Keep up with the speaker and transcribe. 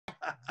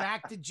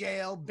Back to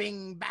jail.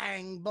 Bing,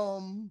 bang,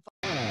 boom.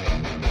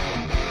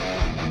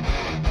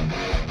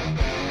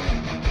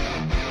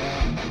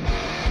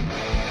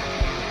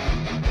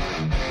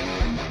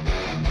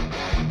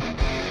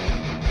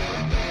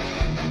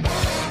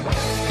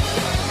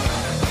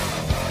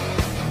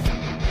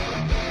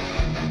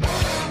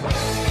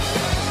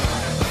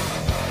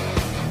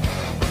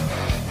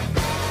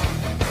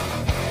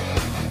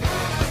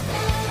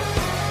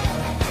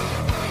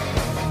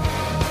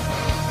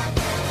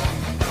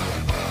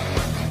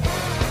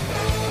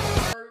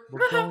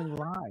 We're going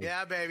live.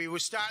 Yeah, baby. We're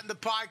starting the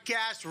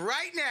podcast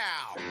right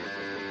now.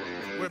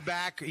 We're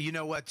back. You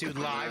know what, dude?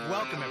 Live.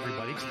 Welcome,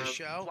 everybody, to the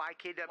show.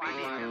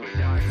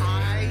 YKWD.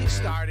 I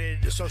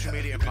started social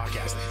media and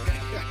podcasting.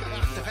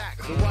 The fact.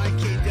 The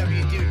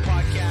YKWD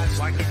podcast.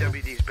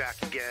 YKWD's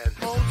back again.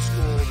 Old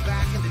school,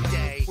 back in the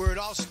day, where it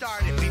all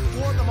started.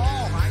 Before them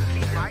all.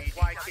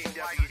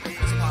 YKWD.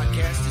 This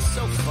podcast is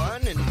so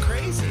fun and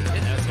crazy.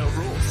 It has no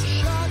rules.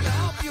 Shut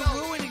up. You're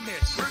ruining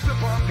this. Where's the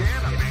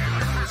bandana,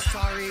 man?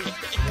 Sorry,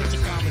 it's a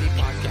comedy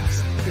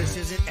podcast. This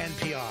isn't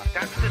NPR.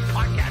 That's what this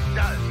podcast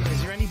does.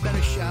 Is there any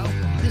better show?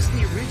 This is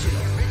the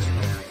original.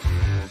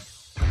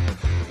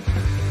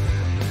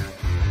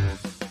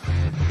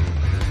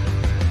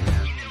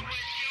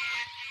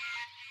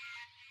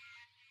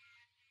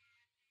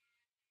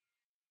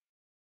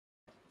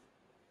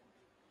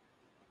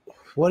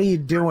 What are you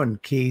doing,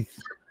 Keith?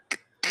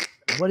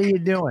 What are you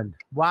doing?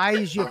 Why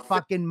is your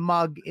fucking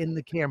mug in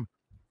the camera?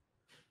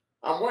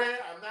 I'm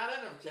not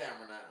in the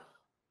camera now.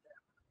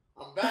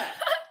 I'm back.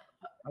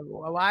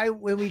 Why,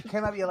 when we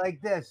came up, you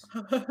like this?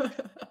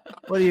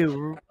 What are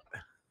you?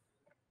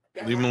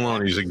 Leave him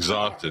alone. He's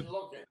exhausted.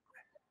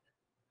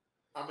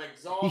 I'm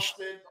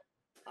exhausted.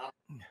 I'm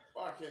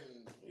fucking,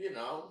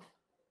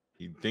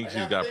 He thinks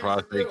he's got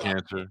prostate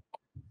cancer.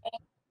 I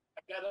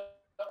got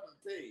up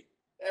and pee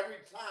every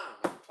time.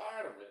 I'm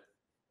tired of it.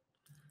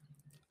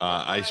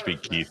 I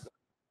speak Keith.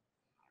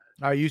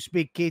 Oh, you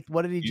speak Keith?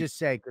 What did he just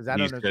say? Because I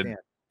don't understand.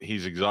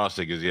 He's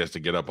exhausted because he has to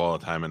get up all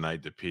the time at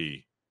night to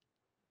pee.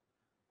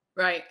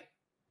 Right.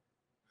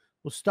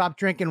 Well, stop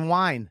drinking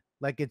wine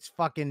like it's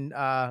fucking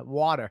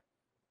water.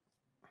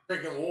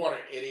 Drinking water,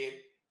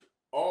 idiot.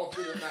 All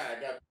through the night,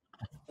 I got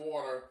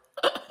water.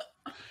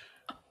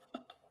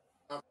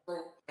 My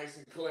throat nice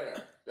and clear.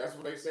 That's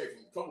what they say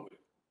from COVID.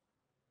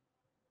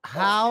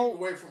 How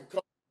away from COVID.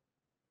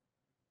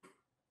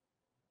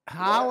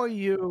 How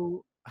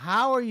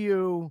are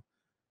you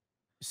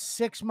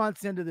 6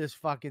 months into this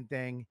fucking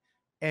thing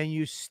and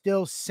you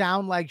still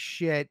sound like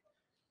shit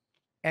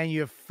and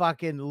you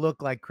fucking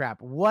look like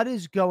crap? What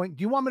is going?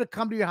 Do you want me to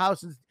come to your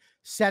house and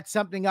set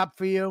something up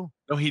for you?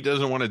 No, he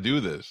doesn't want to do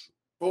this.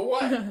 For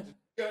what?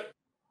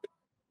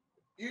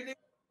 You need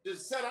to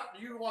set up.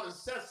 You want to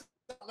set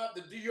something up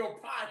to do your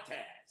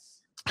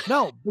podcast.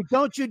 No, but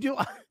don't you do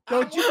other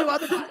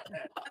podcasts?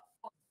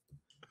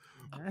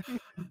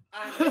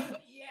 I hate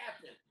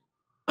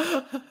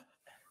yapping.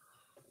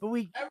 But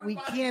we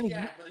can't.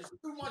 Yapping. It's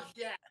too much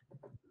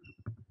yapping.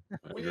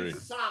 We need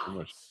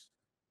sounds.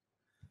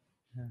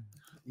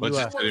 Let's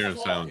just sit here in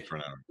silence for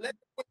now.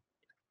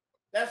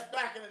 That's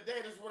back in the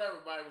day. That's what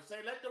everybody would say.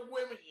 Let the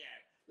women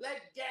yap.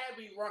 Let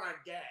Gabby run a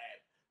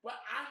gab. But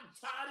I'm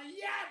tired of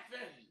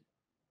yapping.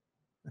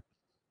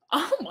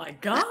 Oh my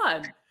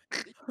God.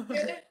 You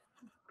get it?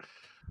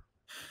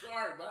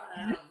 Sorry, but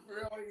I'm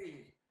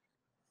really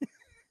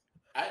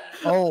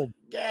old.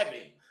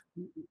 Gabby.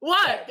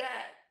 What?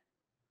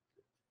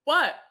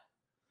 What?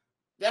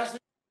 That's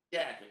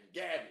yapping,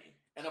 Gabby,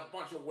 and a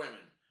bunch of women.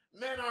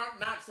 Men are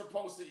not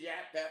supposed to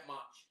yap that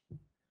much.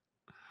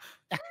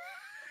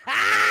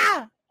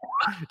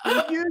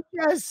 Did you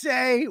just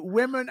say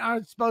women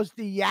aren't supposed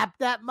to yap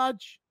that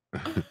much?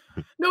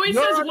 No, he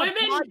You're says on women.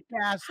 A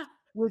podcast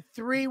with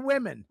 3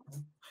 women.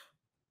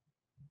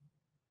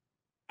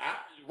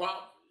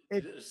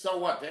 So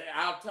what?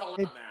 I'll tell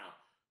them now.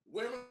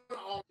 Women are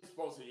only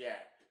supposed to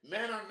yap.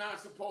 Men are not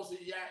supposed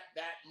to yap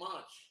that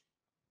much.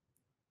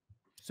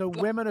 So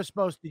women are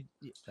supposed to.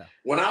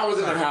 When I was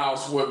in the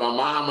house with my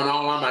mom and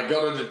all of them, I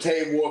go to the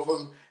table with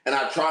them and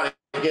I try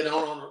to get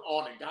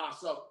on and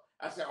gossip.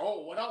 I said,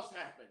 "Oh, what else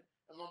happened?"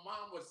 And my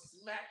mom would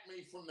smack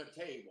me from the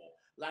table,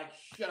 like,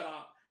 "Shut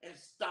up and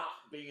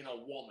stop being a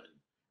woman."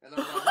 And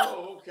I'm like,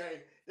 "Oh,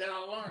 okay." Then I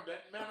learned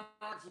that men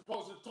aren't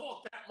supposed to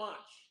talk that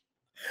much.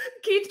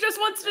 Keith just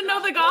wants to know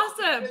the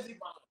gossip.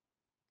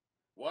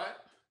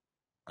 What?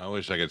 I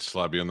wish I could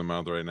slap you in the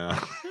mouth right now.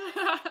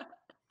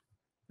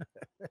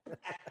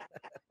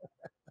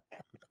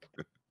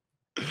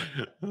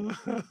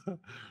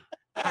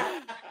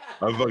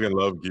 I fucking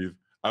love Keith.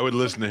 I would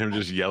listen to him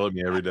just yell at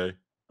me every day.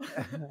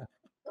 Come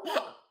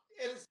on.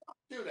 It's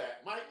do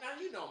that, Mike. Now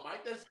you know,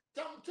 Mike, there's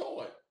something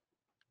to it.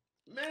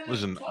 Man,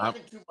 listen,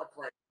 talking too much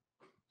right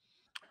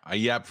I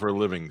yap for a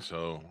living,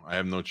 so I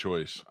have no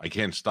choice. I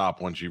can't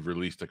stop once you've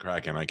released the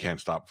Kraken. I can't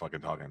stop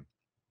fucking talking.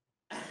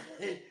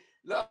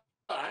 Look,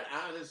 I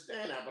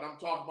understand that, but I'm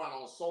talking about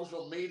on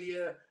social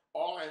media.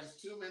 All has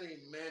too many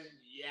men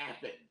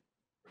yapping.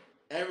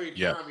 Every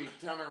time you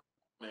turn around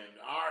and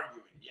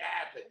arguing,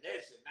 yapping,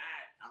 this and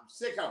that. I'm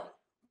sick of it.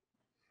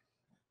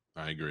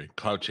 I agree.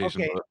 Clout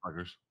chasing Okay.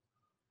 motherfuckers.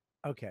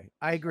 Okay,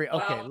 I agree.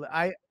 Well,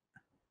 Okay,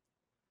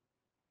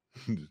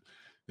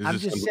 This I'm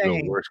is just simply the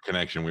saying. worst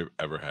connection we've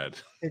ever had.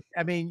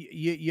 I mean,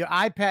 your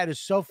iPad is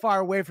so far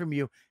away from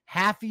you.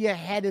 Half of your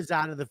head is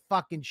out of the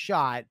fucking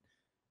shot.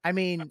 I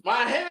mean, my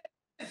head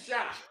is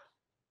shot.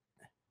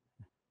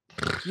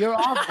 you're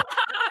off.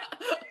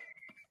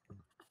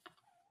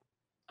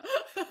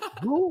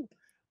 Who?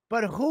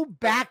 But who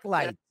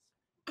backlights?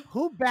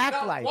 Who No,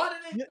 backlights? why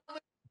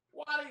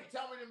did he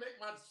tell me to make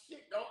my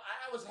shit go?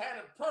 I had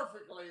it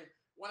perfectly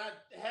when I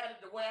had it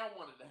the way I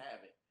wanted to have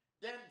it.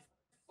 Then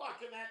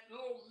fucking that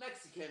little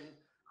Mexican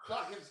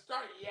fucking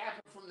started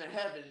yapping from the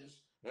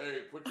heavens. Hey,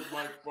 put your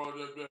mic on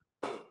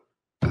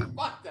the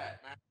fuck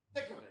that, man.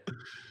 Sick of it.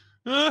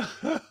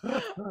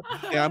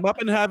 Yeah, I'm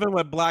up in heaven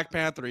with Black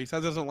Panther. He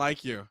says he doesn't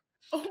like you.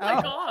 Oh my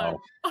Oh. god.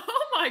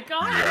 Oh my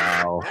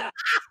god. Wow.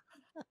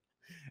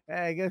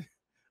 Hey, good.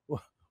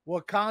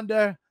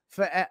 Wakanda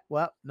for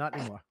well, not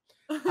anymore.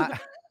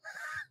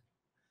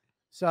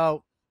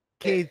 So,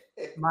 Keith,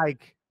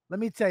 Mike, let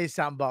me tell you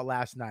something about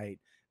last night.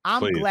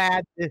 I'm Please.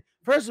 glad.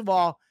 First of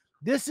all,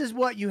 this is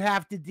what you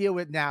have to deal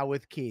with now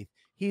with Keith.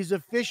 He's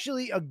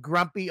officially a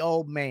grumpy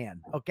old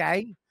man.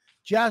 Okay,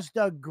 just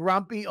a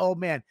grumpy old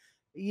man.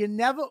 We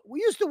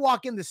used to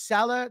walk in the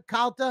cellar,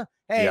 Calta.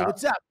 Hey, Yeah.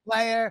 what's up,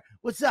 player?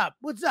 What's up?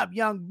 What's up,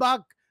 young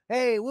buck?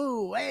 Hey,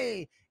 woo,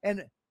 hey.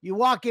 And you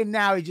walk in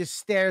now, he just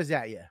stares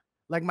at you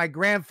like my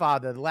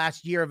grandfather the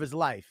last year of his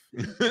life.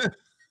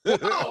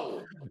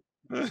 Whoa.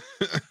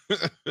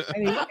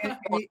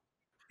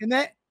 And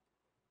that,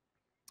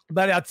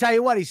 but I'll tell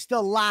you what, he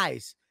still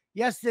lies.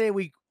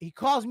 Yesterday, he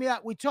calls me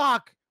up. We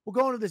talk. We're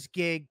going to this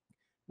gig.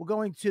 We're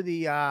going to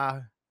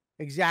the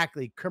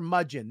exactly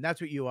curmudgeon.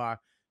 That's what you are,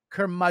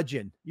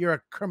 curmudgeon. You're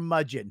a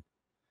curmudgeon.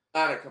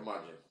 Not a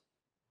curmudgeon.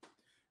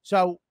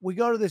 So we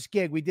go to this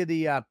gig. We did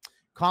the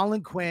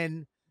Colin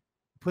Quinn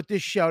put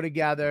this show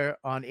together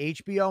on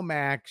HBO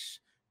Max.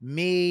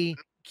 Me,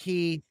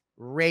 Keith,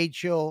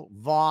 Rachel,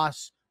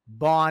 Voss,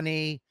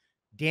 Bonnie,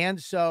 Dan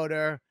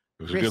Soder,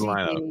 It was a good Chrissy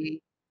lineup.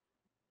 D,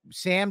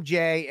 Sam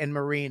J, and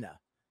Marina.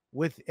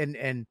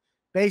 And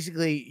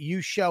basically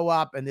you show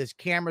up and there's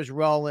cameras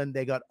rolling.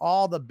 They got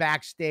all the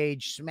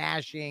backstage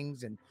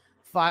smashings and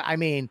I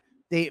mean,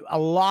 a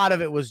lot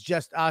of it was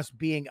just us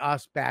being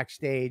us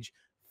backstage,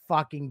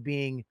 fucking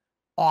being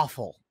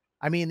awful.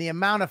 I mean, the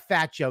amount of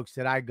fat jokes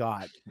that I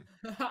got.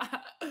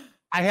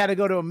 I had to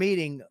go to a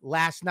meeting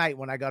last night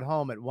when I got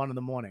home at 1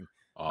 a.m.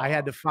 I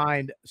had to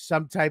find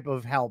some type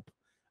of help.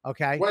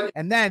 Okay.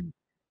 And then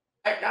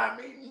that guy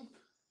meeting.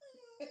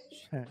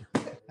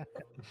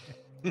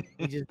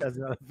 he just does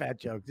another fat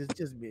joke. It's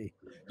just me.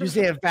 Did you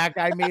say a fat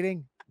guy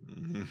meeting?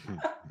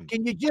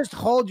 Can you just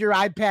hold your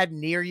iPad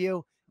near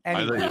you? I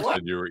Anyway, thought you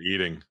said you were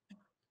eating.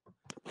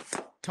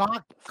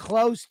 talk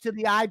close to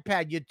the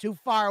iPad. You're too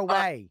far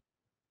away.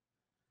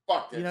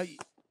 Fuck this. You know,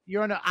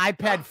 you're on an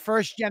iPad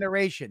first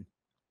generation.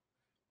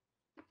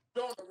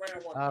 Doing the way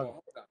I want to Oh. go.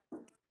 Hold on.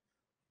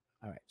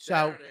 All right. There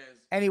So, it is.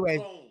 anyways,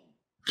 Boom.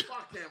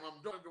 Fuck him.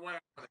 I'm doing the way I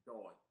want to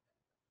go.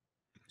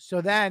 so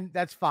then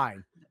that's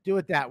fine. Do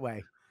it that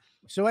way.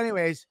 So,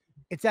 anyways,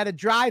 it's at a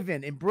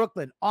drive-in in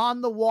Brooklyn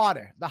on the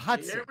water, the You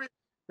Hudson. hear me?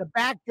 The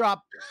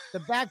backdrop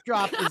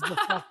is the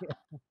fucking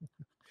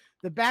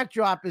the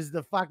backdrop is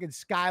the fucking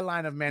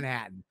skyline of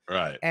Manhattan.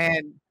 Right.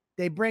 And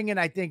they bring in,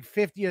 I think,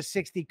 50 or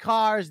 60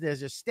 cars.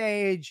 There's a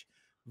stage.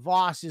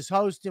 Voss is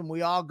hosting.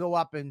 We all go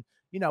up and,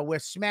 we're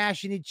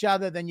smashing each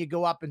other. Then you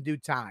go up and do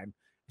time.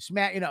 So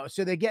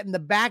they're getting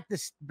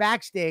the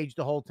backstage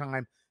the whole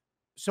time.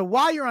 So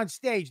while you're on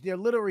stage, they're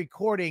literally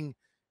recording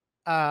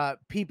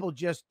people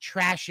just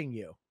trashing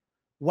you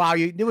while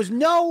there was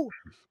no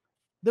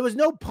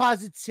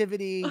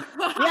positivity.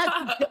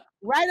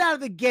 Right out of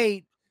the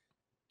gate,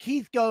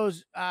 Keith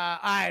goes, all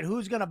right,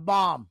 who's going to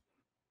bomb?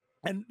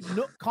 And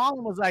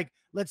Colin was like,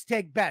 let's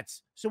take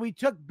bets. So we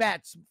took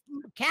bets,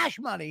 cash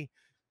money.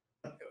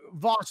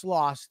 Voss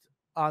lost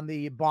on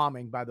the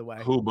bombing, by the way.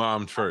 Who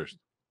bombed first?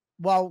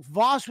 Well,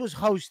 Voss was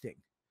hosting.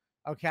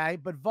 Okay.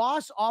 But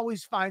Voss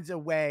always finds a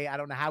way. I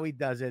don't know how he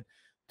does it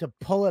to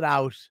pull it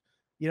out.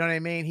 You know what I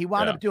mean? He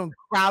wound up doing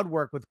crowd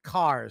work with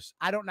cars.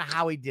 I don't know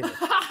how he did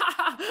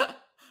it.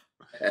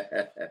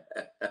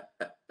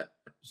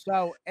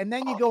 So, and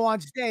then you go on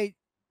stage.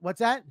 What's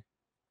that?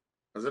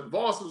 Because the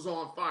boss was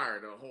on fire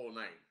the whole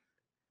night.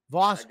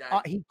 Voss,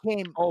 he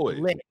came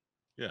lit.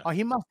 Yeah. Oh,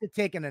 he must have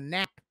taken a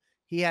nap.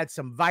 He had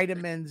some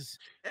vitamins.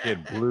 He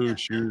had blue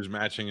shoes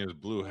matching his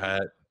blue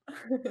hat.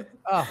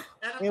 Oh,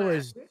 it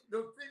was. The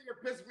thing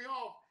that pissed me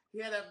off, he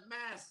had a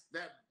mask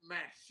that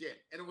matched shit,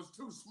 and it was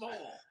too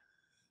small.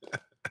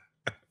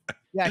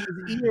 Yeah,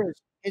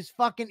 his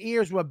fucking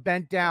ears were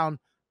bent down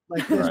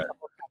like this. Right.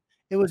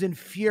 It was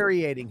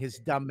infuriating, his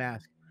dumb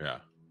mask. Yeah.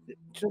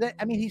 So that,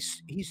 I mean,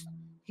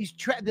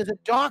 there's a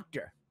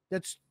doctor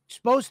that's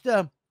supposed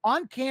to,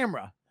 on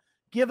camera,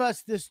 give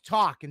us this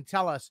talk and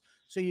tell us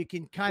so you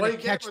can kind of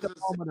catch the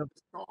moment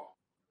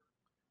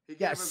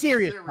of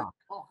serious talk.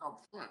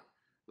 Up front.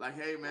 Like,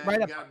 hey man,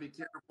 right you gotta be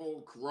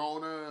careful.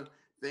 Corona,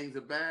 things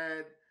are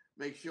bad.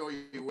 Make sure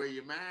you wear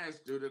your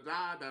mask. Do the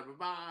da da da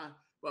da.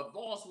 But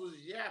Voss was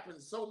yapping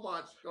so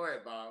much. Go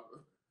ahead, Bob.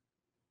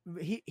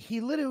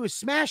 He literally was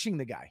smashing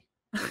the guy.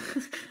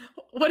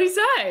 What'd he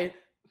say?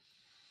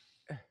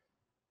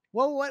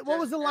 Well, what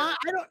was the line?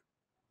 I don't.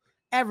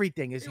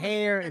 Everything. His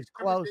hair, his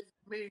clothes.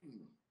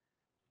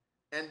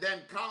 And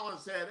then Colin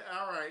said,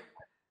 "All right,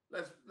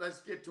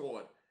 let's get to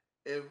it.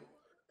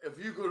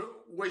 If you could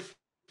wish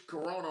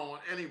Corona on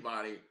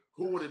anybody,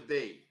 who would it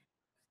be?"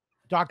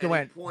 Doctor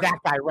went, that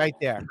guy right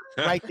there,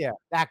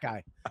 that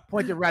guy.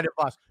 Pointed right at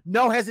us.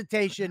 No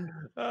hesitation,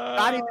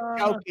 not even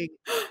joking.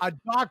 A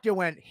doctor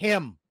went,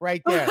 him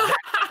right there.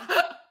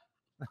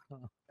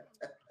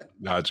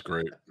 That's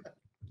great.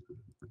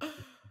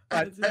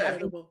 That's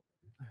incredible.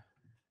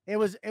 It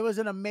was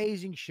an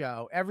amazing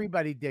show.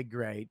 Everybody did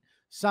great.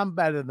 Some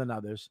better than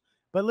others.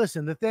 But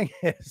listen, the thing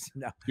is,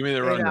 no. Give me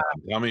the rundown.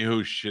 Tell me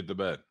who shit the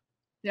bed.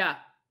 Yeah.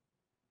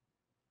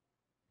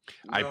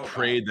 I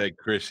prayed that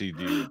Chrissy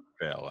D would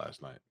fail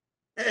last night.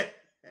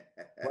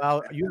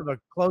 Well, you have a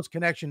close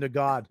connection to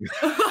God.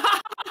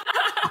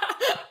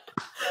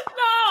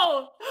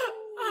 No.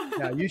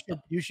 Yeah,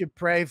 you should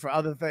pray for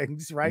other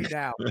things right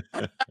now.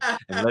 And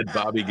let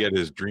Bobby get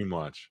his dream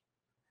watch.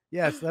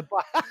 Yes, right.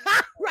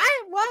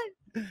 What?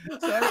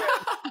 So anyway.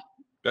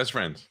 Best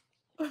friends.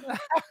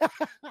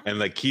 And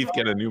let Keith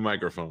get a new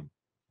microphone.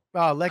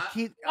 Oh, let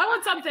Keith. I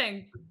want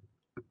something.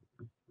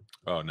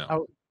 Oh no.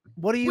 Oh,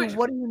 what do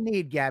you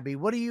need, Gabby?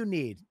 What do you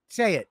need?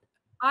 Say it.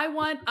 I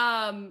want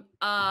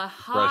a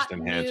hot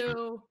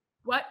new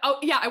what? Oh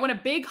yeah, I want a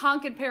big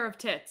honking pair of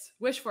tits.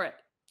 Wish for it.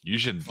 You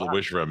should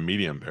wish for a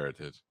medium pair of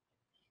tits.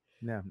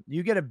 No,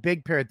 you get a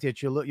big pair of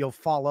tits, you'll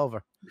fall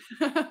over.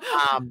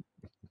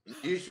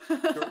 You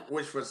should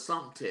wish for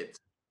some tits.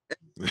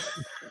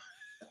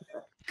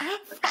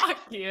 Fuck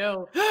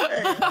you.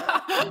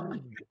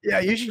 Yeah,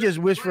 you should just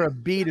wish for a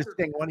bee to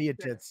sting one of your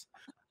tits.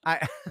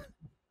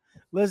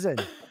 Listen.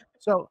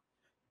 So,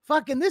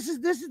 fucking, this is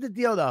the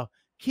deal though.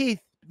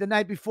 Keith, the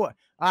night before,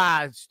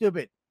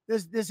 stupid.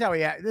 This is how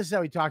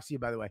he talks to you,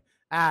 by the way.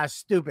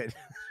 Stupid.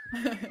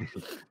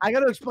 I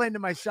got to explain to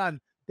my son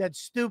that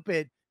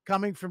stupid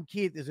coming from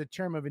Keith is a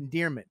term of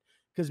endearment.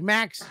 Because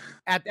Max,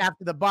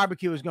 after the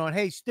barbecue, was going,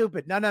 "Hey,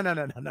 stupid!" No,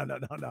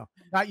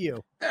 not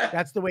you.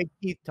 That's the way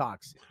Keith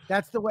talks.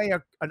 That's the way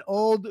an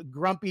old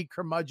grumpy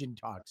curmudgeon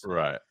talks.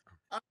 Right.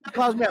 He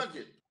calls me up.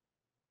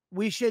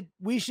 We should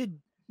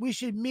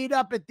meet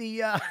up at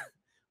the.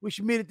 We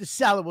should meet at the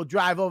cellar. We'll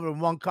drive over in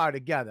one car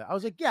together. I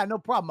was like, "Yeah, no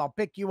problem. I'll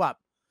pick you up."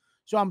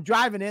 So I'm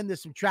driving in.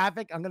 There's some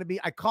traffic.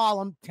 I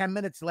call him 10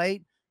 minutes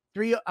late.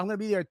 I'm gonna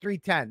be there at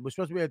 3:10. We're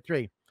supposed to be at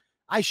 3.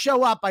 I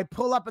show up. I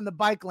pull up in the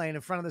bike lane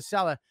in front of the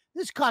cellar.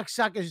 This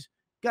cocksucker's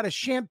got a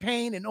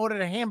champagne and ordered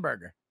a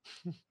hamburger.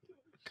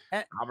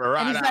 I'll be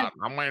right out. Like,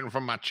 I'm waiting for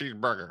my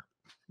cheeseburger.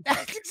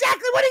 That's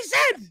exactly what he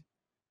said.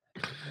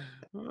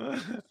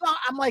 So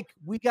I'm like,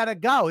 we gotta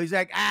go. He's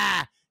like,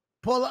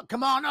 pull up,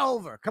 come on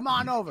over.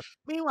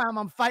 Meanwhile,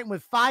 I'm fighting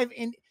with five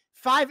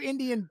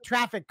Indian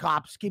traffic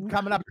cops keep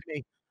coming up to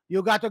me.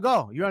 You got to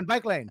go. You're on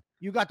bike lane.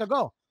 You got to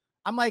go.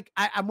 I'm like,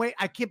 I'm wait.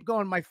 I keep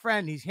going. My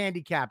friend, he's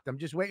handicapped. I'm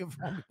just waiting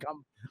for him to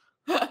come.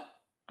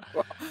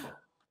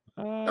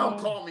 Don't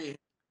call me.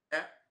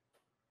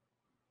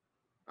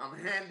 I'm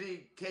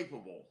handy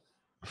capable.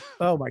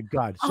 Oh my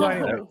God. So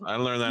anyway, I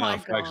learned that on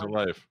Facts of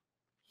Life.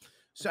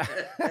 So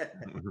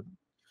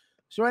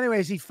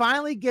anyways, he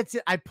finally gets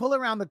it. I pull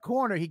around the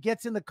corner. He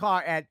gets in the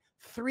car at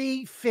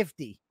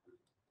 3:50.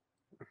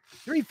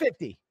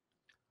 3:50.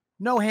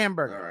 No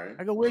hamburger. All right.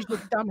 I go, "Where's the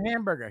dumb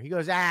hamburger?" He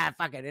goes,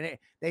 "Fuck it.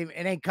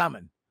 It ain't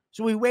coming."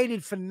 So we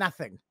waited for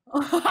nothing.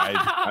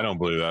 I don't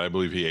believe that. I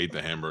believe he ate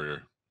the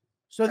hamburger.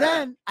 So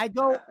then I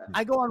go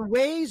on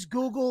Waze,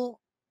 Google.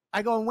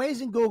 I go on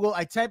Waze and Google.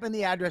 I type in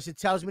the address. It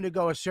tells me to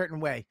go a certain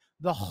way.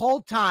 The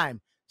whole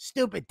time,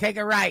 stupid, take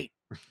a right.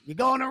 You're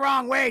going the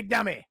wrong way,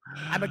 dummy.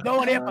 I've been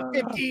going here for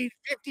 50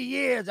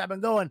 years. I've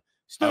been going,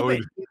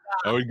 stupid.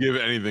 I would give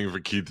anything for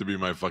Keith to be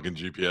my fucking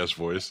GPS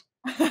voice.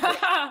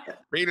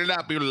 Beat it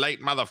up, you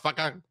late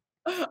motherfucker.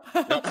 You're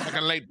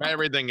fucking late for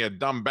everything, you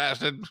dumb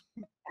bastard.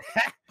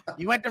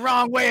 You went the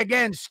wrong way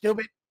again,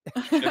 stupid.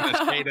 Should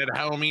have stayed at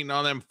home eating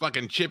all them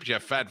fucking chips, you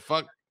fat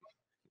fuck.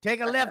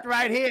 Take a left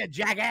right here,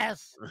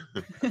 jackass.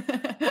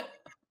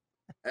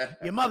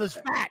 Your mother's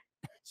fat.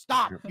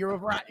 Stop. You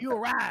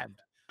arrived.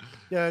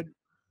 Dude,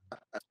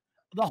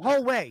 the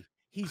whole way,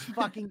 he's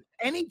fucking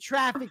any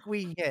traffic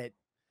we hit,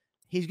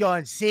 he's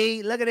going,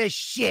 "See, look at this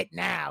shit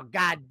now.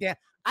 God damn.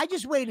 I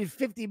just waited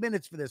 50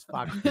 minutes for this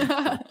fuck."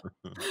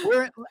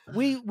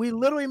 We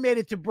literally made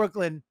it to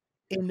Brooklyn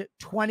in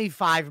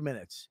 25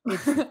 minutes.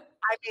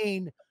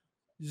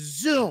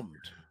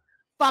 Zoomed.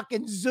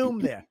 Fucking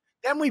zoomed there.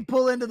 Then we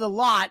pull into the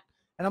lot,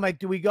 and I'm like,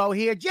 "Do we go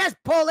here?" "Just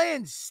pull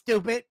in,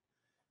 stupid."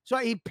 So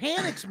he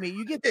panics me.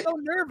 You get so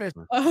nervous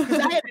because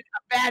I had a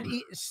bad,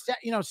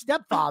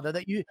 stepfather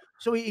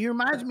so he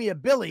reminds me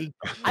of Billy.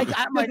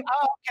 I'm like,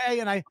 "Oh,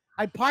 okay." And I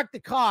park the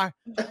car,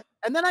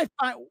 and then I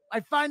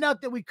find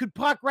out that we could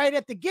park right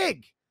at the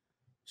gig.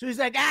 So he's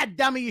like,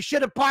 "Dummy, you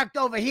should have parked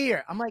over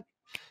here." I'm like,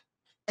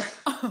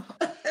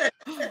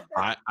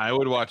 I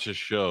would watch a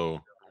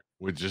show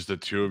with just the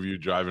two of you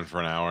driving for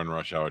an hour in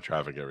rush hour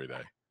traffic every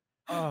day.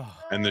 Oh.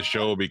 And the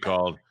show will be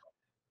called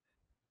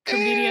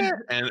Comedian.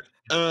 and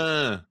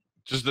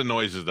just the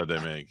noises that they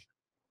make.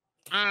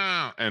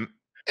 And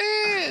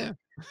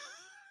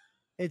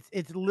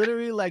It's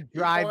literally like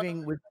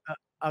driving with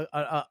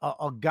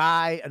a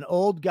guy, an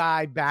old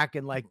guy back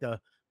in like the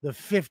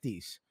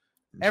 50s.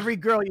 Every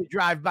girl you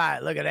drive by,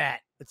 look at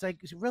that. It's like,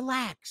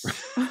 relax.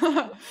 Look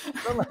at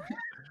her.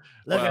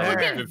 Look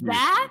at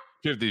that.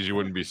 50s, you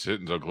wouldn't be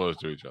sitting so close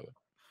to each other.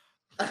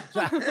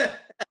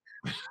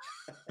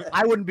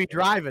 I wouldn't be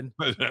driving.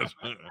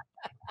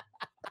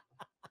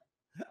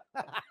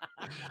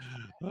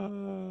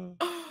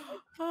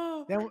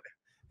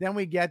 Then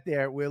we get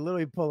there. We're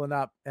literally pulling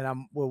up,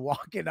 and we're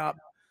walking up,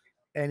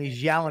 and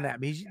he's yelling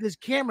at me. There's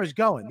cameras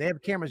going. They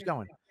have cameras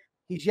going.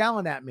 He's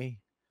yelling at me,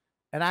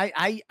 and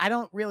I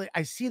don't really.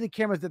 I see the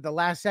cameras at the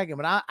last second,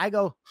 but I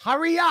go,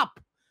 hurry up.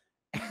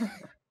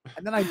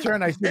 And then I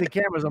turn, I see the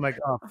cameras. I'm like,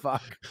 oh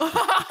fuck.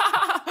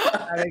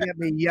 They get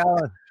me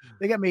yelling.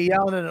 They got me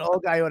yelling at an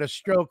old guy who had a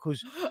stroke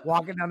who's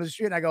walking down the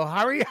street. And I go,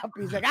 hurry up.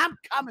 He's like, I'm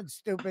coming,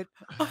 stupid.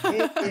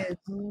 It is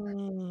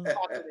fucking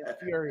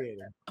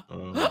infuriating.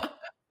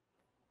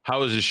 How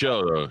was the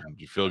show, though? Did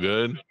you feel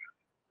good?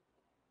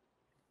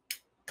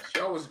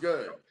 Show was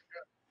good.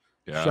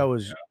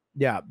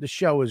 Yeah. The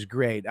show was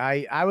great.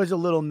 I was a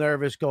little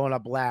nervous going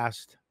up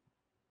last.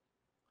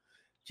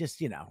 Just,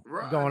 going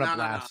up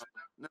last.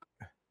 No.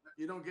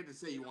 You don't get to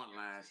say you want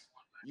last.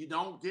 You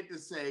don't get to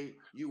say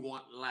you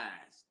want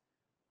last.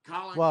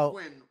 Colin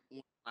Quinn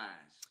won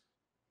last.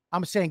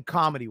 I'm saying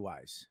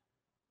comedy-wise.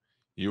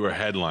 You were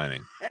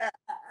headlining.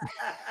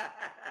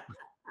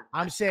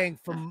 I'm saying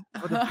for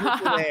the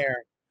people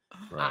there,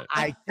 right.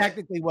 I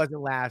technically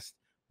wasn't last,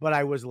 but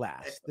I was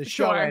last. The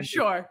show ended.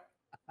 Sure.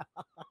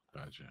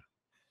 Gotcha.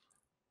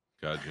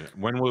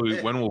 When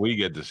will we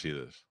get to see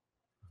this?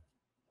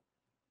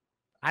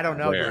 I don't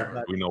know.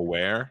 Where? We know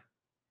where?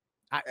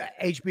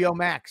 HBO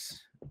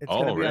Max. It's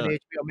gonna be on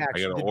HBO Max. I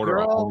gotta order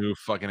a whole new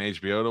fucking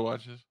HBO to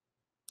watch this.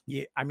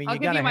 Yeah, I mean, I'll you're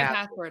give gonna you my have.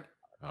 password.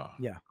 Oh,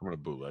 yeah, I'm gonna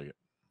bootleg it.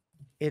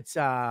 It's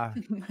but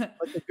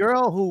the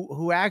girl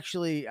who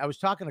actually, I was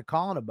talking to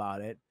Colin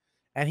about it,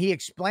 and he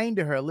explained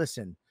to her,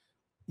 listen,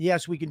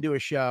 yes, we can do a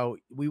show.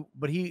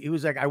 But he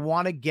was like, I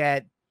want to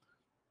get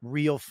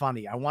real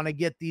funny. I want to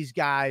get these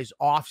guys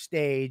off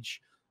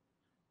stage.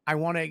 I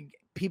want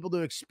people to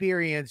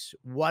experience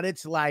what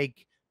it's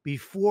like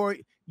before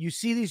you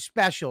see these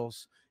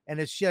specials, and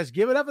it's just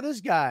give it up for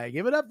this guy,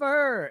 give it up for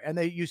her, and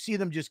you see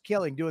them just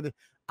killing, doing the.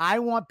 I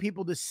want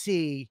people to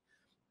see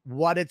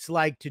what it's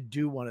like to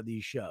do one of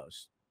these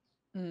shows.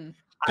 They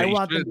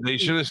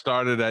should have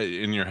started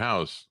in your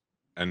house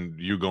and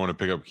you going to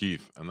pick up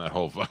Keith and that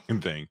whole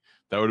fucking thing.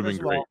 That would have been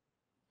great.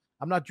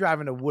 I'm not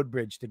driving to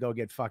Woodbridge to go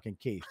get fucking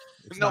Keith.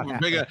 No,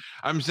 but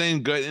I'm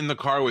saying go in the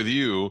car with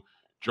you,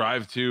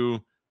 drive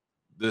to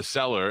the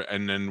cellar,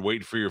 and then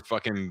waiting for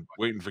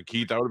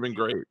Keith. That would have been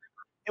great.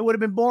 It would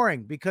have been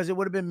boring because it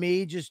would have been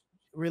me just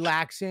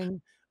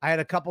relaxing. I had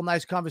a couple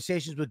nice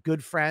conversations with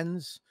good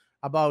friends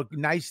about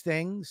nice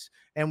things,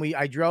 and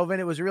I drove in.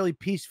 It was a really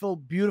peaceful,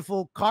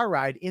 beautiful car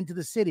ride into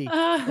the city.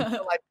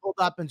 Until I pulled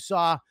up and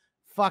saw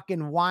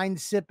fucking wine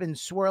sipping,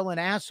 swirling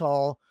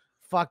asshole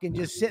fucking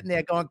just sitting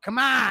there going, come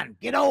on,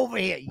 get over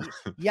here,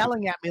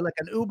 yelling at me like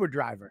an Uber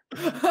driver.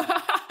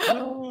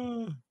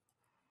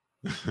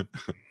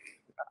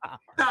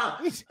 Now,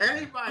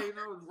 anybody who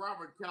knows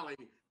Robert Kelly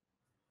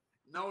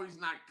know he's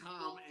not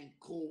calm and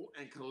cool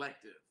and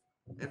collective.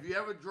 If you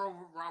ever drove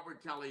with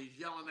Robert Kelly, he's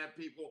yelling at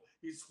people,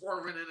 he's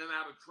swerving in and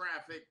out of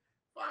traffic.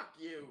 Fuck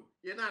you.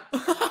 You're not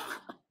calm.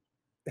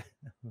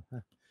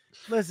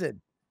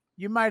 Listen,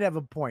 you might have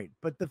a point,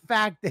 but the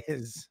fact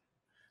is,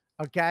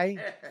 okay.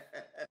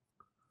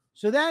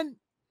 So then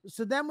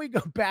we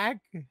go back.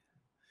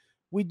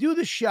 We do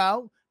the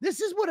show. This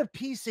is what a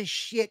piece of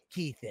shit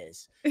Keith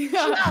is.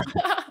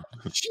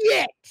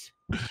 Shit.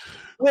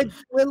 We're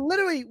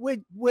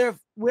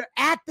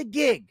at the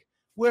gig.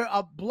 We're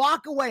a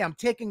block away. I'm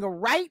taking a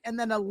right and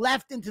then a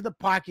left into the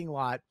parking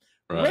lot.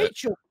 Right.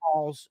 Rachel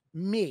calls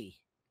me.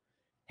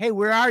 Hey,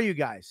 where are you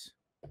guys?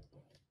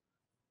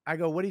 I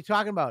go, what are you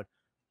talking about?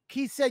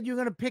 Keith said you're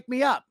going to pick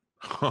me up.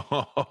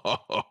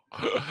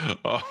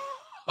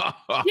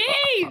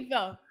 Keith!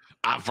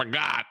 I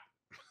forgot.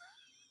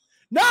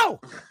 No,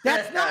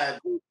 that's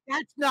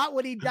not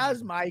what he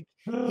does, Mike.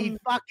 He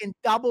fucking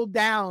doubled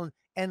down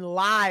and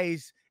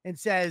lies and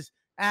says,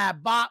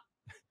 Bob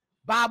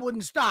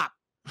wouldn't stop.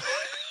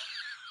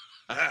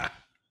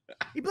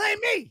 He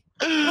blamed me.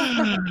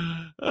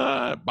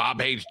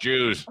 Bob hates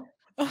Jews.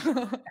 He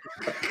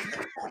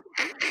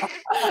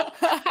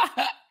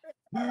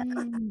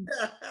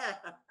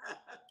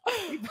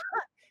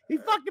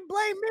fucking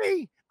blamed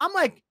me. I'm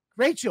like,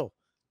 Rachel,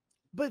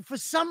 but for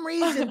some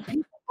reason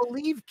people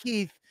believe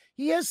Keith.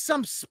 He has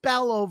some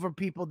spell over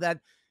people that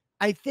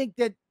I think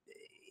that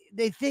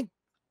they think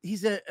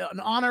he's an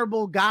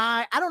honorable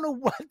guy. I don't know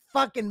what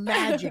fucking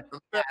magic he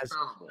has.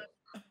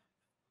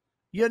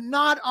 You're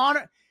not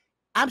honored.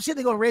 I'm sitting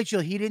there going,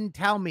 Rachel, he didn't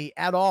tell me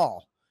at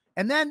all.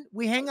 And then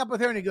we hang up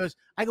with her and he goes,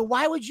 I go,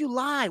 why would you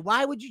lie?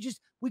 Why would you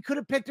just, we could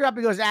have picked her up.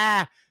 He goes,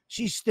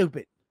 she's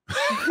stupid.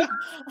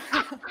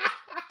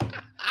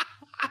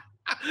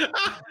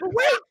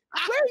 Wait,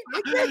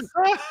 it gets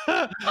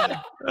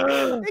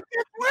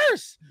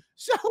worse.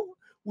 So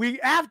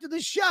after the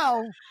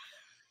show,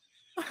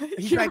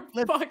 he's You're like,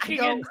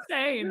 fucking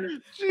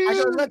insane.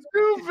 Stupid.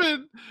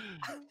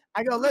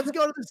 I go, let's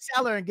go to the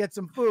cellar and get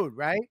some food,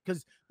 right?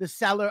 Because the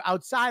cellar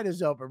outside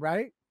is open,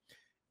 right?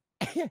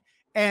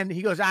 And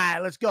he goes, all right,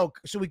 let's go.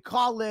 So we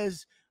call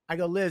Liz. I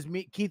go, Liz,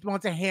 Keith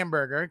wants a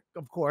hamburger,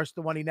 of course,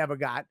 the one he never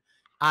got.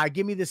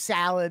 Give me the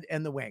salad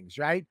and the wings,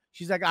 right?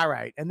 She's like, all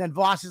right. And then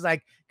Voss is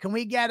like, can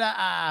we get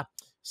a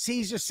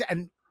Caesar?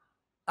 And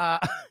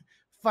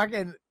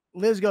fucking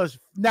Liz goes,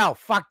 no,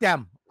 fuck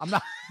them. I'm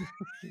not.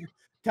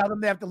 Tell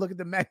them they have to look at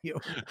the menu.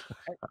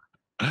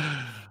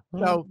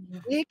 So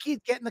me and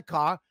Keith get in the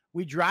car.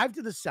 We drive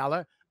to the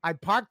cellar. I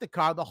park the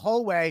car the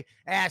whole way.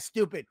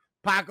 Stupid.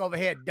 Park over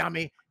here,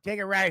 dummy. Take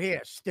it right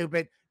here,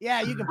 stupid.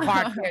 Yeah, you can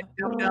park here,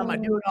 dumb. I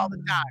do it all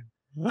the time.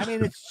 I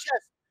mean, it's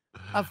just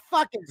a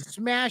fucking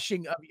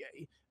smashing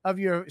of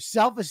your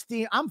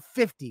self-esteem. I'm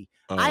 50.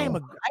 I have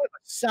a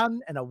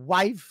son and a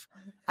wife.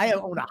 I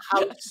own a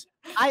house.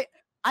 I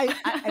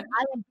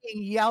am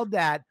being yelled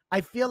at. I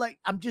feel like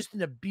I'm just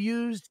an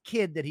abused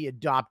kid that he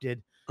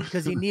adopted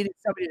because he needed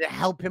somebody to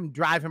help him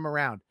drive him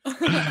around. We get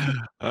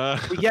to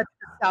the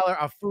cellar,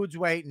 our food's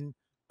waiting.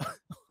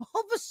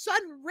 All of a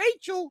sudden,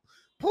 Rachel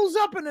pulls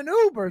up in an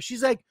Uber.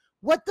 She's like,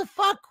 what the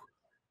fuck?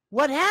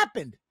 What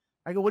happened?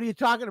 I go, what are you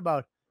talking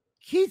about?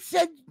 Keith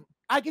said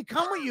I could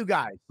come with you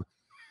guys.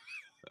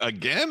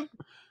 Again?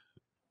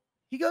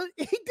 He goes,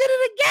 he did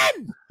it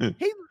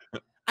again.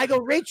 I go,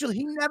 Rachel,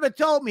 he never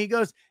told me. He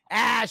goes,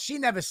 she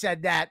never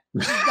said that.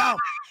 She's dumb.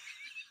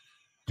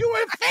 To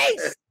her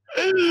face.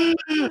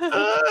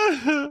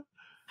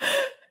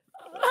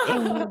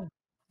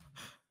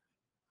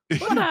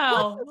 What the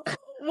hell?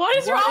 What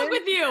is wrong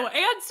with you?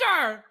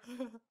 Answer.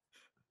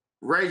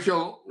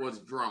 Rachel was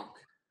drunk.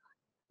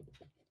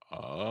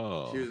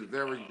 Oh. She was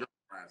very drunk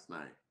last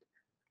night.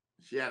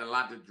 She had a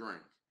lot to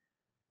drink.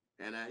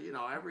 And,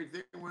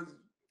 everything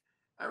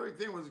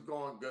was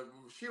going good.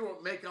 She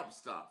would make up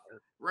stuff.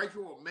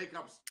 Rachel would make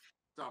up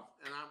stuff,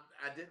 and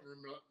I didn't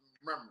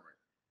remember it.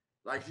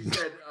 Like she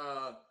said,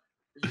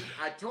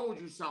 I told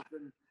you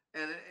something,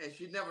 and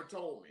she never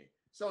told me.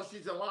 So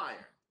she's a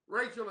liar.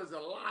 Rachel is a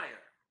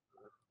liar.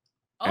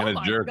 And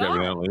a jerk,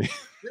 evidently.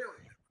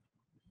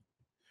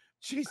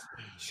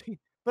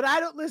 But I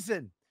don't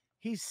listen.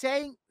 He's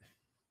saying,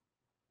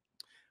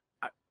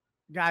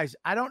 guys,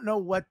 I don't know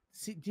what.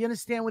 Do you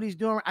understand what he's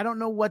doing? I don't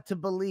know what to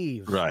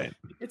believe. Right.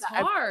 It's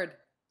hard.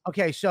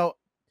 Okay, so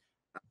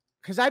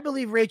because I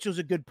believe Rachel's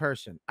a good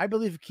person. I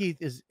believe Keith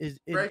is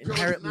Rachel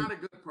inherently is not a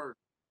good person.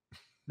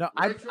 No,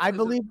 I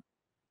believe.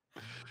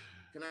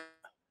 Can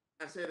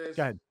I say this?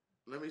 Go ahead.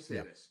 Let me say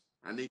this.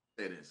 I need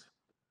to say this.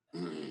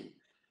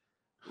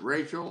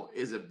 Rachel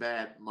is a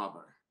bad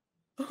mother.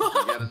 She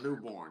got a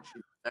newborn.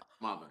 She's a bad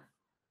mother.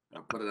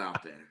 I'll put it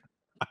out there.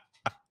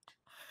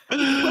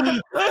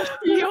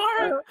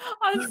 You're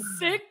a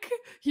sick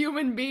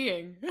human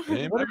being.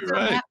 Hey, might be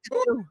right.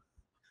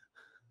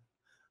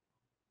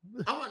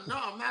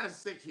 I'm not a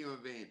sick human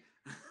being.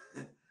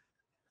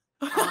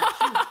 I'm a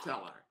truth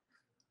teller.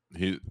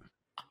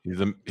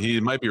 He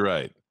might be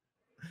right.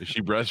 Is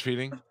she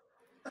breastfeeding?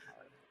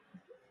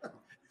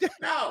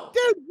 No,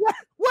 dude.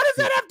 What does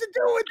that have to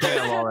do with You this?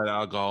 have all that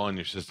alcohol in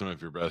your system if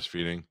you're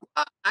breastfeeding.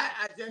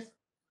 I just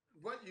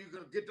want you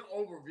to get the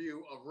overview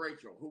of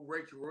Rachel, who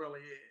Rachel really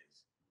is.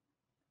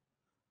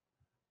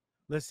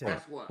 Listen,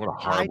 That's what a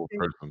horrible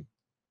person.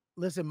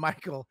 Listen,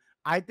 Michael.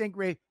 I think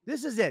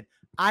this is it.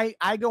 I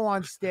go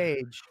on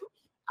stage.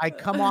 I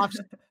come off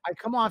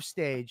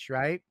stage,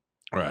 right?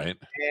 Right.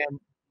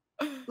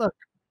 And look,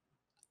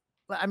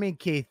 I mean,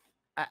 Keith,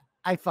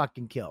 I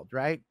fucking killed,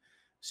 right?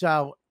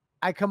 So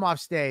I come off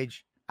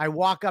stage. I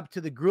walk up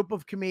to the group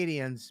of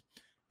comedians,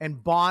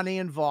 and Bonnie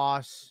and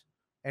Voss,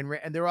 and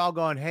they're all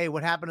going, "Hey,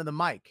 what happened to the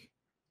mic?"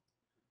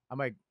 I'm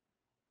like,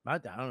 I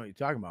don't know what you're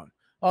talking about.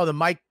 Oh, the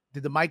mic.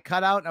 Did the mic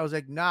cut out? And I was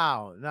like,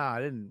 no, I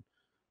didn't.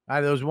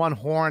 There was one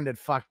horn that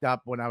fucked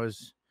up when I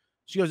was.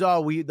 She goes,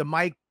 oh, the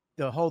mic,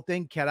 the whole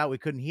thing cut out. We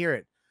couldn't hear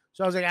it.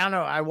 So I was like, I don't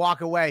know. I walk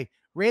away.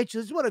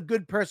 Rachel, this is what a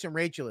good person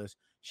Rachel is.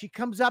 She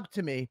comes up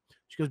to me.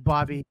 She goes,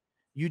 Bobby,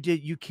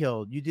 you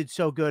killed. You did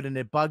so good, and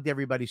it bugged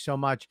everybody so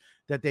much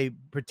that they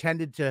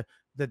pretended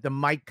that the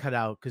mic cut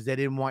out because they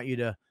didn't want you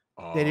to.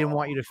 Oh. They didn't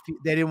want you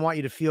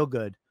to feel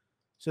good.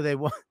 So they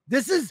want.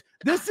 This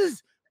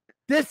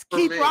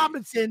Keith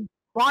Robinson,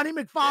 Bonnie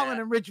McFarlane,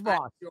 and Rich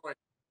Voss.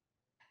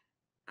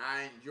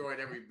 I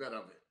enjoyed every bit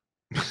of it.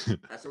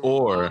 That's what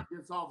Or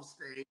gets off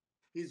stage,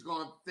 he's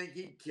gonna think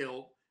he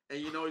killed, and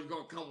he's gonna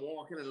come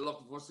walking and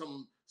looking for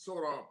some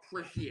sort of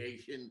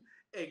appreciation.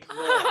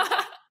 Ignore.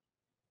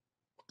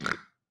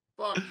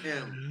 Fuck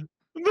him.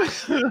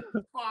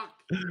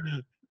 Fuck.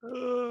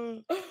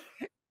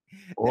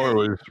 Or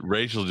was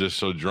Rachel just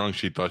so drunk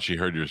she thought she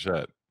heard your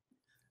set?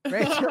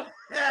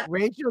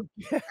 Rachel,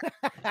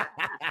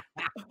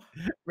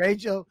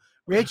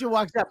 Rachel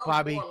walks up,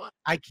 Bobby.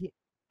 I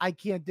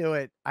can't do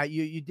it.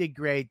 You did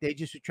great. They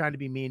just were trying to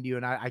be mean to you,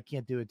 and I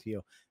can't do it to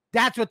you.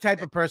 That's what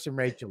type of person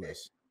Rachel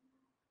is.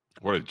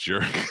 What a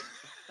jerk.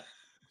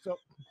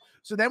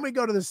 So then we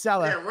go to the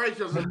cellar. Yeah,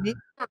 Rachel's.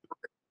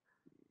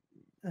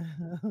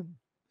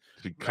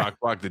 She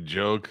cockblocked the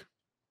joke.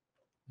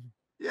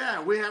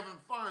 Yeah, we're having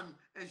fun,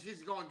 and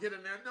she's going to get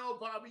in there. No,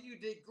 Bobby, you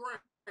did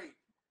great.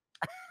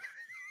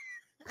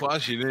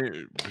 Plus,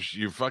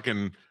 you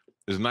fucking,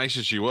 as nice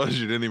as she was,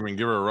 you didn't even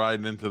give her a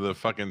ride into the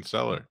fucking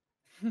cellar.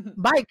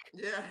 Mike,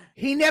 Yeah.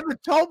 he never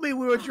told me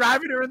we were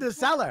driving her in the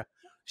cellar.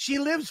 She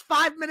lives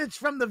 5 minutes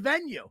from the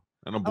venue.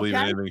 I don't believe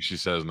anything she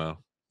says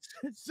now.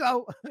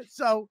 So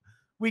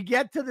we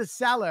get to the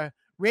cellar.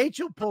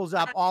 Rachel pulls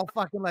up all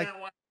fucking like,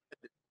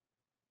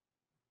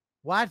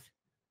 what?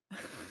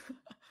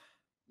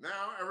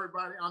 Now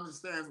everybody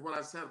understands what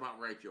I said about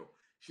Rachel.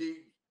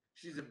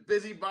 She's a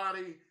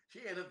busybody. She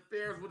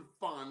interferes with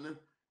fun,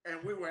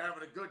 and we were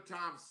having a good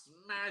time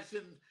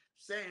smashing,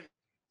 saying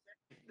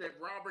that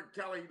Robert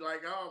Kelly,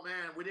 like, oh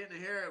man, we didn't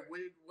hear it.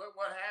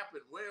 What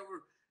happened? Where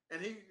were? And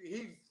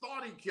he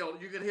thought he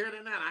killed. You can hear it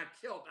in that. I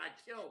killed.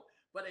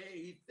 But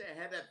he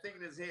had that thing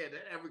in his head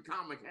that every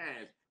comic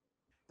has.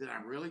 Did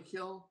I really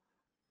kill?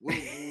 What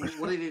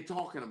are they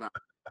talking about?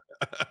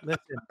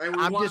 Listen,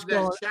 I'm just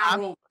going.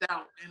 Shadow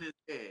doubt in his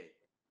head.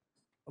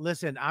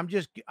 Listen,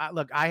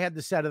 look. I had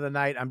the set of the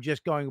night. I'm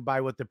just going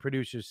by what the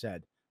producers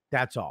said.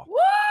 That's all.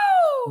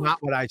 Woo!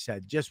 Not what I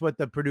said. Just what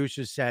the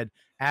producers said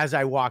as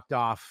I walked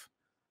off,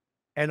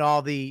 and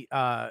all the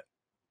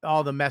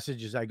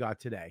messages I got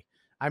today.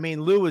 I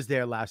mean, Lou was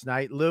there last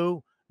night.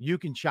 Lou, you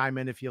can chime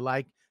in if you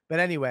like. But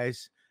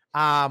anyways,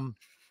 this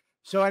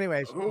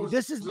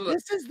is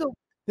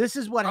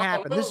what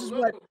happened. This is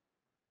what.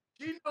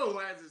 She knows who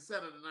has the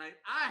set of the night.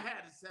 I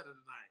had the set of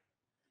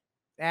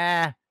the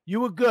night. You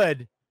were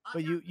good,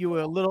 but you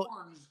were a little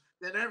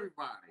than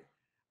everybody.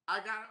 I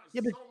got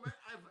so many.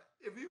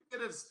 If you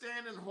get a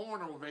standing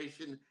horn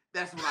ovation,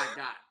 that's what I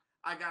got.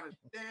 I got a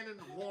standing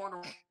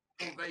horn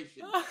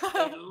ovation.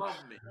 They love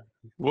me.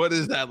 What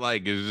is that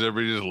like? Is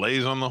everybody just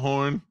lays on the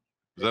horn?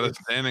 Is that a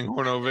standing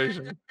horn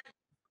ovation?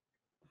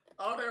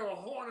 Oh, they were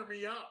horning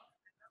me up.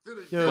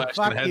 Dude,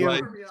 fuck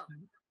you.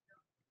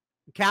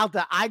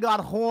 Calta, I got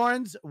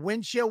horns,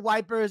 windshield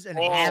wipers, and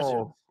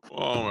hazards.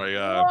 Oh my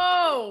god!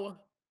 Whoa!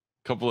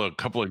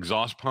 Couple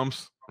exhaust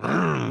pumps.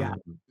 Yeah.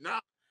 No,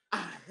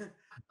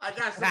 I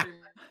got some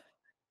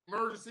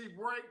emergency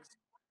brakes.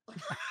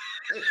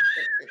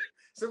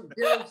 Some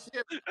good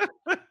shit.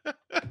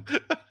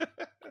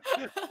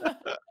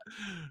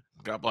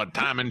 Couple of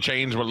timing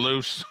chains were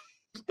loose.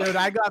 Dude,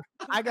 I got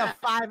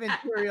 5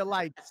 interior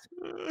lights.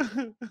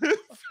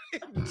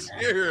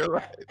 Interior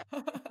lights.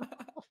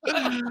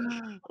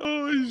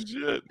 Holy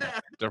shit.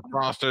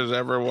 Defrosters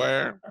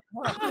everywhere.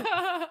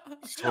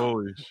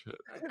 Holy shit.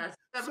 I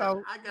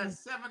got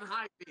 7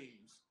 high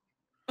beams.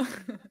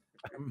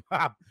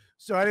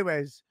 So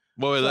anyways.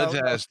 Boy, let's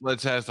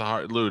ask the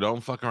heart. Lou,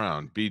 don't fuck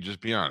around.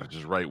 Just be honest.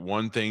 Just write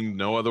one thing,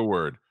 no other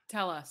word.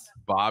 Tell us.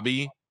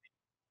 Bobby.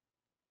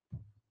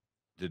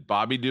 Did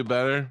Bobby do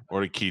better or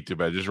did Keith do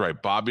better? Just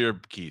write Bobby or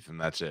Keith, and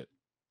that's it.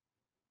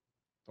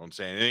 Don't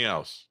say anything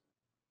else.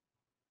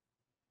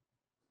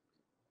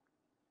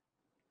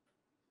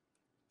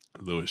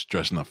 Louis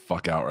dressing the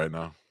fuck out right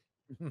now.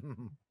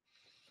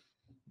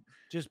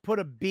 Just put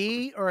a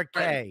B or a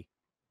K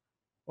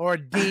or a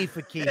D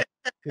for Keith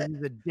because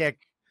he's a dick.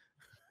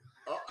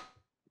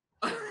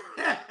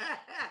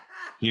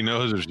 He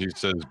knows if she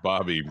says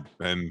Bobby,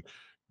 then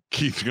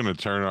Keith's gonna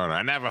turn on.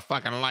 I never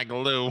fucking like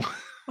Lou.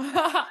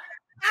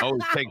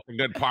 Always takes a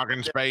good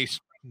parking space.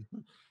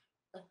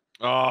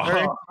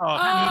 Oh,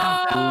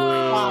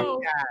 oh.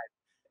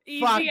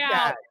 Fuck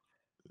that.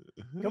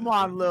 Come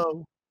on,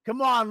 Lou.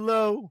 Come on,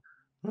 Lou.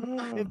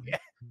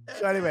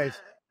 So anyways,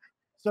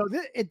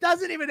 it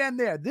doesn't even end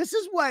there. This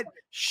is what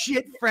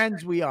shit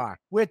friends we are.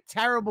 We're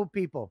terrible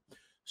people.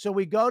 So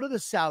we go to the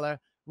cellar.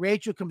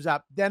 Rachel comes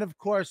up. Then, of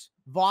course,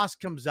 Voss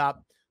comes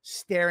up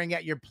staring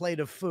at your plate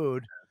of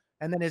food.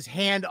 And then his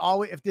hand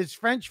always, if there's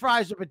French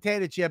fries or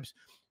potato chips,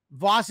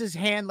 Voss's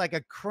hand, like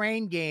a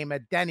crane game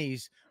at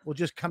Denny's, will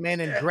just come in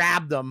and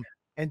grab them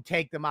and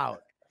take them out.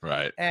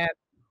 Right. And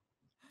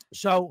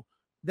so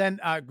then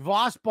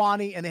Voss,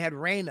 Bonnie, and they had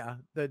Raina,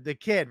 the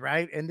kid,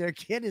 right? And their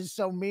kid is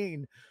so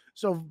mean.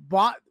 So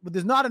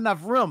there's not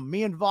enough room.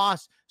 Me and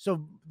Voss,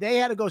 so they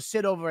had to go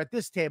sit over at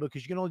this table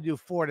because you can only do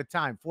 4 at a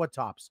time, 4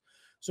 tops.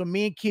 So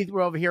me and Keith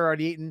were over here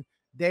already eating.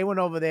 They went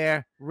over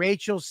there.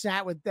 Rachel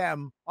sat with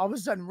them. All of a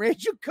sudden,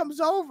 Rachel comes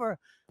over.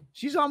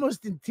 She's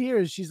almost in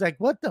tears. She's like,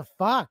 what the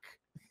fuck?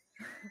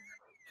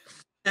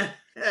 From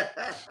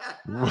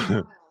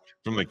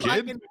the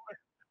kid?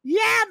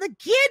 Yeah, the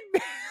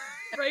kid.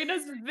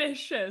 Raina's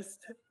vicious.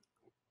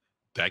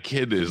 That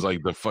kid is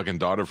like the fucking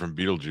daughter from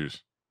Beetlejuice.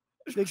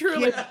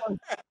 Truly.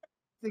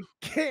 The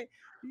kid.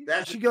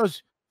 She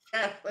goes,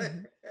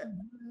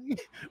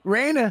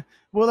 Raina,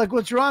 well, like,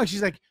 what's wrong?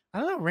 She's like, I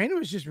don't know. Raina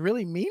was just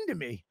really mean to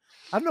me.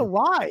 I don't know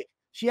why.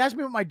 She asked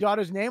me what my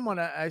daughter's name was.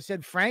 I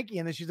said Frankie,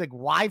 and then she's like,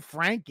 "Why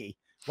Frankie?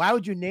 Why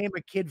would you name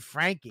a kid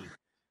Frankie?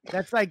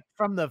 That's like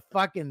from the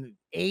fucking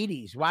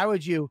 80s. Why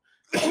would you?"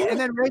 And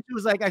then Rachel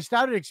was like, I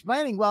started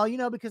explaining, well,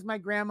 because my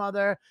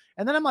grandmother.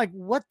 And then I'm like,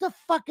 what the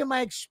fuck am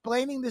I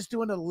explaining this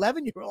to an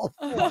 11-year-old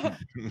for?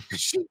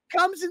 She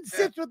comes and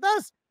sits with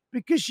us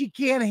because she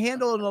can't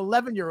handle an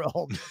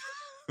 11-year-old.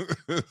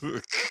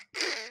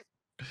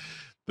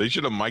 They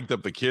should have mic'd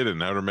up the kid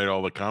and had her made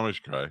all the comics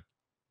cry.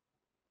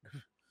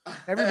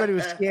 Everybody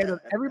was scared.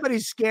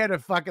 Everybody's scared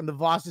of fucking the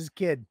Voss's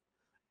kid.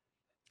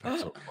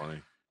 That's so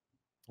funny.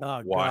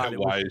 Oh, why God,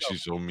 why is she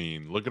so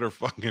mean? Look at her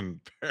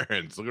fucking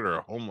parents. Look at her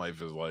home life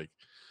is like.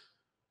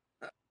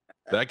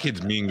 That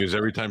kid's mean because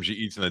every time she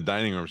eats in the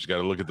dining room, she's got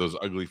to look at those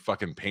ugly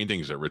fucking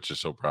paintings that Rich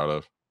is so proud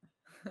of.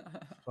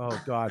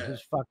 Oh, God,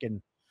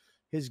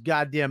 his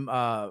goddamn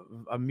a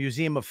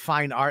museum of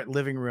fine art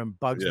living room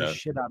bugs the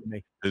shit out of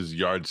me. His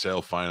yard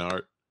sale fine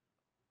art.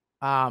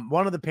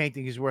 One of the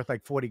paintings is worth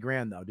like 40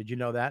 grand though. Did you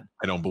know that?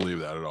 I don't believe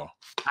that at all.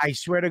 I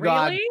swear to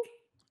God.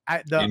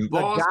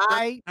 The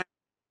guy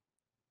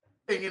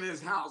in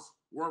his house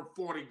worth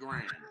 40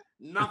 grand.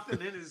 Nothing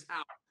in his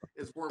house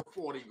is worth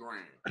 40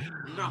 grand.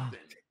 Nothing.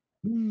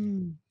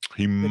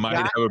 He might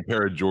have a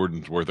pair of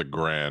Jordans worth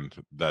 $1,000.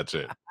 That's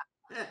it.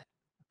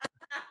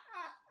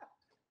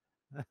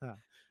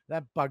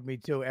 That bugged me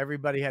too.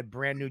 Everybody had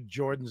brand new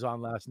Jordans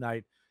on last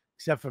night,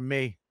 except for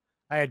me.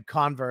 I had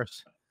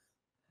Converse.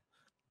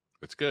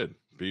 It's good.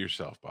 Be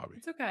yourself, Bobby.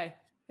 It's okay.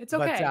 It's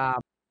okay. But,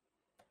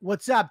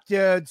 what's up,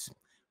 dudes?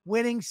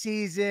 Winning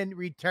season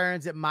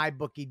returns at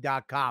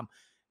mybookie.com.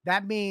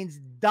 That means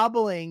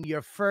doubling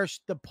your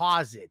first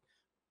deposit.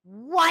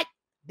 What?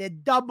 They're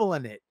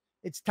doubling it.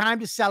 It's time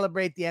to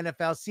celebrate the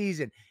NFL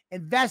season.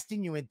 Invest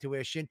in your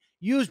intuition.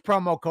 Use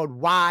promo code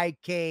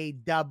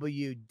YKWD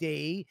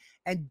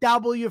and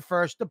double your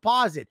first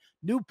deposit.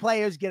 New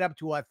players get up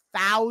to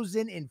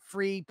 $1,000 in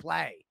free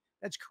play.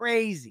 That's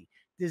crazy.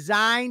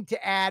 Designed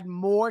to add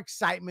more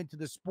excitement to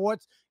the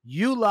sports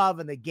you love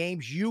and the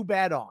games you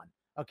bet on.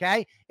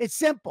 Okay? It's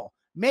simple.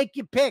 Make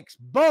your picks.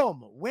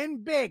 Boom.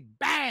 Win big.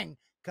 Bang.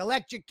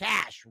 Collect your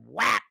cash.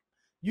 Whap.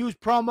 Use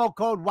promo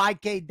code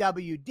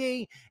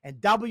YKWD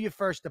and double your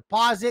first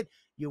deposit.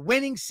 Your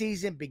winning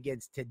season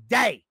begins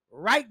today,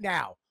 right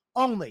now,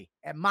 only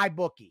at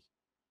MyBookie.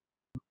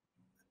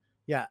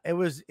 Yeah, it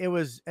was,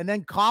 and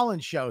then Colin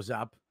shows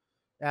up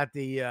at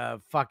the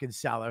fucking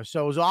cellar.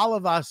 So it was all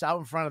of us out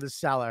in front of the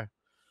cellar.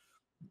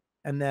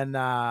 And then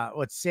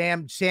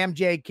Sam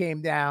J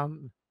came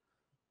down.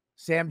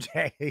 Sam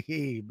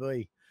J,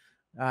 boy.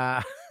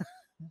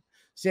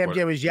 Sam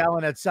J was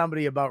yelling at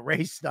somebody about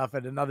race stuff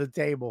at another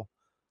table.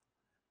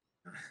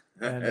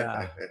 And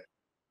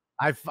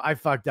I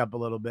fucked up a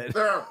little bit.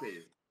 Therapy.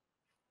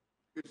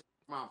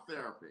 My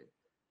therapy.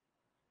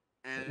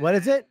 And what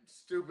is it?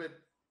 Stupid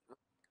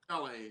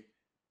Kelly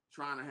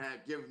trying to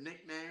give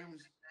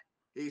nicknames.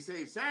 He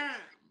says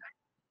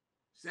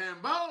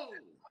Sambo.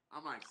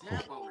 I'm like,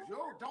 Sambo, yo,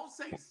 don't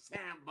say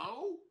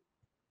Sambo.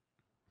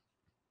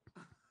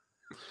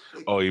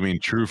 Oh, you mean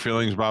True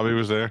Feelings Bobby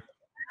was there?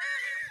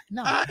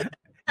 No.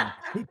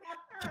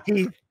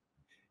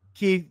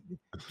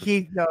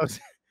 Keith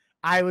knows.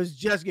 I was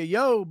just going,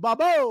 yo,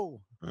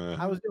 Bobo.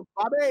 I was doing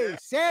Bobby,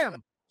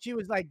 Sam. She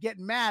was like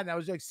getting mad. And I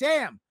was like,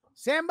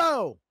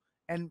 Sambo.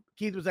 And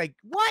Keith was like,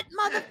 what,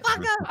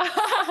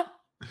 motherfucker?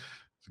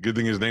 It's a good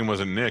thing his name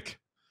wasn't Nick.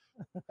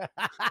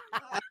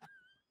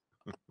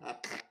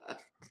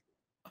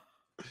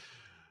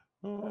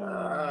 Oh,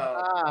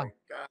 my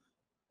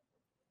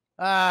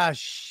God.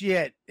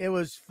 Shit. It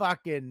was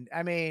fucking,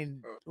 I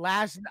mean,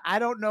 I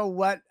don't know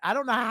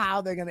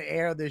how they're going to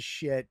air this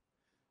shit.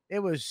 It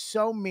was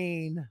so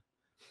mean,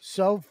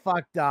 so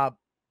fucked up.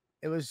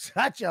 It was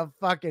such a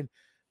fucking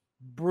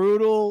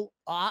brutal,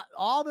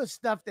 all the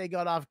stuff they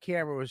got off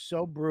camera was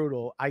so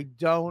brutal. I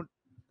don't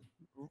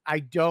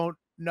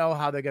know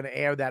how they're going to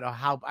air that or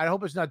how. I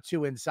hope it's not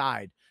too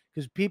inside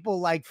because people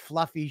like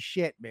fluffy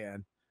shit,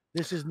 man.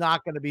 This is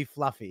not going to be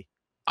fluffy.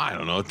 I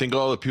don't know. I think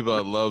all the people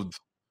that loved,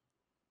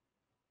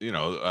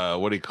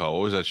 what do you call?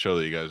 What was that show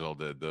that you guys all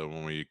did? The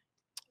one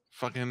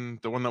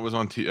the one that was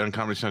on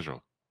Comedy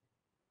Central.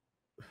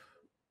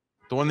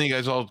 The one that you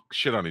guys all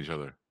shit on each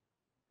other.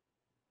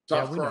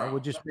 Yeah, we know. We're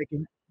just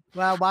making.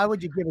 Well, why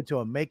would you give it to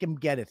him? Make him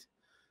get it.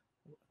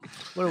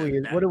 What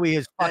are we?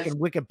 His fucking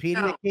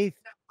Wikipedia, Keith?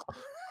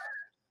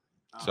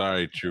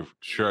 Sorry, True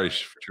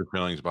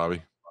Feelings,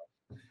 Bobby.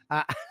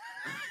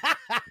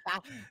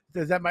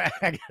 Does that I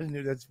gotta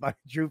know that's funny.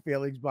 True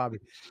Feelings, Bobby.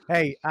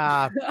 Hey,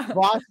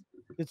 Voss.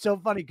 It's so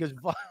funny because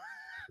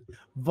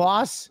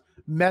Voss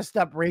messed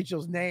up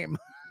Rachel's name.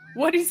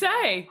 What'd he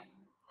say?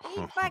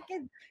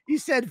 He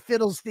said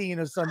Fiddlestein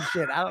or some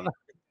shit. I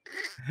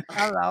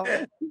don't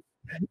know.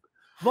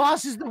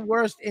 Voss is the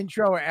worst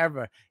introer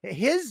ever.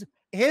 His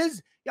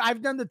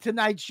I've done the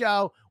Tonight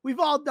Show. We've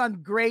all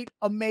done great,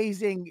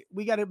 amazing.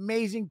 We got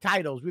amazing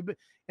titles.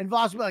 And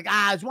Voss will be like,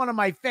 it's one of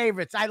my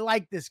favorites. I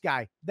like this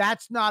guy.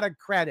 That's not a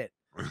credit.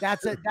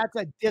 That's a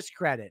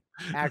discredit,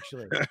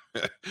 actually.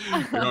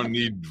 We don't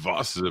need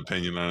Voss's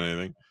opinion on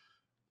anything.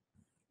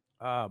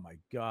 Oh my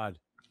God.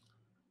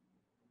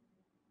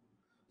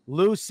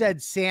 Lou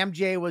said Sam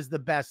J was the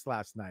best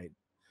last night.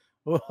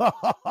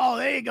 Oh,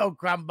 there you go,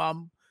 crumb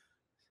bum.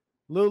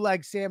 Lou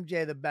likes Sam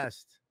J the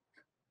best.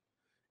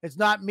 It's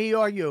not me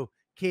or you,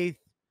 Keith.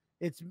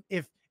 It's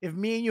if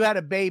me and you had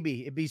a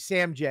baby, it'd be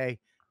Sam J,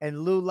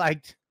 and Lou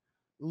liked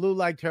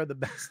her the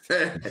best.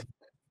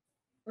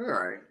 All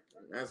right,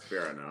 that's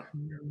fair enough.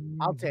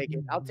 I'll take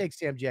it. I'll take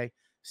Sam J.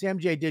 Sam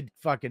J did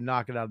fucking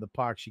knock it out of the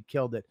park. She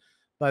killed it,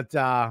 but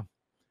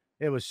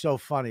it was so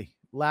funny.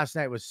 Last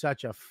night was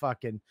such a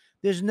fucking.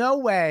 There's no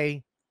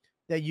way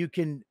that you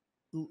can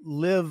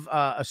live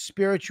a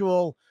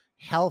spiritual,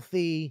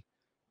 healthy,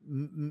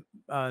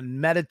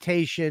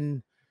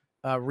 meditation,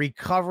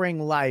 recovering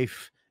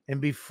life and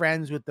be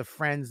friends with the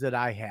friends that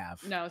I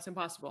have. No, it's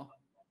impossible.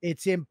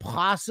 It's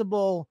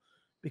impossible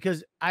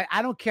because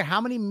I don't care how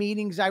many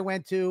meetings I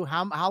went to,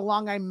 how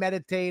long I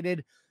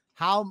meditated,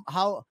 how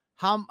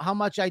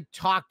much I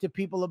talked to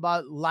people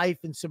about life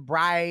and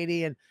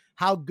sobriety and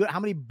how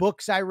many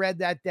books I read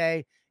that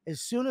day.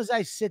 As soon as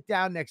I sit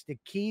down next to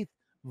Keith,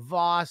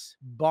 Voss,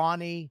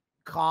 Bonnie,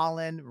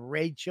 Colin,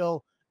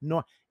 Rachel,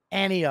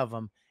 any of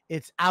them,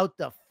 it's out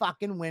the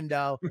fucking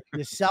window.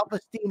 Your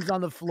self-esteem's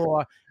on the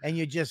floor and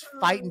you're just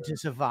fighting to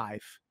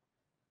survive.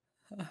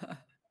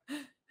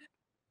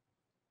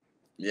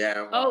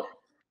 Yeah. Well,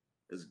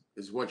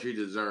 is what you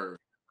deserve.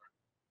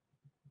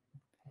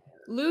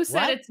 Lou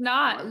said it's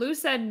not. Lou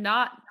said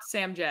not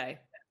Sam J.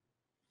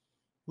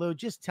 Lou,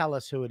 just tell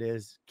us who it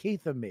is.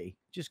 Keith or me.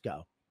 Just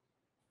go.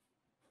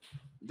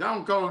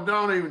 Don't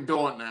even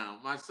do it now.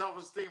 My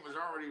self-esteem has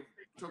already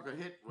took a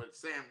hit with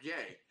Sam J.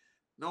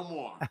 No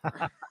more.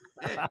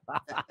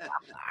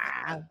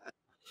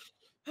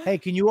 Hey,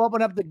 can you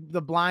open up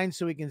the blind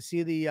so we can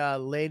see the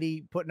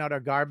lady putting out our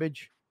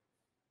garbage?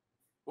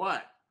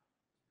 What?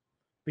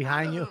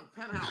 Behind you?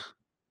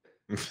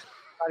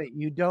 Buddy,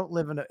 you don't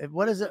live in a.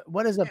 What is it?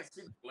 What is a?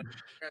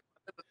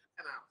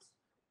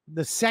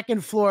 The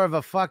second floor of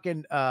a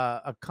fucking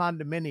a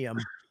condominium.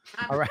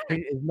 All right,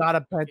 is not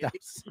a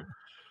penthouse.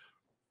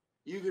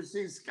 You can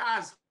see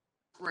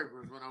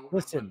skyscrapers when I open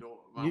Listen,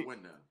 my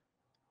window.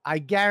 I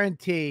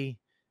guarantee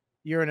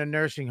you're in a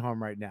nursing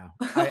home right now.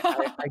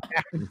 I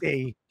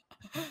guarantee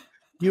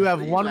you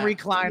have one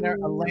recliner,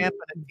 a lamp,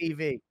 and a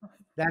TV.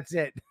 That's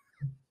it.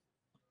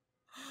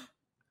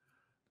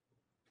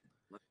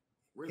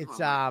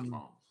 It's I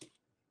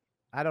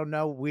don't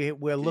know.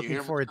 We're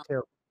looking for it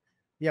too.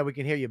 Yeah, we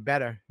can hear you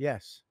better.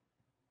 Yes.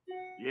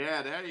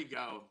 Yeah, there you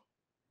go.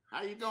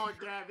 How you doing,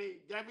 Gabby?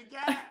 Gabby,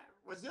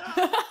 what's up?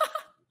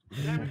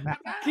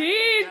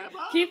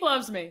 Keith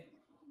loves me.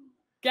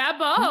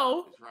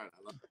 Gabbo. That's right.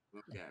 I love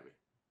Gabby.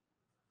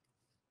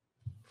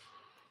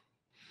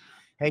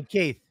 Hey,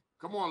 Keith.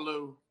 Come on,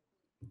 Lou.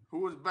 Who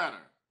was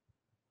better?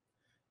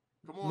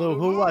 Come on, Lou.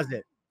 Who was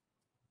it?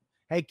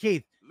 Hey,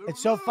 Keith.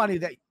 It's so funny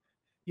that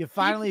you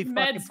finally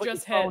fucking put your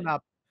phone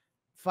up.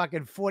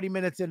 Fucking 40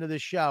 minutes into the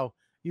show,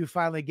 you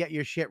finally get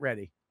your shit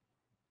ready.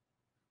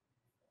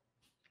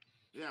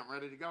 Yeah, I'm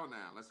ready to go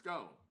now. Let's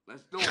go.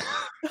 Let's do it.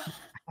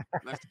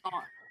 Let's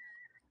start.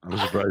 I'm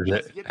surprised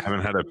you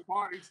haven't had a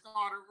party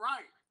started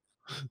right.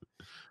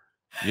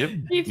 Yep.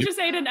 Keith just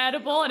ate an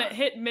edible and it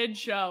hit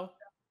mid-show.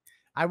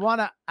 I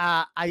wanna.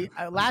 I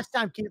last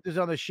time Keith was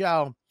on the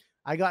show,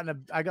 I got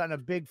in a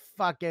big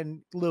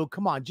fucking Lou.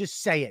 Come on,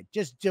 just say it.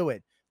 Just do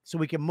it so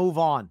we can move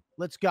on.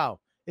 Let's go.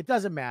 It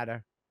doesn't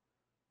matter.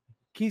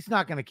 Keith's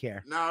not gonna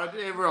care. No,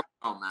 it really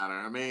don't matter.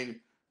 I mean,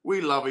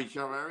 we love each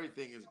other.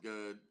 Everything is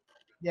good.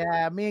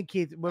 Yeah, me and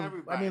Keith.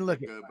 I mean, look.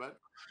 Good, but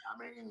I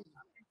mean,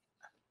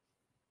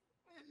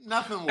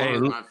 nothing will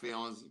hurt my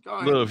feelings. Go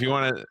ahead. Lou, if you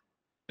want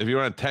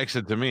to text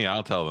it to me,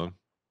 I'll tell them.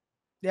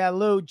 Yeah,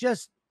 Lou,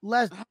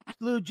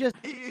 Lou,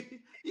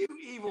 you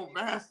evil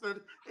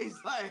bastard. He's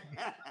like,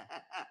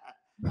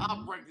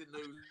 I'll break the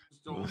news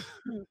to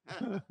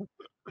him.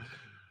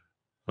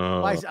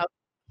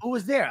 Who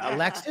was there?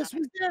 Alexis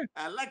was there?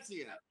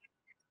 Alexia.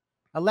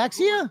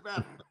 Alexia?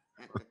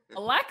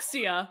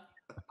 Alexia?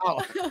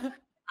 Oh.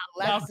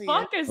 Alexia. The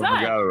fuck is that?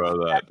 I forgot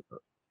about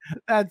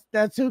that.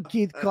 That's who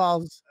Keith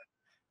calls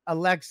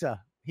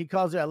Alexa. He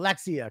calls her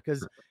Alexia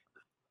because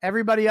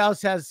everybody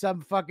else has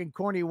some fucking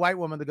corny white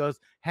woman that goes,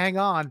 hang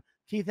on.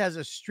 Keith has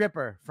a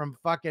stripper from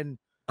fucking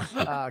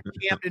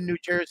Camden, New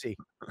Jersey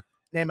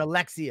named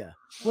Alexia.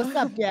 What's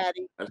up,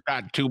 Daddy? I've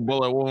got 2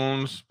 bullet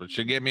wounds, but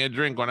she'll get me a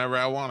drink whenever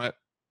I want it.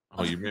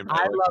 Oh, you mean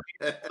I love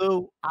you,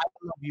 Lou. I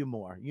love you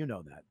more. You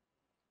know that.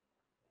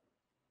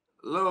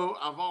 Lou,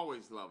 I've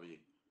always loved you.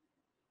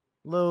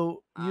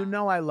 Lou, you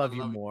know I love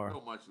you more. You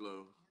so much,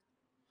 Lou.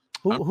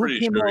 I'm pretty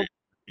sure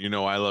you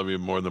know I love you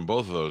more than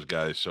both of those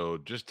guys. So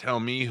just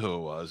tell me who it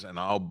was, and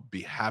I'll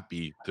be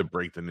happy to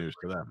break the news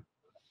to them.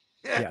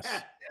 Yes.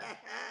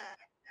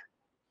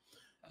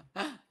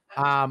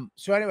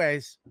 So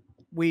anyways,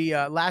 we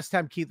last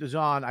time Keith was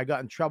on, I got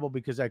in trouble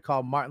because I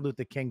called Martin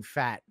Luther King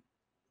fat.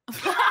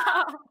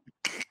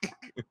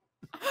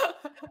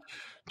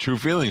 True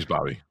feelings,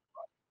 Bobby.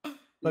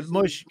 But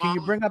Mush, can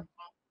you bring up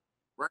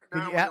right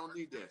now? We don't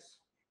need this.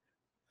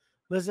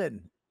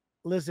 Listen.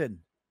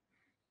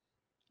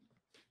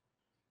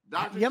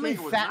 Dr. You know how many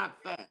King was fat-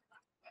 not fat.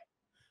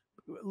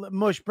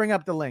 Mush, bring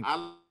up the link.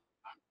 I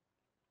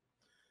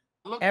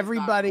looked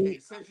Everybody- at Dr.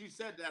 King. Since you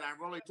said that, I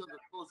really took a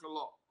closer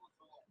look.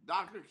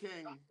 Dr.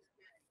 King.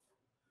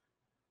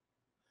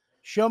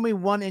 Show me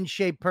one in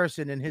shape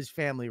person in his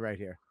family right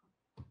here.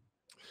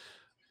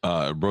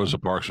 Rosa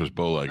Parks was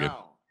bow-legged.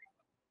 No.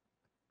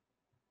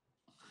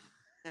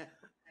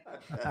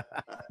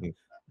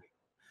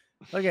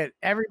 Look at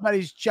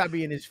everybody's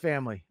chubby in his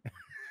family.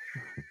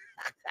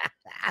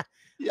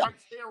 Yeah,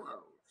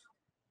 heroes.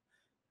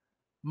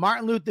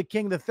 Martin Luther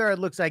King III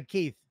looks like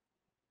Keith.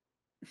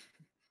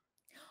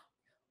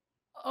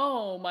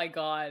 Oh my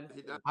God.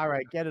 He does. All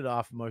right, get it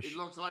off, Mush. He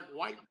looks like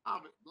white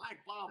Bobby, black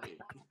Bobby.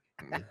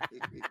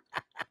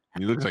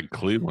 He looks like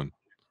Cleveland.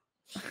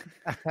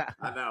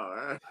 I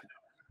know.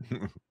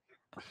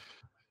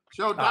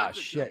 Show Dr. Ah,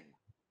 shit. King.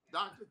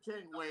 Dr.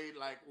 King weighed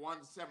like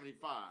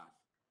 175.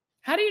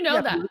 How do you know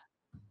Yeah, that?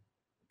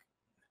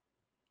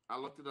 I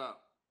looked it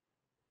up.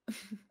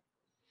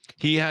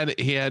 He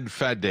had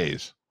fat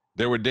days.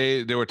 There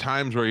were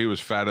times where he was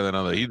fatter than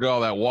others. He did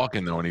all that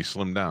walking though, and he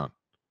slimmed down.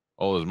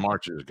 All his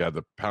marches got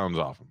the pounds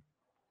off him.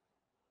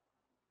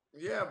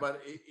 Yeah,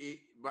 but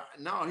he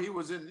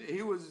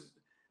was.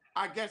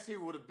 I guess he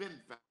would have been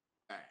fat.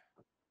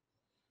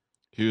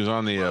 He was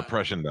on the Right.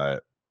 oppression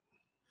diet.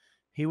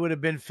 He would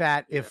have been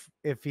fat Yeah.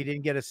 if he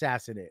didn't get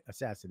assassinated.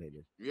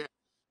 Yeah,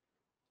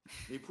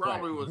 he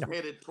probably Right. was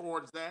headed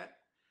towards that.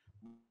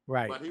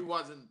 Right. But he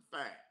wasn't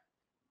fat.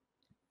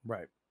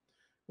 Right.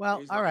 Well,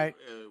 He's all right.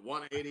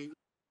 180.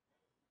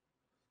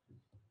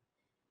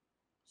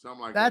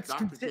 Something like That's that.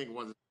 Dr. King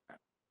wasn't fat.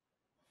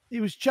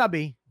 He was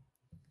chubby.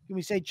 Can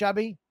we say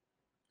chubby?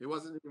 He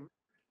wasn't.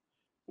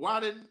 Why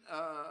didn't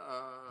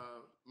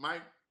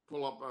Mike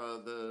pull up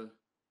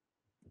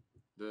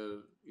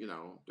the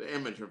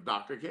image of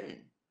Dr.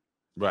 King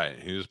Right.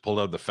 He just pulled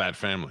out the fat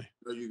family.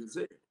 so you can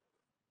see it?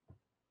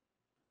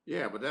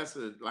 Yeah, but that's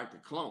like the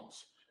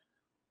clones.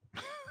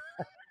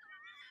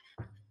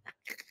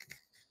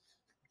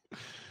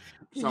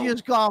 Did you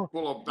just call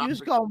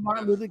Dr.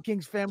 Martin Luther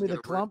King's family the Get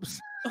a break. clumps?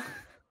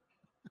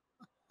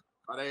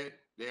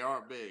 They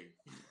are big.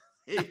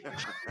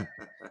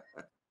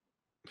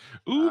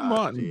 Ooh, Ah,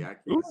 Martin. gee, I can't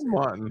Ooh, say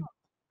Martin.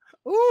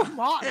 Ooh,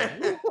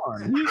 Martin.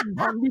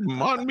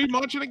 Martin be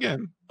marching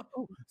again.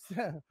 Ooh,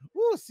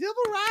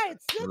 civil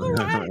rights. Civil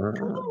rights.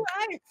 Civil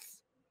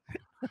rights.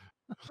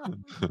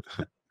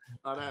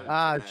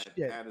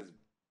 Shit. That is,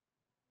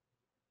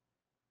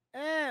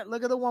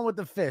 Look at the one with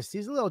the fist.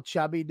 He's a little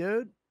chubby,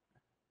 dude.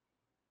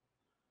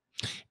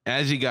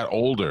 As he got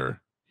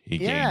older, he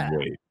Yeah. gained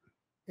weight.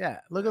 Yeah,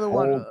 look at the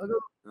one. Old.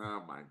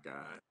 oh my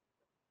God.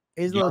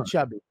 He's a little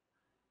chubby.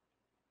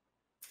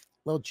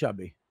 Little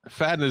chubby.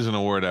 Fat isn't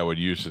a word I would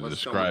use to What's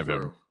describe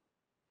coming him. through?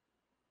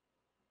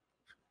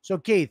 So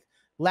Keith,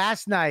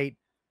 last night,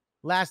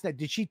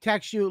 did she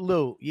text you,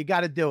 Lou? You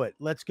got to do it.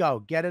 Let's go.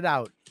 Get it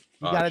out.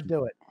 You got to She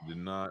do it. Did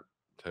not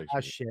text Oh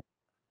me. shit.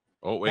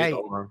 Oh, wait. Hey.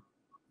 Hold on.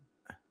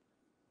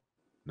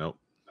 Nope.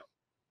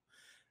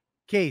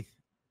 Keith,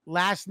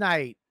 last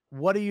night,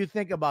 what do you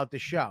think about the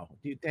show?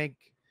 Do you think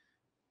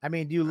do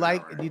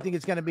you think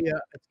it's gonna be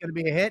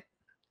a hit?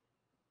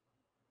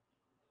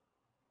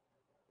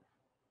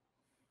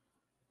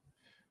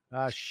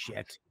 Oh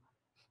shit.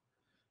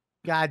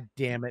 God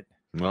damn it.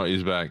 No,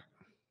 he's back.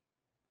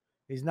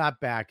 He's not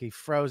back. He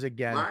froze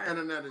again. My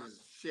internet is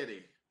shitty.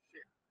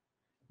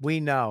 We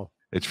know.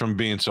 It's from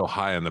being so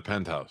high in the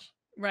penthouse.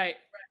 Right.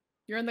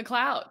 You're in the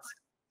clouds.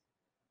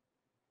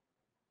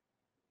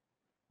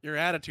 Your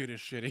attitude is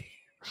shitty.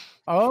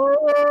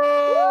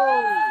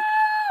 Oh.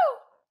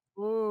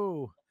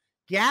 Ooh.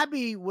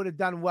 Gabby would have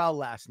done well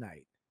last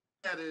night.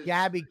 That is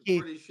Gabby,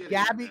 Keith, pretty shitty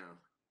Gabby- right now.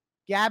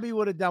 Gabby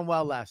would have done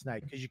well last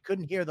night because you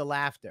couldn't hear the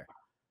laughter.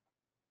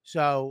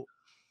 So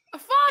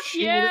Fuck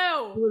She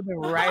you. would've been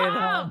right at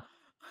home.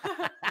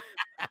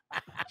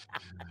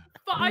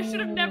 But I should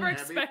have never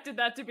Gabby? expected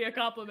that to be a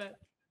compliment.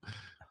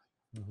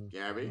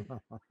 Gabby.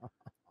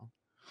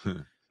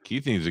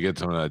 Keith needs to get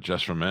some of that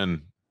Just for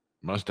Men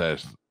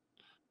mustache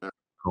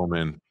comb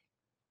in.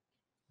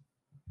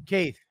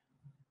 Keith,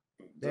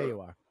 there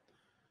you are.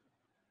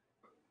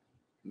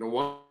 The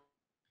one.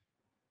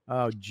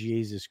 Oh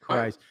Jesus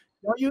Christ!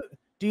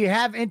 Do you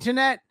have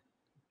internet?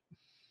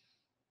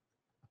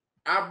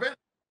 I bet.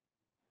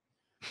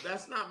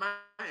 That's not my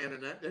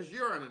internet. That's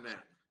your internet.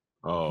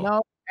 Oh,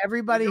 No,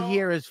 everybody y'all-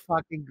 here is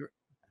fucking.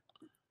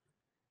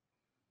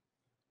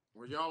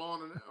 Were y'all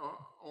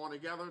on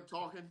together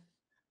talking?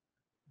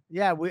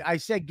 Yeah, I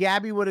said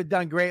Gabby would have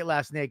done great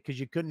last night because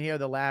you couldn't hear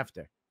the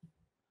laughter.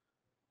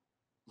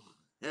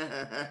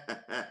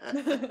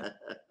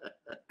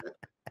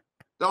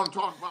 Don't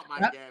talk about my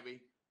Yep.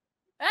 Gabby.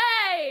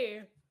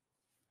 Hey,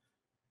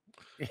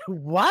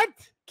 What?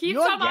 keeps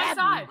You're on my Gabby.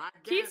 side. My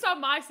Keeps Gabby.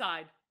 on my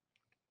side.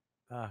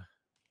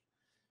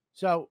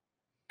 So,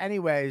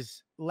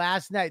 anyways,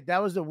 last night that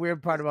was the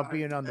weird part about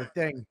being on the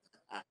thing.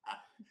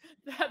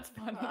 That's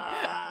funny.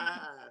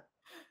 Ah,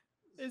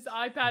 His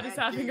iPad is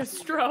that having a JC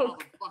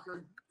stroke.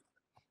 motherfucker.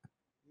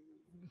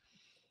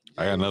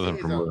 I got nothing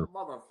JC from is a Lou.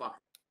 motherfucker.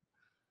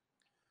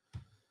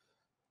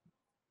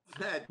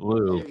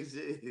 Lou.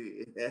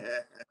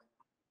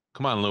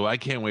 Come on, Lou. I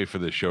can't wait for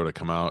this show to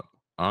come out.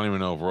 I don't even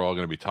know if we're all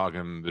going to be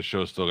talking. The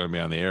show's still going to be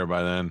on the air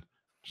by then.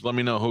 Just let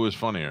me know who is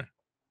funnier.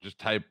 Just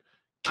type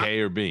K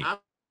or B.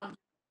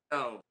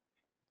 No,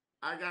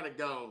 I got to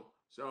go,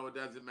 so it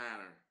doesn't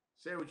matter.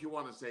 Say what you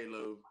want to say,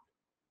 Lou.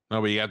 No,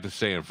 but you have to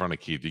say it in front of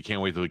Keith. You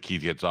can't wait till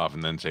Keith gets off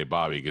and then say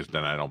Bobby, because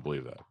then I don't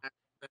believe that.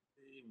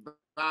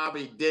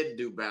 Bobby did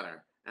do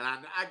better. And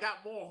I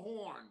got more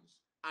horns.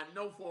 I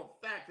know for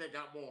a fact I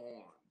got more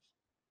horns.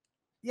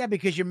 Yeah,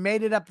 because you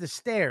made it up the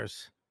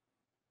stairs.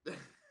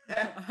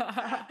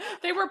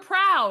 They were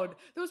proud.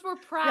 Those were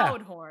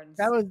proud horns.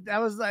 That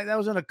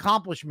was an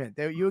accomplishment.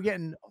 You were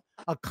getting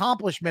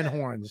accomplishment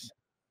horns.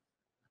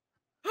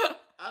 I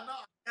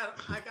know.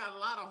 I got a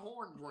lot of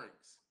horn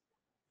breaks.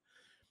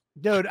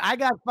 Dude, I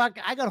got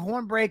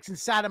horn breaks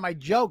inside of my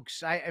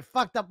jokes. I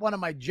fucked up one of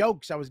my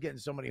jokes. I was getting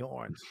so many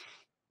horns.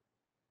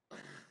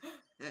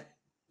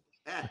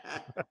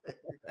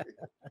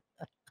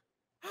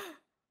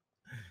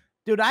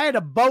 Dude, I had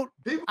a boat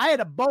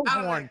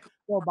horn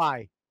go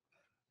by.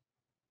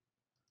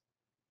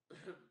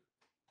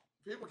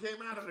 People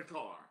came out of the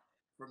car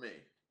for me.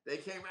 They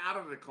came out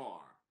of the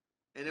car,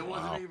 and it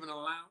wasn't even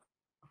allowed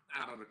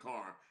out of the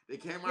car. They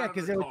came out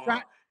of the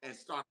car and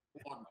started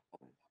walking.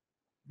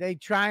 They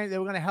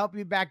were going to help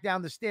you back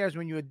down the stairs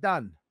when you were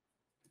done.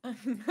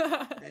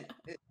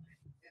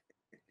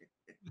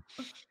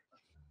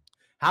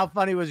 How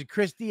funny was it?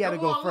 Christy had to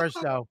go first,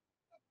 though.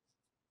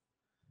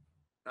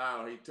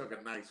 Oh, he took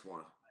a nice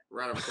one.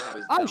 Right upside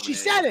his she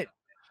said it.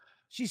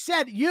 She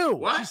said you.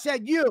 What? She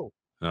said you.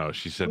 No,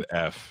 she said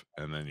F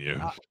and then you.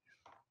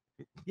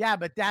 Yeah,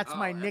 but that's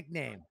my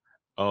nickname.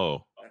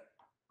 Oh,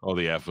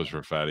 the F was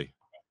for fatty.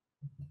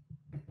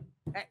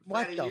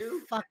 What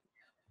the fuck?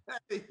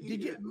 Did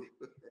you?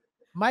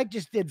 Mike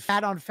just did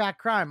fat on fat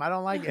crime. I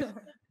don't like it.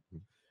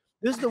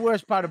 This is the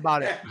worst part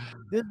about it.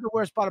 This is the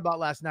worst part about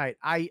last night.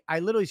 I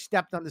literally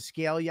stepped on the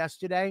scale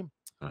yesterday.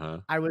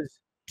 I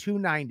was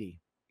 290.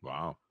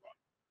 Wow.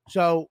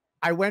 So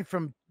I went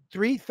from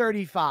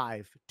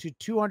 335 to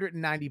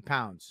 290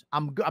 pounds.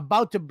 I'm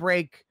about to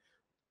break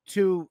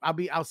to,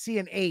 I'll see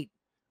an 8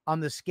 on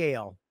the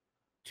scale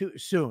too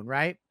soon,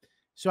 right?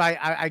 So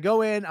I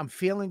go in, I'm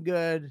feeling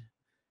good.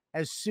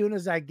 As soon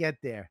as I get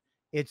there,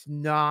 it's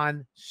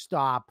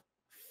non-stop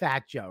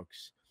fat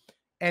jokes.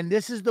 And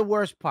this is the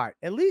worst part.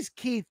 At least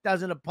Keith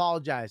doesn't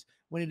apologize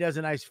when he does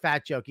a nice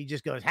fat joke. He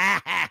just goes,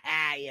 ha, ha,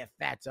 ha, you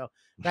fatso,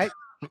 right?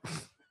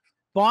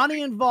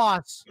 Bonnie and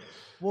Voss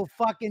will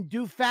fucking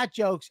do fat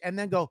jokes and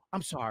then go,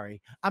 I'm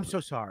sorry. I'm so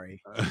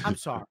sorry. I'm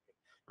sorry.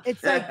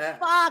 It's like,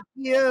 fuck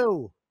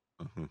you.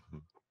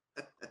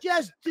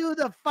 Just do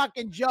the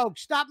fucking joke.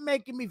 Stop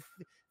making me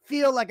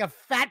feel like a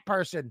fat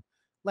person.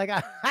 Like,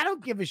 I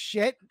don't give a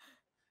shit.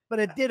 But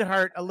it did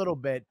hurt a little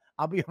bit.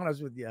 I'll be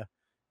honest with you.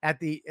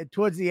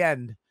 Towards the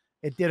end,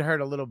 it did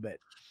hurt a little bit.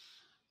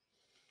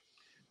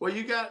 Well,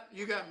 you got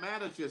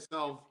mad at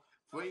yourself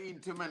for eating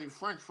too many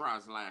French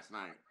fries last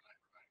night.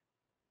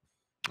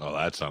 Oh,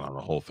 that's not on the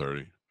whole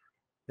 30.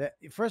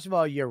 First of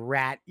all, you're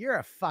rat. You're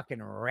a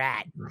fucking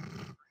rat.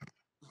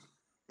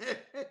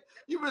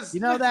 You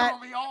know that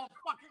on me all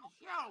fucking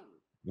show.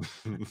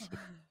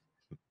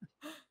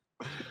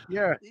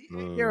 You're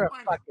a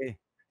fucking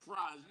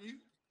fries.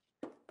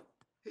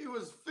 He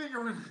was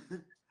fingering.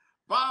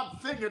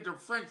 Bob fingered the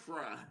French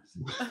fries.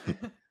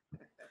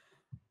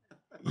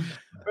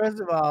 First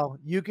of all,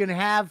 you can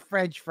have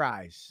French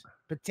fries.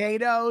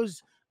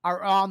 Potatoes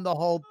are on the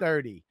whole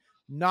 30.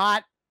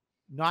 Not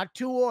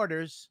 2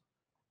 orders.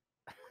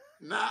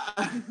 Nah.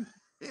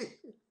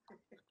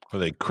 Are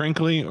they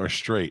crinkly or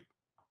straight?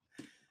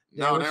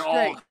 No, they're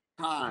straight. All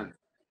kinds.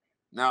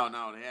 No,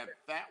 they had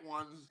fat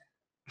ones.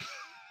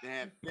 They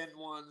had thin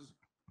ones.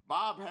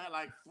 Bob had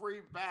like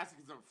 3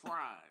 baskets of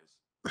fries.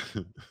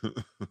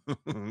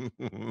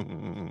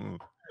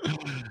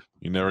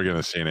 You're never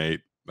gonna see an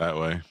 8 that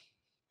way.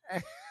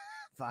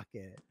 Fuck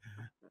it.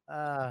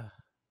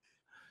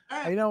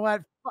 You know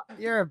what?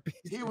 You're a piece.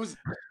 He was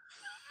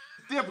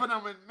dipping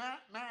them in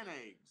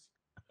mayonnaise.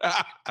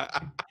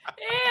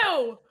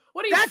 Ew!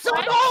 What are you? That's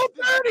on the whole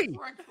 30.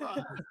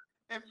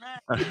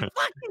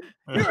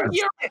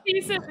 You're a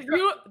piece of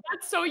you.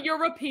 That's so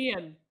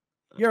European.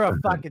 You're a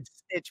fucking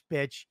snitch,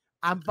 bitch.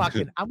 I'm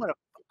gonna.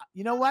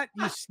 You know what?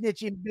 You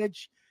snitching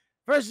bitch.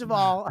 First of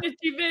all,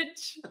 snitchy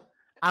bitch.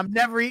 I'm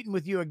never eating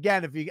with you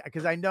again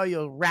because I know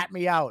you'll rat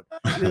me out,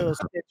 you little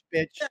snitch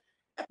bitch.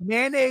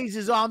 Mayonnaise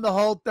is on the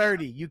whole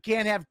 30. You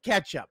can't have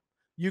ketchup.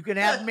 You can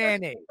have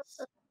mayonnaise.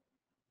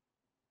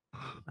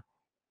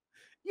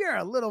 You're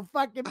a little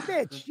fucking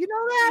bitch. You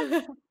know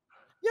that?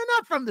 You're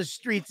not from the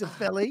streets of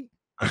Philly.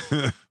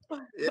 Yeah.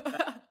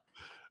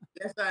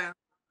 Yes, I am.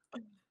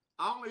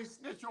 I only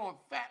snitch on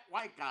fat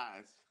white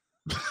guys.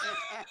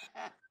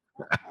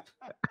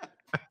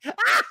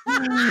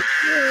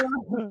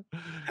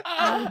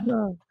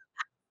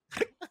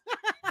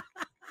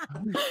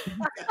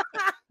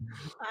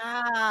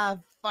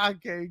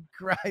 Fucking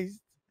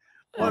Christ.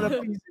 What a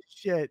piece of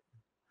shit.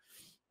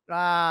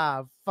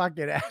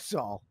 Fucking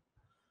asshole.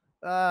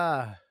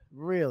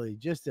 Really,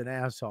 just an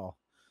asshole.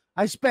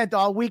 I spent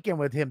all weekend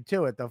with him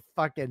too at the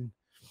fucking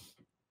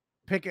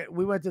picket.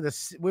 We went to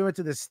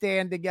the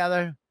stand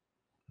together.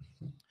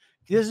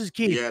 This is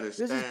Keith. Yeah, the This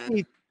is stand.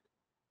 Keith.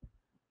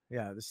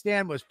 Yeah, the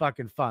stand was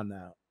fucking fun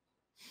now.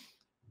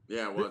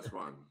 Yeah, it was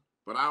fun.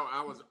 But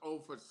I was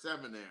 0 for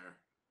 7 there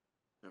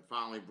and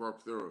finally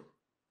broke through.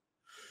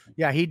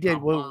 Yeah, he did. I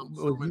Well, bombed it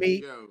so was many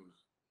me. shows.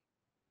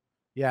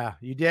 Yeah,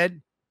 you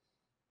did.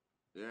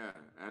 Yeah,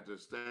 at the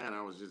stand,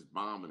 I was just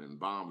bombing and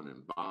bombing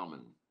and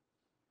bombing.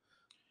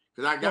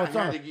 Because I Well, it's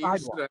on had a to get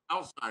used to sidewalk. the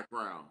outside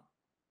crowd.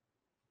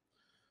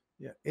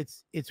 Yeah,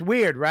 it's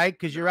weird, right?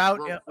 Because you're I out.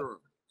 broke through.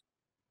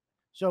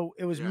 So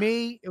it was Yeah.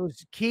 me, it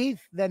was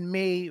Keith, then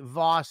me,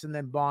 Voss, and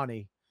then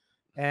Bonnie.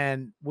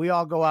 And we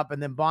all go up,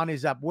 and then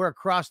Bonnie's up. We're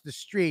across the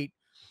street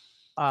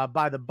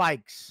by the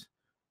bikes.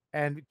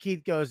 And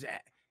Keith goes,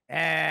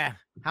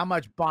 how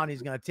much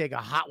Bonnie's going to take a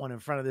hot one in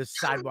front of this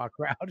sidewalk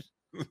crowd?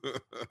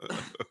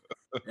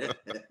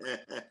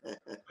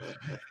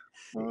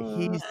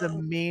 He's the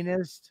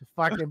meanest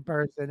fucking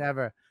person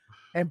ever.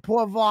 And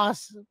poor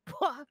Voss,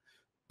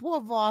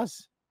 poor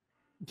Voss.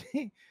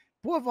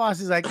 Poor Voss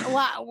is like,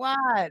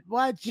 what?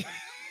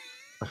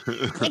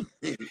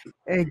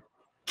 And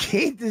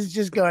Keith is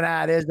just going,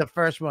 there's the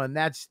first one.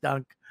 That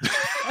stunk.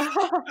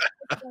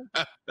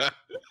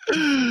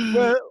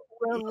 we're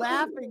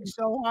laughing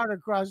so hard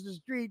across the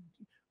street.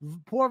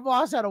 Poor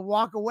Voss had to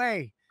walk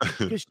away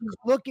because she's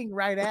looking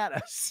right at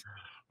us.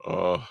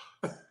 Oh.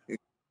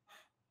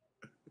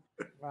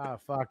 Wow,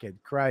 fucking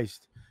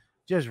Christ.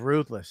 Just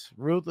ruthless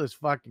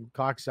fucking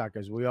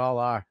cocksuckers. We all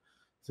are.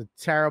 It's a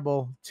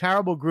terrible,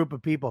 terrible group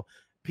of people.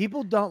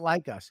 People don't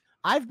like us.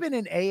 I've been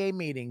in AA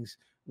meetings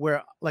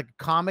where, like,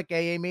 comic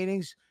AA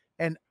meetings,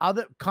 and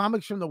other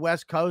comics from the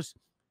West Coast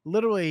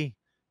literally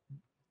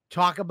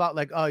talk about,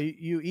 like, oh,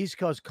 you East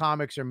Coast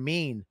comics are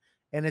mean.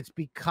 And it's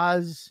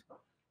because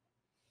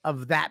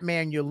of that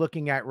man you're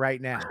looking at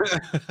right now.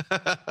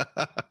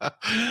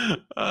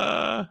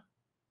 I'm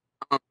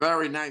a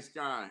very nice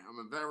guy.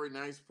 I'm a very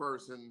nice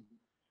person.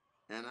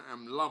 And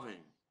I'm loving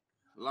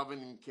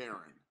and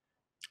caring.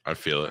 I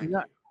feel it.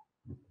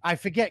 I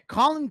forget.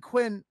 Colin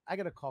Quinn. I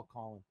got to call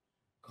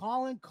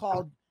Colin.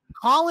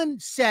 Colin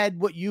said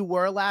what you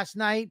were last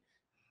night,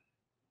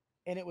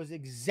 and it was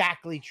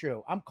exactly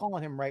true. I'm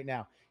calling him right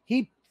now.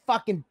 He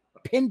fucking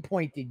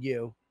pinpointed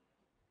you.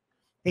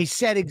 He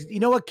said, you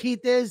know what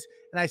Keith is?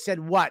 And I said,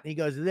 what? And he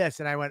goes,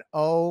 this. And I went,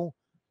 oh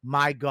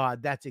my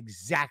God, that's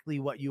exactly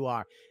what you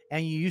are.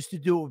 And you used to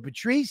do it with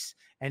Patrice,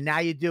 and now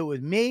you do it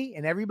with me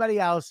and everybody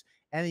else.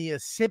 And then you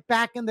sit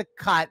back in the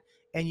cut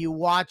and you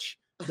watch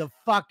the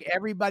fuck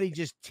everybody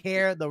just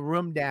tear the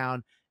room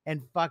down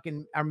and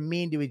fucking are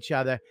mean to each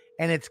other.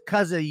 And it's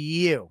because of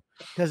you.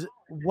 Because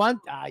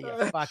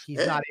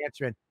he's not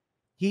answering.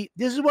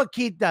 This is what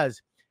Keith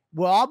does.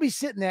 We'll all be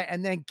sitting there,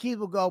 and then Keith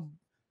will go,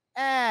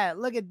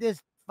 look at this.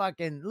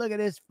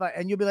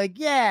 And you'll be like,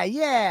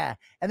 yeah.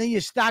 And then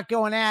you start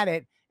going at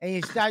it, and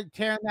you start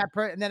tearing that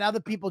person, and then other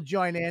people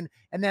join in,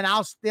 and then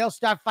they'll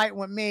start fighting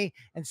with me,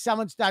 and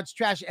someone starts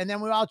trashing, and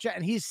then we all try,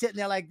 and he's sitting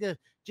there like this,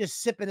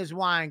 just sipping his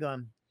wine,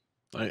 going,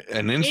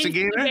 an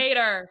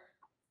instigator?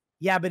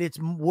 Yeah, but it's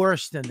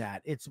worse than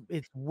that. It's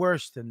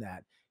worse than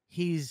that.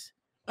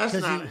 That's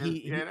not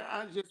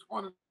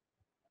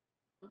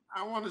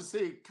I want to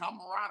see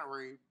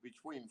camaraderie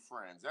between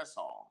friends. That's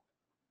all.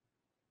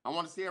 I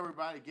want to see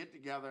everybody get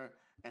together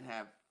and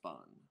have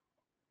fun.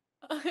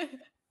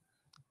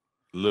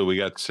 Lou, we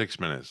got 6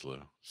 minutes,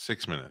 Lou.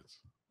 6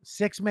 minutes.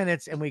 6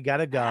 minutes, and we got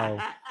to go.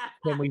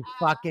 Can we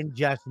fucking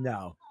just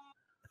know?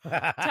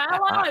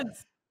 Tell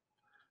us.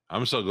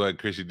 I'm so glad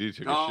Chrissy D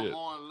took a shit. Come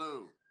on,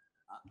 Lou.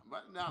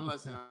 But now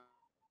listen,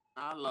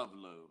 I love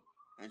Lou,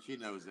 and she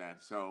knows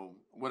that. So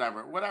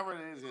whatever it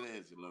is,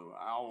 Lou.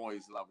 I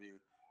always love you.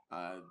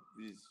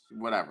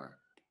 Whatever.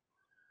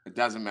 It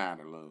doesn't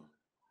matter, Lou.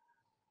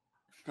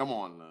 Come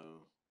on,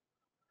 Lou.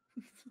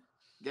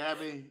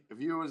 Gabby, if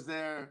you was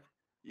there,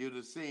 you'd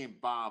have seen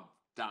Bob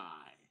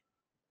die.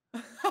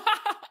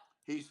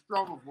 Bob's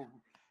struggling.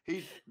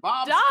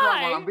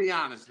 I'm be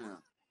honest now.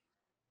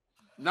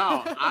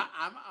 No,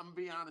 I'm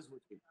be honest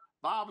with you.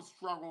 Bob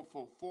struggled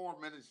for 4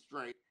 minutes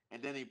straight,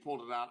 and then he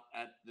pulled it out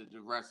at the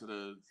rest of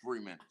the 3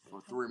 minutes.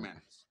 For 3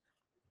 minutes.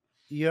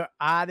 You're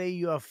out of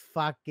your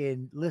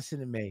fucking. Listen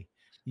to me.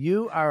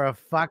 You are a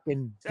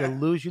fucking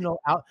delusional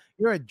out.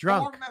 You're a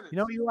drunk. You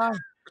know what you are?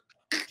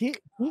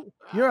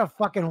 You're a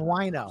fucking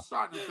wino.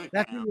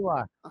 That's what you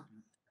are.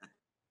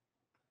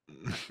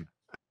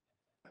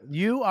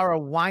 You are a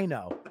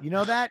wino. You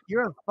know that?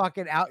 You're a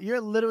fucking out.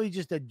 You're literally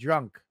just a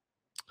drunk.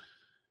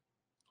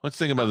 Let's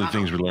think about the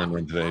things we learned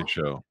on today's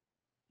show.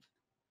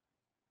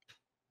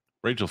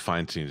 Rachel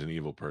Feinstein is an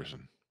evil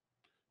person.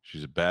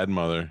 She's a bad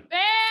mother.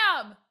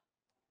 Bam!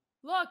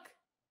 Look.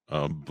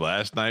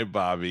 Last night,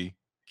 Bobby.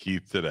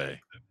 Keith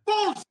today.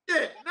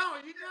 Bullshit! No,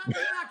 you're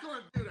not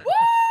going to do that. Woo!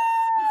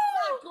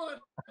 You're not going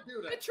to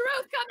do that. The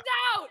truth comes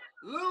out.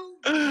 Lou,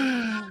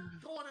 you're not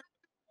going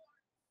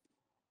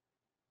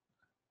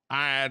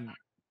to.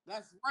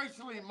 That's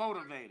racially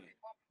motivated.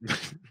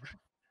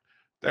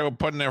 They were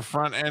putting their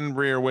front and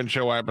rear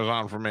windshield wipers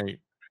on for me.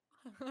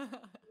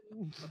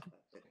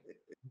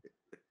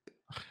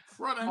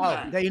 Front and Oh,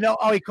 back. you know.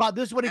 Oh, he called.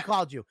 This is what he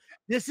called you.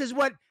 This is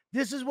what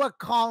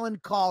Colin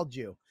called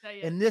you.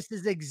 And this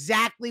is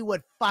exactly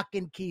what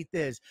fucking Keith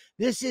is.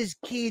 This is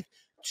Keith.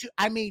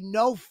 I mean,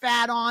 no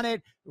fat on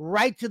it.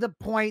 Right to the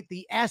point.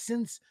 The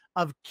essence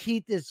of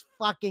Keith's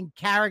fucking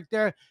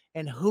character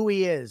and who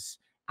he is.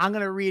 I'm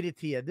gonna read it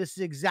to you. This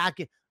is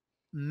exactly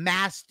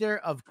master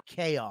of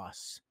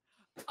chaos.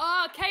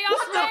 Oh, chaos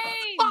What the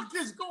reigns. fuck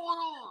is going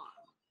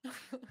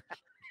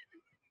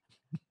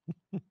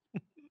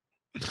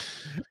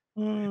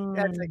on?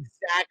 That's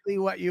exactly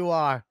what you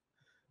are.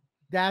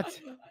 That's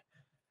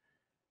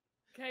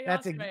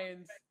chaos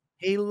reigns.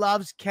 He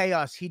loves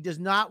chaos. He does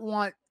not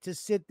want to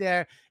sit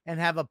there and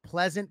have a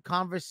pleasant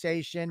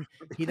conversation.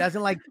 He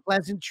doesn't like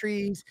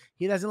pleasantries.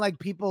 He doesn't like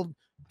people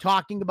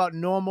talking about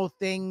normal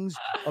things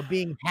or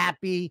being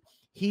happy.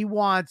 He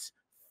wants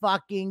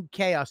fucking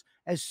chaos.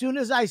 As soon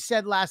as I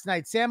said last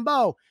night,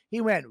 Sambo, he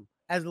went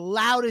as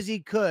loud as he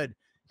could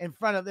in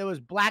front of, there was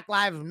Black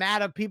Lives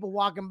Matter people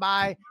walking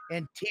by,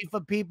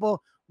 Antifa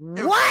people.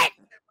 What?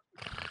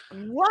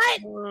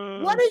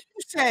 What did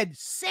you said?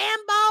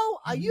 Sambo?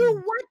 Are you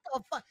what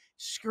the fuck?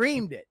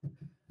 Screamed it.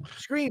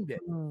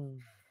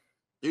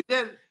 You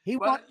did.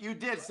 But you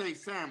did say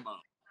Sambo.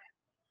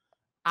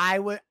 I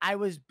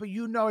was, but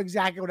you know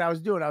exactly what I was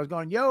doing. I was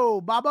going,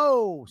 yo,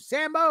 Babo,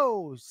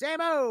 Sambo,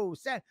 Sammy.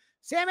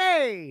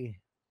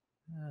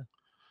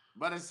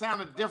 But it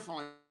sounded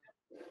differently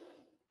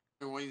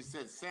when you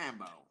said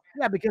Sambo.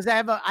 Yeah, because I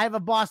have a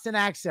Boston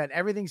accent.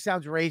 Everything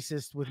sounds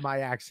racist with my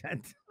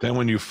accent. Then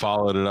when you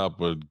followed it up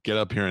with "Get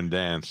Up Here and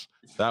Dance,"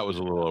 that was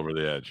a little over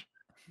the edge.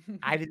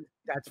 I didn't.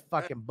 That's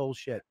fucking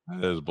bullshit.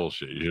 That is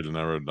bullshit. You should have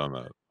never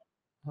done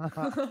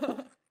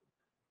that.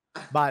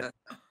 But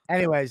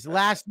anyways,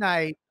 last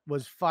night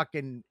was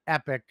fucking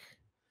epic.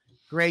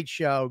 Great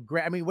show.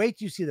 Great. I mean, wait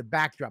till you see the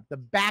backdrop. The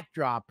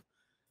backdrop,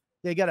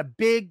 they got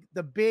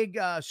the big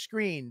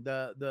screen,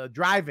 the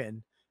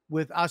drive-in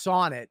with us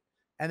on it.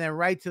 And then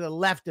right to the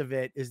left of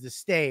it is the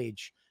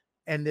stage.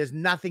 And there's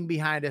nothing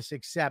behind us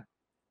except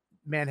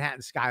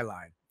Manhattan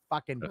skyline.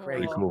 Fucking crazy.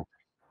 Pretty cool.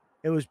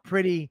 It was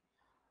pretty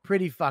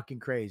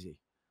fucking crazy.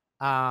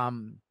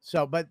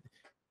 But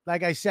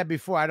like I said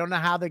before, I don't know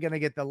how they're going to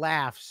get the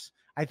laughs.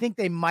 I think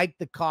they mic'd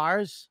the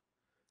cars.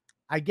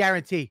 I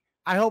guarantee.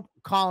 I hope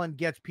Colin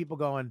gets people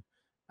going.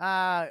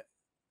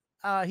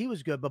 He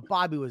was good, but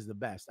Bobby was the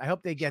best. I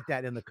hope they get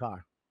that in the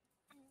car.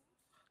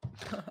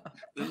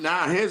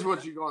 Now, here's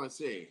what you're going to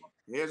see.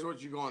 Here's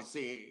what you're going to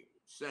see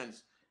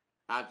since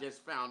I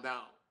just found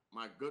out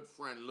my good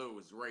friend Lou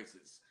is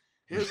racist.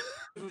 Here's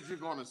what you're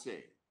going to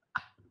see.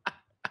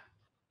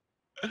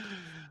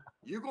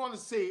 You're going to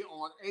see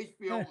on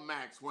HBO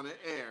Max when it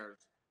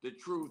airs The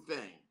True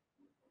Thing.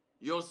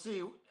 You'll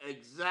see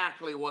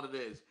exactly what it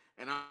is.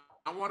 And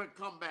I want to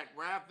come back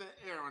right after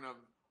the airing of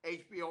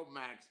HBO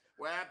Max,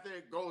 right after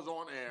it goes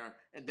on air,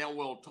 and then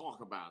we'll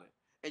talk about it.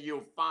 And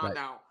you'll find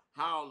out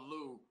how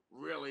Lou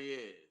really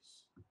is.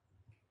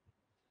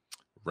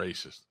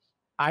 Racist.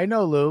 I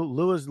know Lou.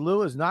 Lou is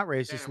not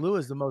racist. Damn. Lou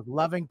is the most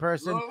loving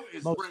person, Lou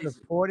is most racist.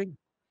 supporting.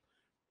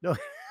 No,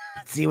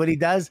 see what he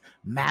does?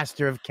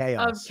 Master of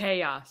chaos. Of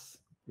chaos.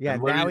 Yeah,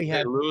 And what now did he you say?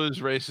 had. Lou is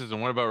racist.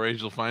 And what about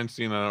Rachel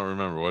Feinstein? I don't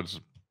remember. What's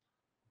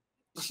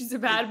She's a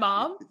bad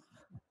mom.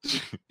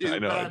 She's I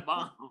know. bad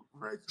mom,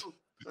 Rachel.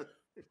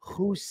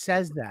 Who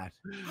says that?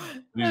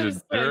 He's I a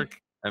was jerk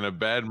and a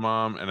bad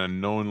mom and a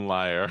known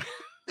liar.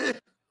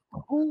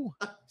 Who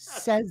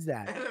says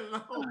I that? don't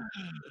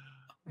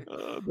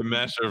know. The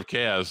master of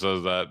chaos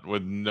says that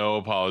with no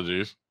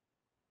apologies.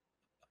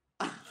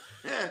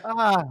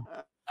 Ah,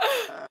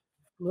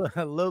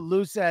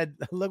 Lou said.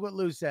 Look what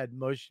Lou said.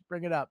 Mush,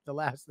 bring it up. The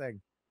last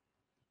thing.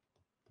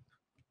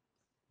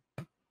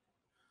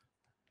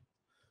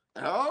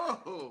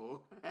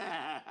 Oh.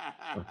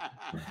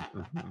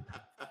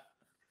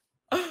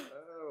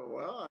 Oh,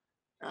 well.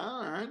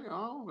 All right.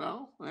 Oh,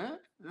 well.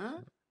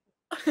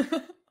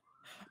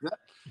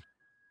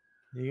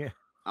 Yeah.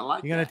 I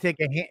like You're gonna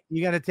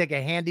take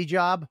a handy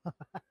job.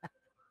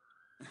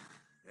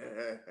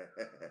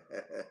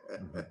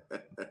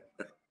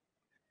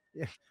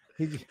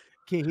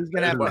 He's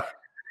gonna have. What?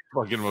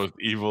 Fucking most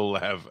evil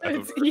laugh ever.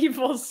 It's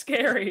evil,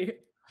 scary.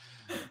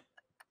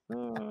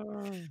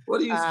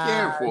 What are you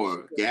scared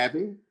for,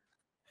 Gabby?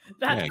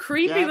 That Yeah,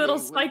 creepy Gabby, little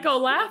what do you psycho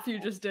say? laugh you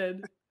just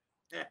did.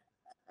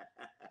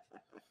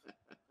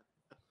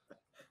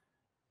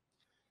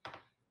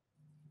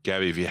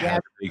 Gabby, if you had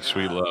to make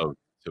sweet love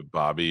to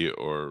Bobby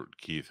or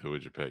Keith, who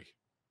would you pick?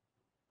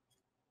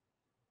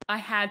 I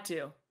had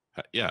to.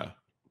 Yeah.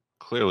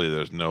 Clearly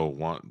there's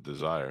no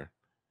desire.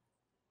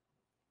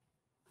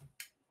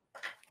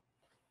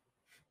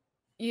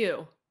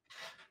 You.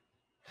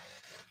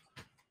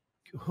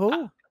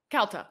 Who?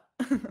 Calta.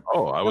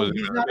 Oh, I was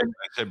he's not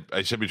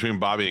I said between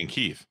Bobby and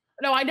Keith.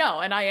 No, I know.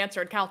 And I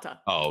answered Calta.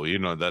 Oh,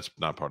 that's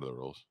not part of the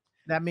rules.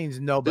 That means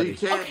You nobody.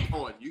 can't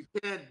do it. You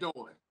can't do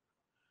it.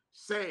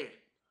 Say it.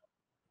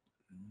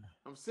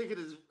 I'm sick of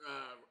this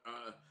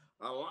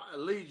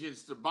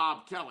allegiance to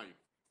Bob Kelly.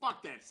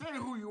 Fuck that. Say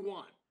who you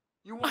want.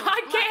 You want a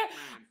I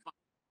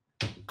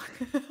black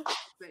man.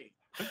 Say.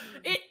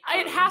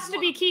 It has to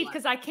be Keith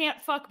because I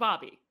can't fuck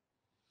Bobby.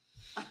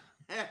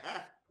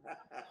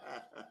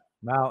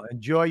 Well,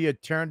 enjoy your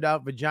turned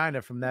out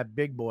vagina from that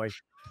big boy.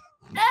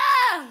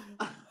 Ah!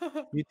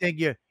 You think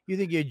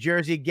your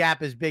Jersey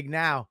Gap is big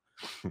now?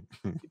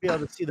 You'll be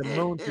able to see the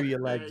moon through your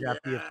legs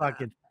after you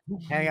fucking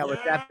hang out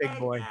with that big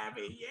boy.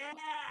 Gabby,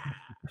 yeah.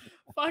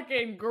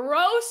 Fucking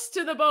gross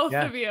to the both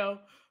of you.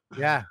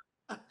 Yeah.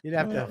 You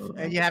have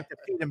to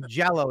feed him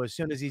Jello as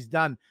soon as he's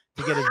done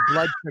to get his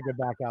blood sugar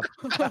back up.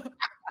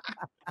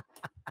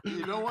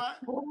 You know what?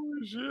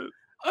 Holy shit.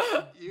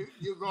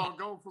 You're gonna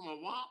go from a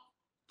womp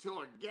to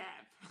a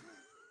gap.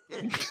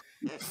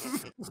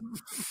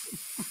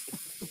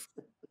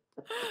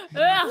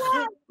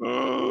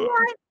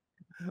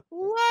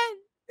 What?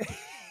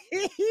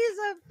 He's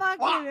a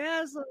fucking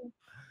asshole.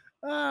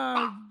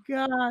 Oh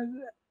God.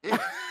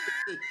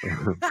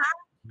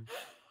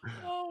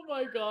 Oh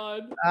my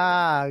God.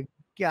 Ah,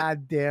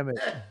 God damn it.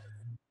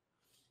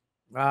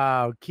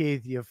 Oh,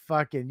 Keith, you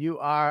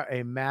are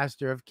a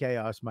master of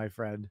chaos, my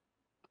friend.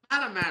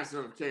 Not a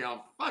master of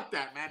chaos. Fuck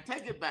that, man.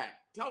 Take it back.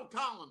 Tell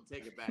Colin to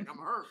take it back. I'm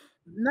hurt.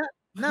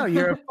 No,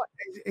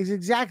 it's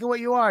exactly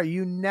what you are.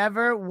 You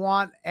never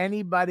want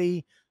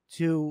anybody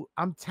to.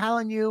 I'm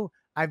telling you,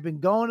 I've been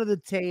going to the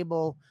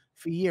table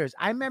for years.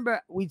 I remember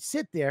we'd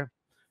sit there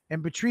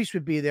and Patrice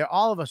would be there.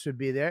 All of us would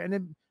be there. And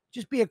it'd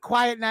just be a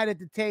quiet night at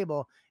the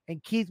table.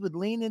 And Keith would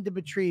lean into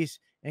Patrice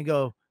and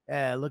go,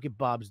 look at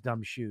Bob's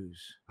dumb shoes.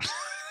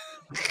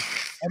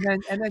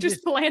 and then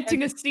just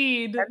planting a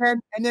seed.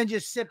 And then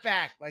just sit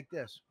back like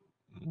this.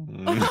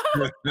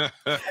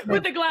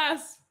 With a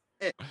glass.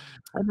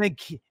 And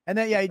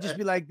then yeah, he'd just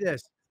be like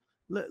this.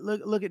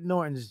 Look at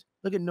Norton's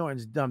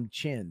dumb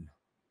chin.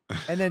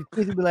 And then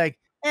Keith would be like,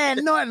 hey,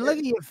 Norton, look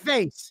at your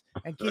face.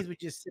 And Keith would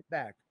just sit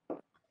back.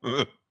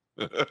 The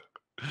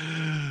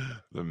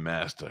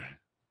master.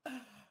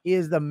 He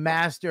is the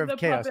master of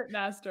chaos. Puppet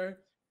master.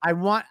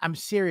 I'm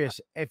serious.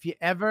 If you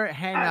ever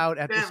hang out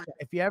at this,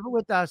 if you're ever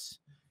with us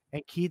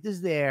and Keith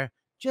is there,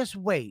 just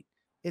wait.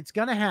 It's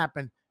gonna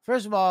happen.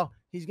 First of all,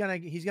 he's gonna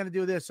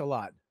do this a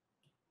lot.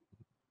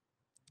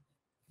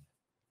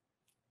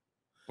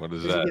 What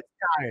is He that? gets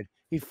tired.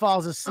 He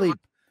falls asleep.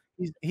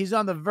 He's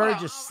on the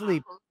verge of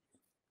sleep.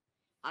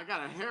 I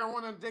got a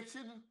heroin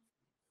addiction.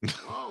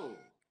 Whoa.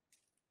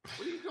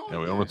 What are you doing? Yeah,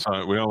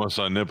 we almost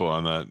saw a nipple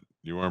on that.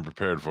 You weren't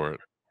prepared for it.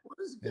 What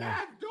is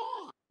Gav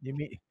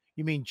doing?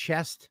 You mean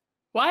chest?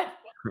 What?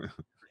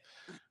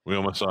 We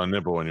almost saw a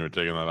nipple when you were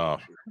taking that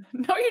off.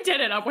 No, you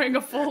didn't. I'm wearing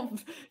a full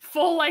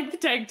length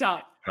tank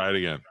top. Try it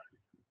again.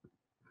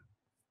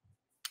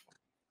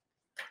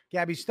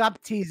 Gabby,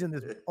 stop teasing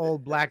this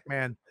old black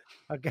man.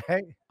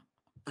 Okay.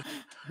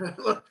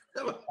 Look,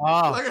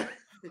 Oh,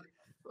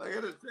 I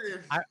gotta tell you.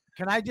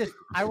 can I just?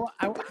 I want.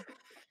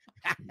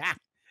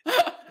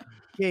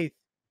 Keith,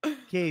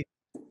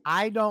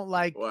 I don't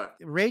like What?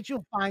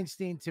 Rachel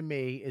Feinstein. To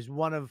me, is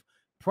one of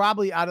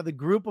probably out of the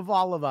group of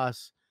all of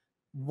us,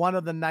 one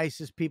of the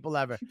nicest people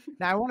ever.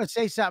 Now, I want to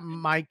say something,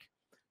 Mike.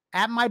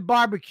 At my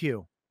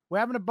barbecue, we're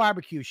having a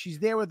barbecue. She's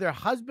there with her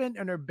husband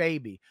and her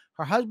baby.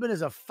 Her husband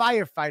is a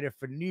firefighter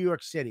for New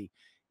York City.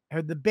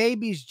 The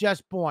baby's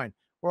just born.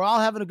 We're all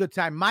having a good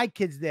time. My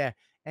kid's there.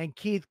 And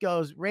Keith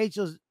goes,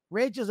 Rachel's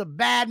a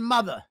bad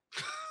mother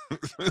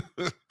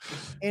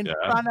in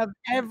front of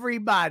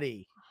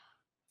everybody.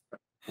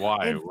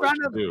 Why? In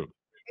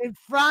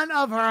front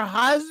of her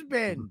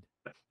husband.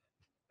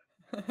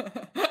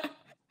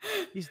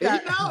 He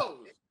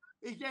knows.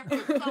 He gave me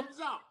a thumbs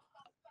up.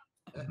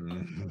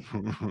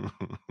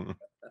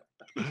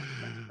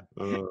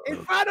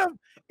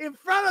 in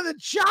front of the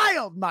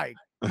child, Mike.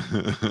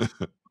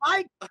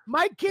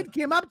 My kid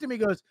came up to me,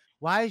 goes,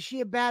 why is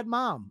she a bad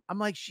mom? I'm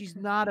like, she's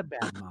not a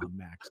bad mom,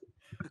 Max.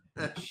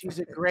 She's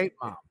a great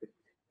mom.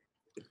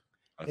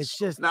 It's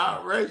just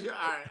now, Rachel.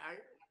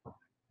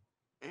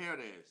 Here it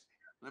is.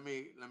 Let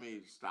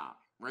me stop.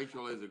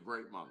 Rachel is a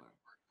great mother.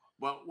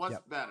 But what's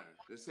better,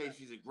 to say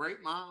she's a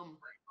great mom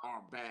or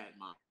a bad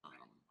mom?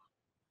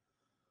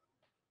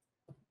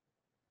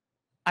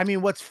 I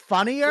mean, what's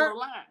funnier?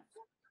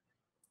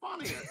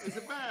 Funnier is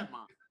a bad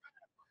mom.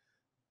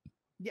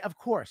 Yeah, of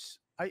course.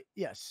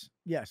 Yes.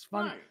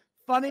 Right.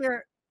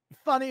 Funnier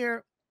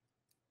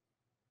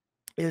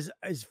is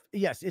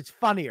yes, it's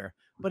funnier,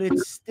 but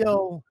it's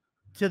still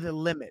to the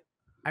limit.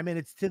 I mean,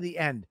 it's to the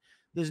end.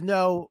 There's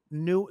no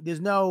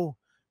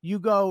you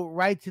go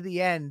right to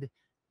the end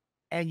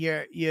and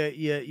you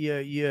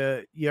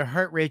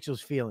hurt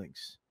Rachel's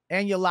feelings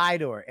and you lie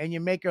to her and you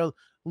make her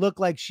look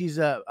like she's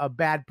a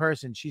bad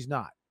person. She's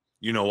not.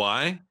 You know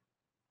why?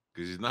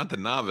 Because he's not the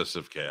novice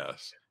of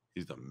chaos.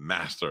 He's the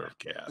master of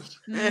chaos.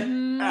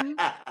 Mm-hmm.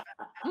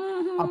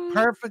 A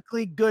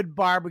perfectly good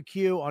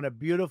barbecue on a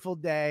beautiful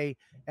day.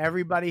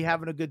 Everybody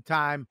having a good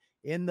time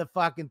in the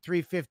fucking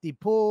 350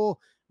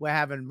 pool. We're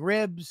having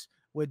ribs.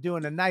 We're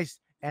doing a nice,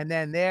 and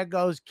then there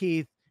goes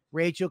Keith.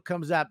 Rachel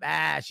comes up.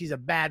 She's a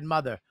bad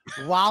mother.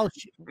 While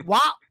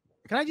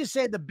Can I just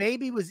say the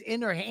baby was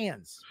in her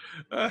hands?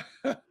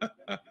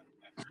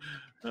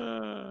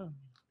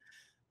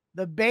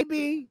 The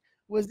baby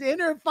was in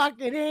her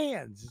fucking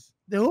hands.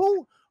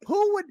 Who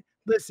would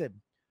listen?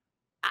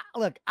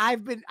 Look,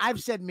 I've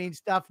said mean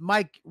stuff.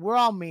 Mike, we're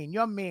all mean.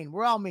 You're mean.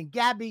 We're all mean.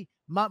 Gabby,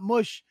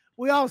 Mush,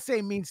 we all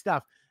say mean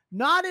stuff.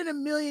 Not in a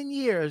million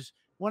years.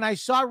 When I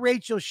saw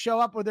Rachel show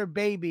up with her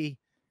baby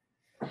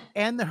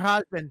and her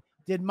husband,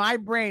 did my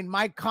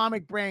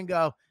comic brain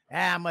go,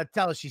 I'm gonna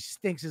tell her she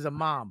stinks as a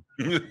mom.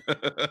 You're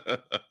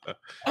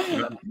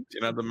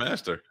not the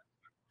master.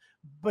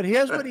 But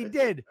here's what he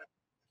did.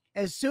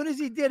 As soon as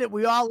he did it,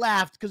 we all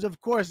laughed because, of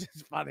course,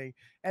 it's funny.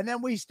 And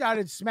then we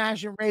started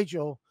smashing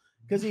Rachel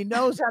because he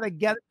knows how to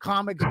get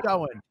comics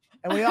going.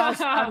 And we all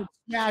started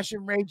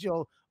smashing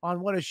Rachel on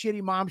what a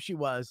shitty mom she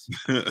was.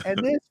 And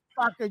this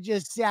fucker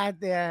just sat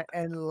there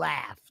and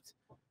laughed.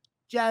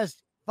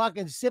 Just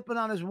fucking sipping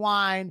on his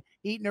wine,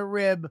 eating a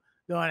rib,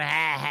 going,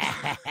 ha, ha,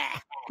 ha,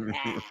 ha.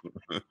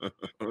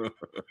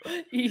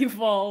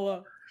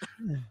 Evil.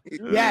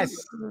 Yes.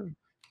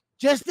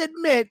 Just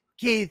admit,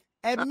 Keith,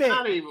 admit.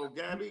 Not evil,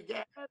 Gabby.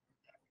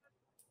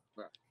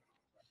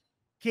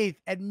 Keith,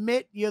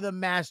 admit you're the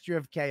master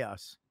of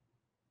chaos.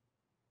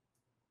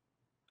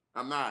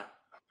 I'm not.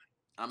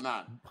 I'm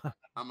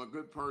a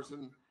good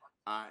person.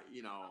 And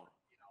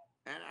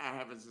I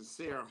have a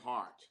sincere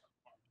heart,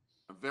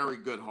 a very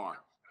good heart.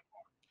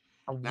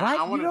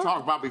 Now, I want to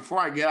talk about, before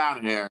I get out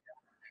of here,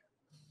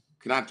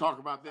 can I talk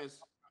about this?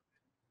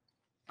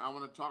 I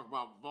want to talk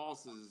about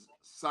Voss's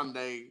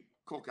Sunday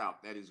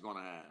cookout that he's going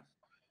to have.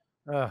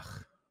 Ugh.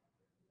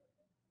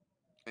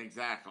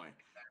 Exactly.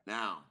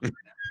 Now.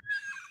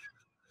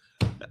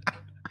 Is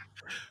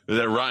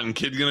that rotten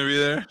kid going to be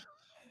there?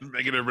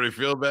 Making everybody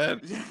feel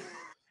bad?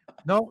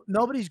 No,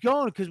 nobody's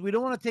going because we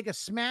don't want to take a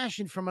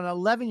smashing from an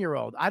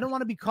 11-year-old. I don't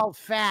want to be called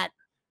fat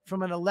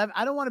from an 11.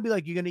 I don't want to be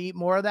like, you're going to eat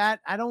more of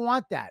that. I don't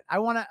want that. I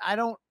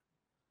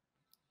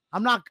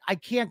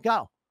can't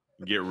go.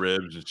 You get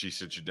ribs and she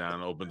sits you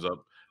down, opens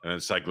up an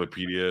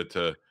encyclopedia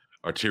to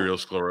arterial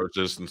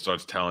sclerosis and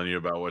starts telling you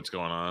about what's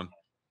going on.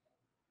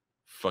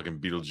 Fucking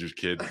Beetlejuice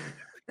kid.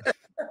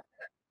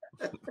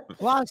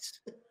 Plus,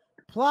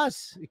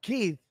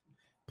 Keith,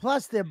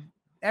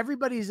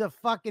 everybody's a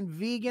fucking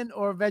vegan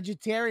or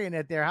vegetarian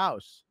at their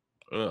house.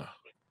 Ugh.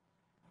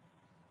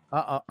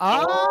 Oh!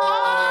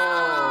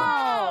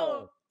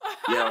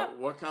 Yeah,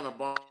 what kind of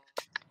bar?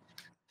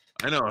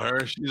 I know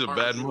her. She's a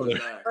bad mother.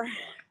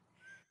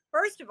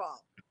 First of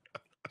all,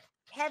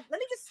 let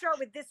me just start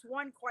with this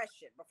one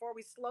question before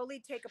we slowly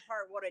take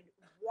apart what a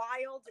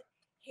wild,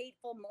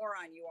 hateful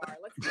moron you are.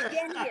 Let's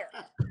begin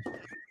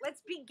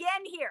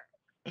here.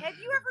 Have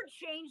you ever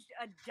changed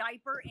a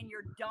diaper in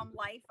your dumb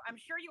life? I'm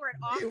sure you were at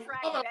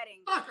off-track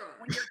betting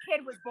when your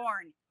kid was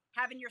born,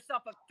 having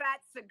yourself a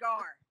fat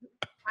cigar.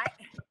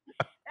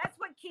 That's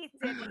what Keith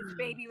did when his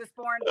baby was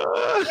born. He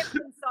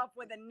gifted himself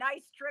with a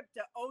nice trip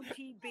to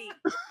OTB.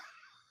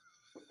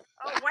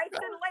 Oh, wife's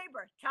in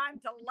labor. Time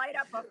to light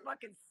up a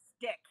fucking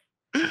stick.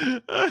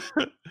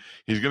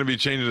 He's going to be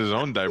changing his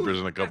own diapers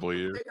in a couple of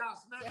years.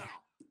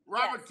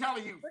 Robert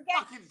Kelly, you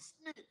fucking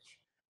snitch.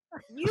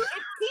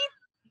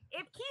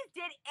 If Keith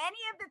did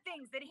any of the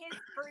things that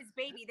for his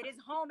baby that his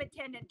home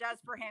attendant does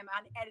for him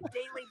at a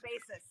daily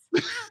basis,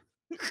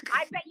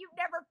 I bet you've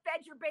never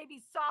fed your baby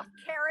soft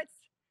carrots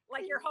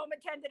like your home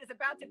attendant is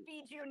about to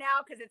feed you now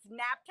because it's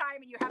nap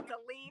time and you have to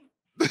leave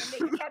and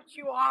they kept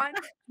you on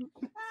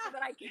so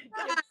that I can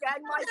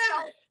defend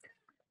myself.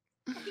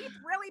 Keith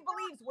really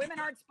believes women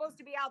aren't supposed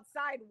to be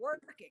outside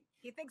working.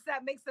 He thinks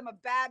that makes them a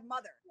bad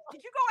mother.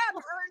 Did you go out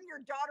and earn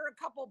your daughter a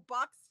couple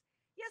bucks?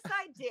 Yes,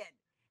 I did.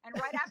 And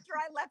right after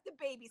I left the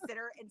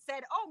babysitter and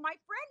said, oh, my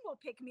friend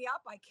will pick me up,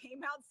 I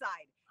came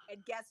outside.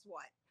 And guess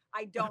what?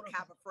 I don't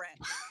have a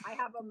friend. I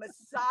have a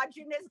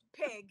misogynist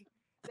pig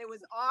that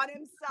was on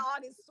his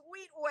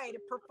sweet way to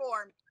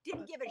perform.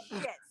 Didn't give a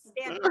shit.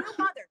 New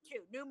mother,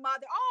 too. New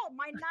mother. Oh,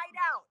 my night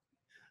out.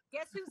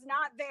 Guess who's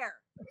not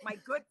there? My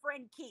good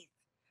friend Keith.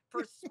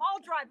 For a small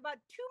drive, about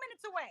 2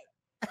 minutes away.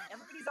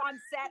 Everybody's on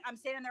set. I'm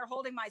standing there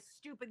holding my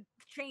stupid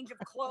change of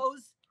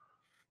clothes.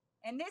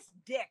 And this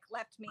dick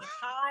left me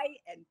high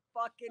and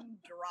fucking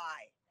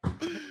dry.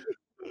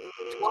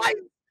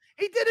 Twice.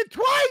 He did it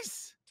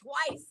twice.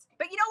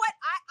 But you know what?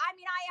 I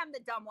mean, I am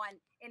the dumb one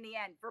in the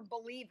end for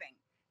believing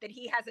that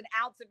he has an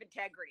ounce of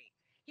integrity.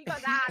 He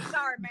goes,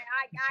 sorry, man.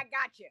 I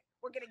got you.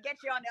 We're going to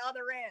get you on the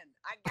other end.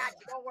 I got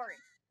you. Don't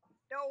worry.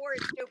 Don't worry,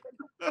 stupid.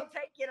 We'll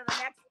take you to the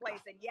next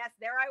place. And yes,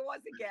 there I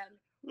was again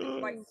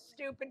with my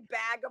stupid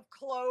bag of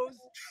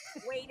clothes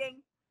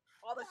waiting.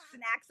 All the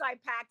snacks I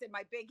packed in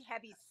my big,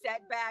 heavy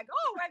set bag.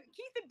 Oh, and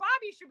Keith and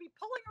Bobby should be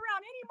pulling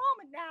around any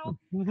moment now.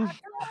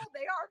 After all,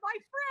 they are my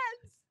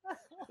friends.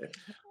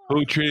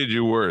 Who treated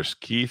you worse,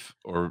 Keith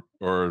or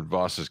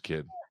Voss's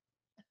kid?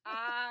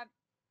 I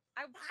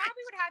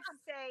probably would have to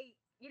say,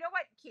 you know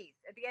what, Keith,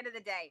 at the end of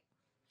the day.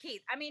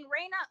 Keith, I mean,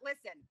 Raina,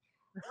 listen.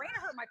 Raina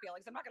hurt my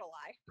feelings. I'm not going to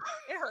lie.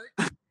 It hurt.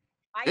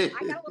 I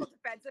got a little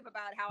defensive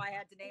about how I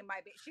had to name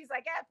my baby. She's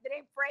like, the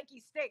name Frankie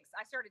stinks.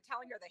 I started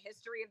telling her the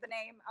history of the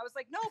name. I was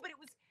like, no, but it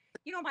was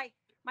you know,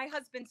 my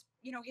husband's,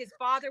 you know, his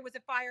father was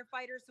a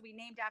firefighter, so we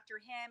named after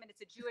him, and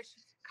it's a Jewish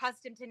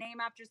custom to name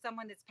after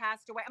someone that's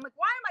passed away. I'm like,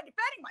 why am I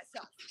defending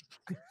myself?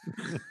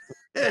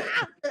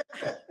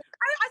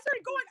 I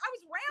started going, I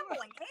was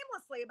rambling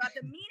aimlessly about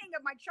the meaning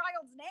of my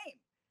child's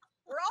name.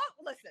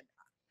 Listen,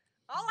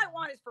 all I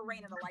want is for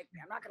Raina to like me.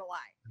 I'm not gonna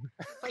lie.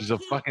 But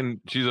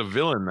she's a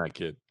villain, that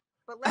kid.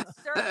 But let's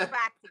circle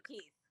back to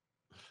Keith.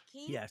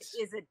 Keith Yes.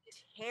 is a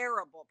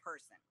terrible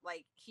person.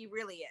 Like, he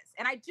really is.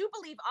 And I do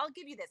believe, I'll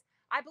give you this.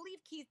 I believe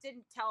Keith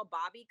didn't tell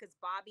Bobby because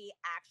Bobby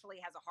actually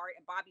has a heart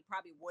and Bobby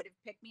probably would have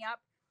picked me up.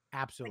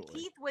 Absolutely. But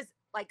Keith was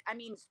like, I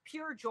mean,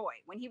 pure joy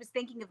when he was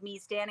thinking of me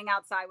standing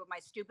outside with my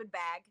stupid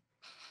bag,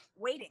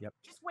 waiting,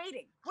 just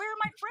waiting. Where are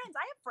my friends?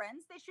 I have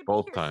friends. They should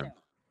Both be here times.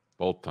 soon.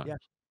 Both times. Yeah.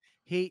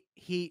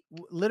 He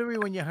literally,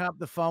 when you hung up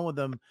the phone with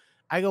him,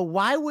 I go,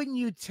 why wouldn't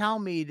you tell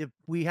me that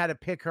we had to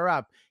pick her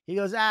up? He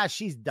goes,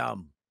 she's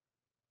dumb.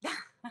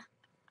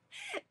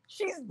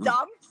 She's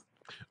dumb?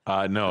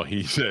 No,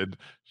 he said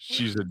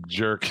she's a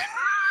jerk.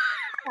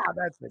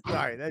 That's it.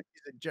 Sorry,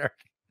 she's a jerk.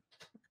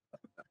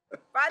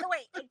 By the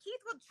way, and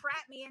Keith will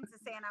trap me into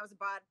saying I was a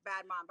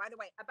bad mom. By the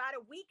way, about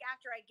a week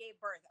after I gave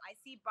birth, I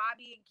see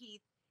Bobby and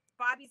Keith.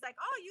 Bobby's like,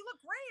 oh, you look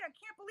great. I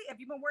can't believe, have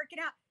you been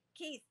working out?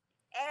 Keith,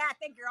 I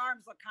think your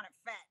arms look kind of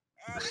fat.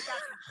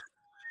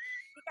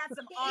 You got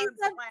some arm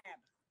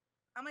slam.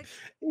 I'm like,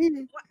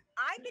 what?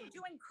 I've been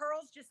doing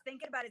curls just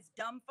thinking about his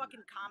dumb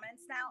fucking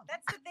comments now.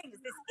 That's the thing,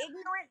 is this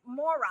ignorant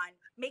moron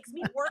makes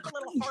me work a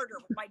little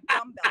harder with my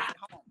dumbbells at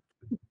home.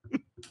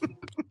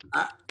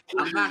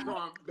 I'm not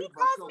going to He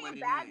calls me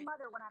a bad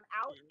mother when I'm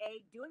out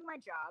doing my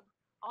job.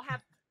 I'll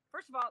have,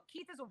 first of all,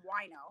 Keith is a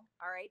wino,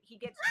 all right? He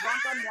gets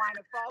drunk on wine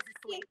and falls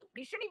asleep.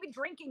 He shouldn't even be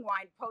drinking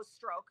wine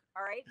post-stroke,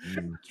 all right? He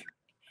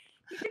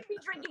shouldn't be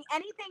drinking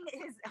anything that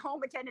his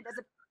home attendant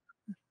doesn't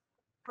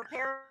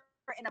prepare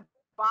in a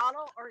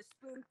bottle or a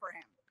spoon for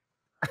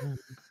him.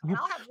 And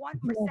I'll have one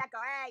Prosecco.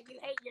 Hey, you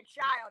hate your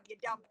child, you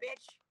dumb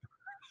bitch.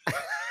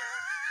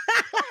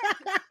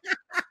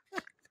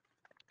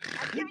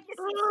 I'm giving you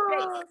some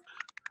space.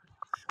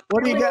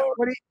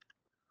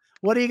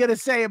 What are you gonna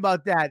say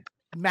about that,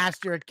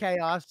 Master of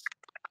Chaos?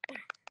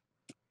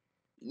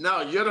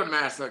 No, you're the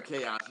master of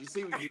chaos. You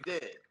see what you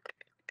did?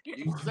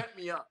 You set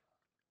me up.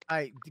 All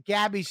right,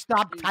 Gabby,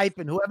 stop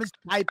typing. Whoever's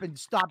typing,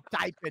 stop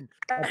typing.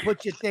 And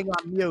put your thing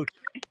on mute.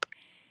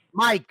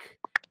 Mike.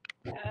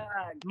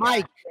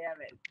 Mike.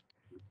 Damn it.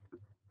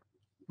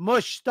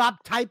 Mush,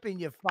 stop typing,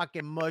 you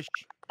fucking mush.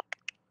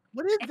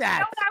 What is that? You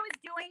know what I was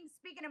doing?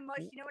 Speaking of mush,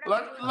 you know what I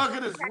was doing? Look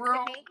at this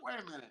real. Wait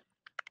a minute.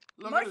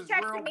 Look at this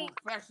real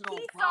professional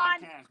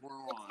podcast we're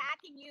on.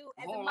 Attacking you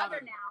as a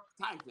mother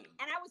now. Typing.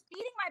 And I was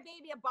feeding my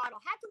baby a bottle.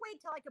 Had to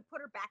wait till I could put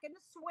her back in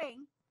the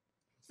swing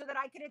so that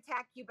I could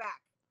attack you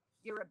back.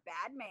 You're a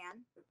bad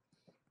man.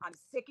 I'm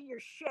sick of your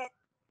shit,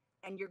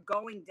 and you're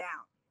going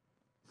down.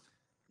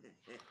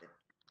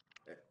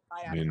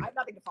 I have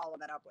nothing to follow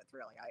that up with,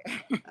 really.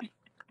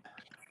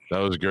 That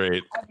was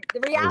great.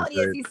 The reality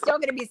is he's still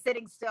going to be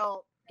sitting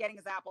still getting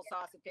his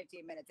applesauce in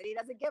 15 minutes, and he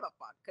doesn't give a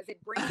fuck because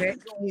it brings him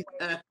joy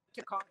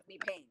to cause me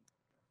pain.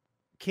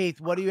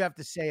 Keith, what do you have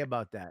to say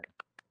about that?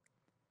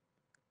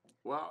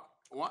 Well,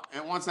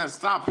 and once I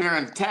stop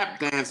hearing tap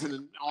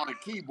dancing on a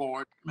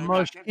keyboard,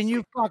 Mush, can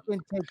you fucking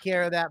take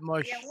care of that,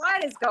 Mush? Yeah,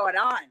 what is going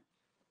on?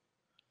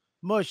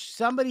 Mush,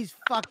 somebody's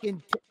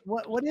fucking.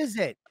 What is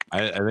it?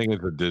 I think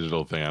it's a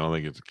digital thing. I don't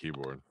think it's a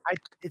keyboard.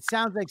 It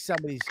sounds like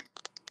somebody's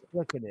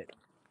clicking it.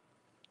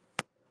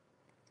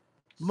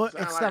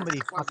 It's somebody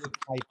fucking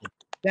typing.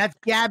 That's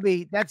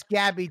Gabby. That's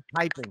Gabby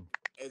typing.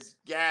 It's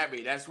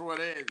Gabby. That's what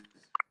it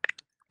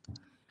is.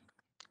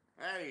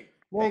 Hey,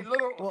 well,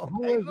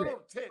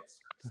 little tits.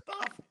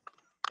 Stop.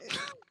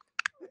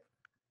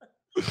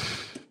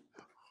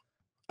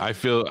 I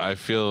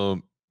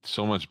feel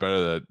so much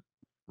better that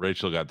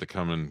Rachel got to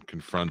come and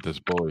confront this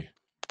bully.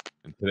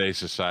 In today's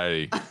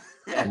society,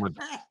 too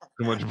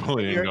much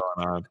bullying going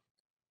on.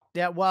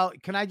 Yeah, well,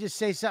 can I just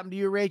say something to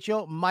you,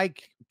 Rachel?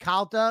 Mike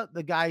Calta,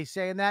 the guy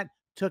saying that,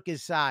 took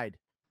his side.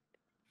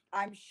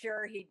 I'm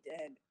sure he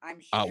did. I'm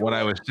sure. What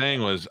I was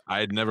saying was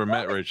I'd never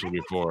met Rachel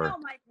before. Know,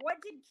 Mike,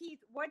 what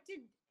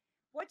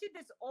did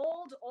this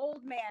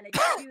old man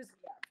accuse me of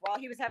while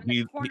he was having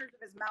the corners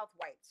of his mouth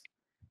wiped?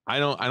 I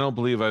don't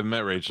believe I've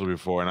met Rachel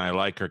before, and I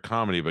like her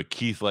comedy, but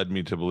Keith led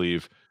me to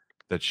believe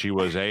that she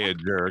was a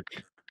jerk,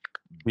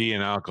 B,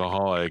 an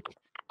alcoholic,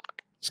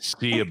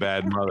 C, a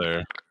bad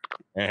mother,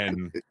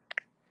 and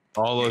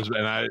all those.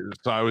 And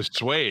I was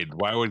swayed.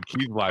 Why would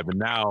Keith lie? But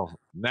now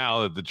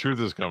that the truth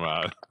has come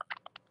out.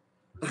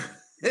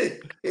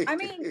 I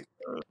mean,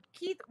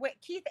 Keith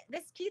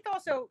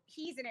also,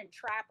 he's an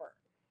entrapper.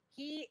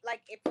 He,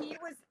 like, if he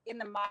was in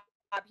the mob,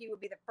 he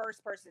would be the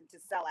first person to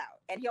sell out,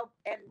 and he'll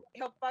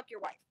fuck your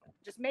wife.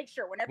 Just make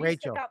sure whenever you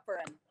stick up for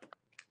him,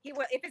 he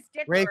will. If it's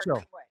dick, Rachel,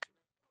 he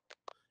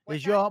would.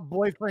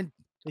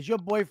 Is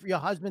your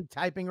husband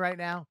typing right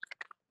now?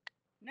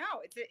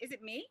 No, is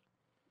it me?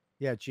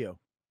 Yeah, it's you.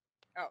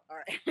 Oh, all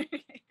right.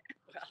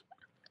 Well,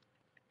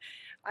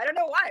 I don't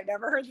know why. I've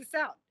never heard the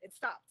sound. It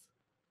stopped.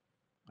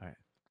 All right.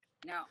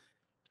 No.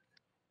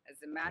 As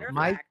a matter of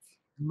Mike- fact,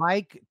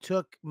 Mike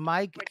took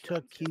Which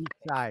one's Keith's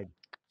side.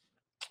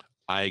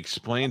 I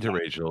explained to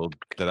Rachel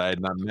that I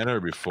had not met her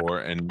before,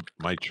 and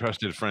my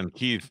trusted friend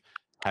Keith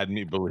had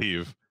me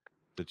believe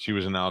that she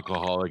was an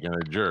alcoholic and a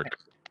jerk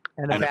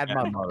And a bad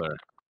mother. mother.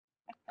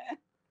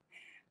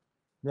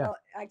 Yeah. well,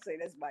 actually,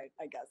 it is mine,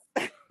 I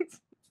guess.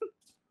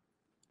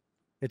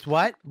 It's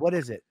what? What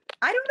is it?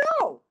 I don't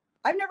know.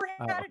 I've never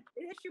Oh. had an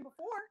issue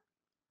before.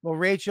 Well,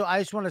 Rachel, I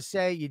just want to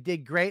say you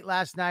did great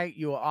last night.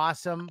 You were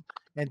awesome.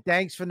 And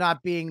thanks for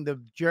not being the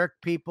jerk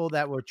people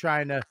that were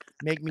trying to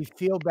make me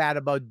feel bad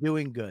about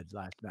doing good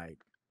last night.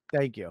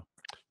 Thank you.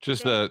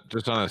 Just on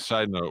a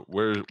side note,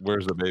 where's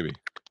the baby?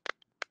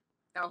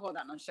 Oh, hold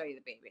on. I'll show you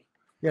the baby.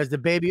 Yes, the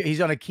baby,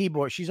 he's on a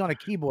keyboard. She's on a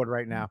keyboard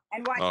right now.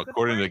 And watch.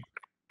 According to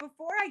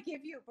Before I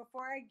give you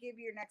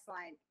your next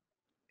line,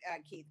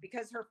 Keith,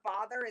 because her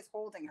father is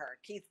holding her.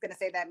 Keith's gonna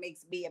say that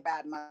makes me a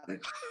bad mother.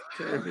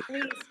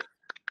 Please,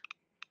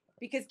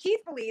 because Keith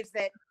believes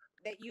that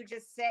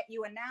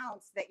you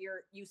announce that you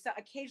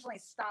occasionally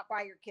stop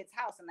by your kid's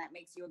house and that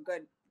makes you a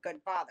good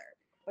father.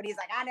 But he's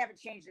like, I never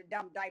changed a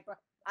dumb diaper.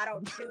 I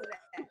don't do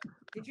that.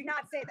 Did you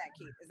not say that,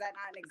 Keith? Is that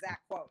not an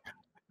exact quote?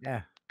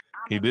 Yeah.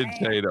 he did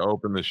say to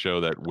open the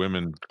show that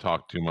women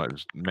talk too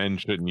much. Men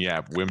shouldn't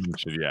yap. Women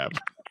should yap.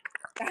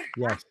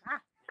 Yes.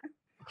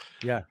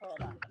 Yeah.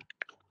 Hold on.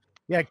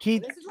 Yeah,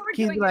 Keith. This is what we're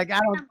Keith's doing like, as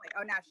I don't. family.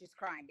 Oh, now she's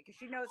crying because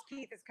she knows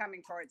Keith is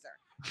coming towards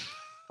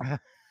her.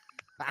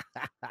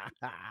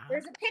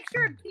 There's a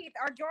picture of Keith.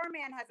 Our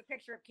doorman has a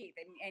picture of Keith,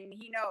 and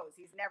he knows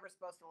he's never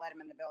supposed to let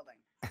him in the building.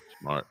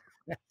 Smart.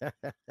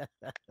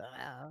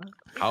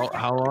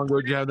 How long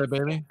ago did you have that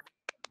baby?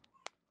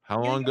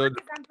 How long New ago?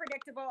 York is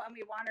unpredictable, and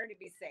we want her to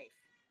be safe.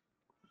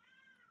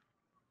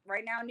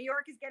 Right now, New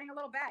York is getting a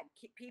little bad.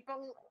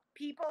 People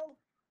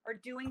are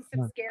doing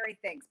some scary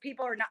things.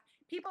 People are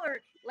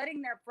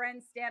letting their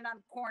friends stand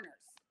on corners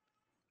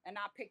and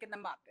not picking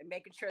them up and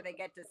making sure they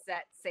get to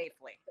set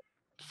safely.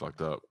 It's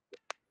fucked up.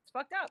 It's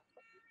fucked up.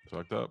 It's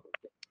fucked up.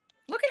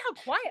 Look at how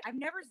quiet. I've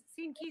never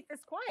seen Keith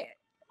this quiet.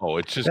 Oh,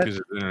 it's just because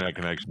his internet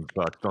connection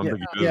sucks. Don't think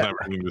he doesn't have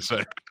anything to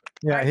say.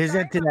 Yeah, I'm his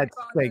sorry for my internet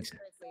phone stinks.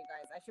 seriously, you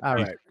guys. I should All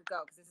probably right. go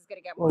because this is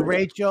gonna get more. Well,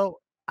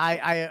 Rachel,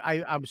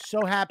 I'm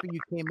so happy you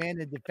came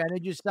in and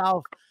defended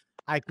yourself.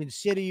 I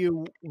consider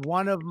you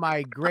one of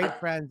my great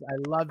friends. I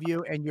love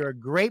you, and you're a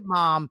great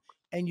mom,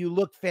 and you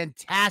look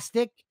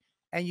fantastic,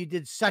 and you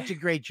did such a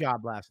great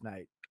job last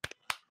night.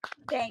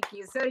 Thank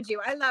you. So did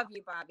you. I love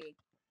you, Bobby.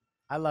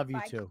 I love you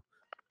Bye. too.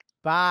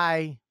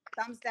 Bye.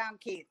 Thumbs down,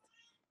 Keith.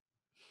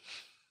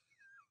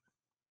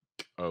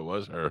 Oh, it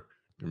was her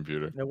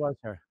computer. It was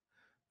her.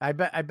 I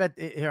bet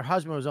her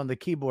husband was on the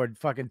keyboard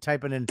fucking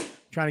typing in,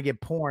 trying to get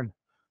porn.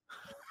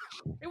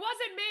 It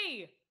wasn't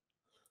me.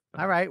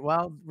 All right,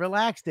 well,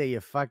 relax there, you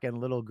fucking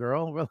little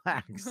girl.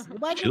 Relax.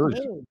 She looks-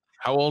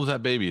 How old is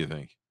that baby, you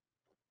think?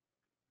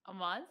 A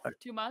month?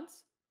 2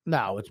 months?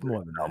 No, it's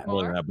more than that.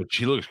 More than that, but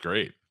she looks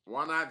great.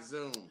 Why not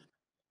Zoom?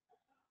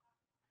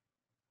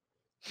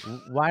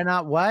 Why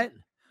not what?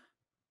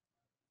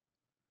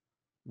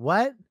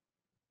 What?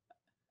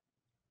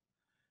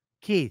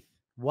 Keith,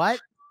 what?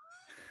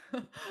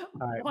 All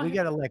right, we What?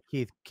 got to let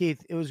Keith.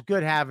 Keith, it was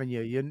good having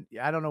you.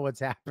 I don't know what's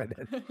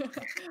happening.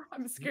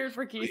 I'm scared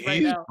for Keith right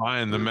He's now.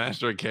 fine. The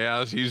master of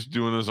chaos. He's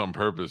doing this on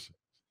purpose.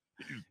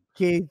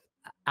 Keith,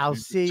 I'll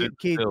see you. Sit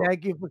Keith, still.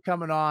 thank you for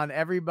coming on.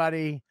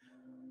 Everybody,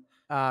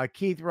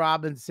 Keith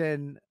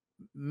Robinson,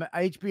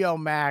 HBO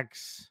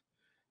Max.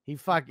 He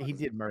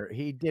did murder.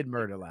 He did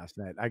murder last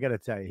night. I got to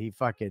tell you,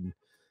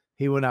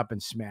 he went up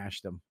and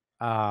smashed him.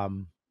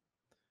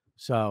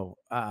 So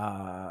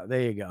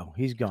there you go.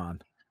 He's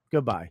gone.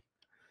 Goodbye.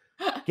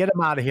 Get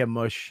him out of here,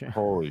 Mush.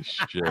 Holy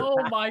shit. Oh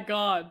my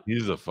god.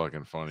 He's the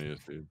fucking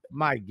funniest, dude.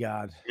 My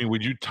God. I mean,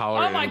 would you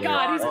tolerate Oh my anybody-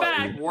 God, he's Oh,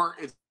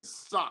 back. It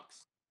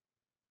sucks.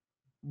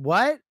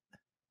 What?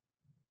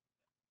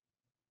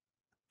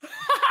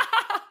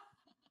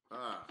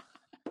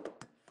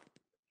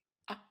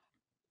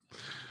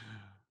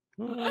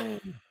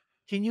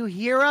 Can you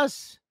hear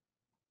us?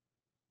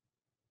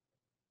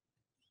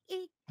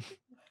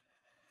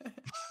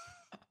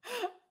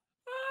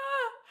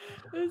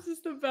 This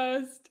is the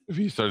best. If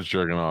he starts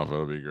jerking off,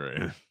 it'll be great.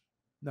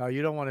 No,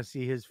 you don't want to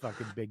see his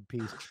fucking big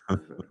piece.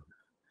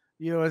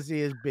 You don't want to see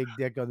his big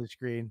dick on the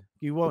screen.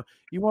 You won't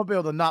be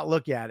able to not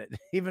look at it,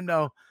 even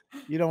though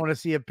you don't want to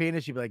see a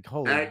penis. You'd be like,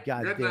 "Holy Hey,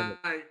 God good damn it!"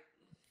 night.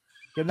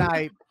 Good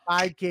night.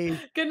 Bye, Keith.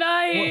 Good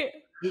night.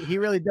 He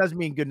really does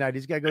mean good night.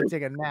 He's got to go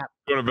take a nap.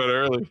 Going to bed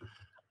early.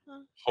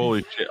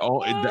 Holy shit.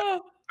 Oh, Ah.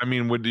 I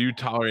mean, would you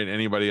tolerate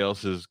anybody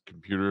else's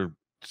computer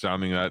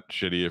sounding that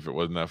shitty if it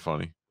wasn't that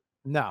funny?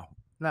 No.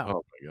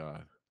 Oh my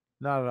God.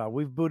 No.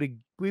 We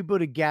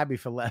booted Gabby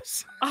for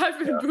less. I've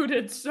been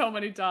booted so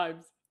many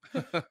times.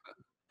 Fucking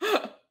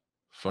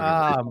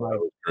Oh my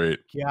great.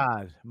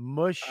 God.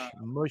 Mush. That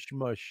was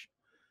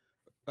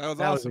That was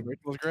awesome. It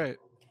was great.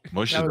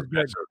 Mush is That the was good.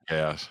 master of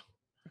chaos.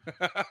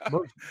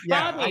 Mush.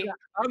 Yeah. Bobby.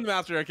 I'm the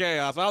master of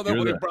chaos. I don't know You're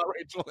what the- he brought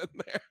Rachel in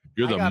there.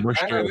 You're I the got-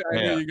 musher of I knew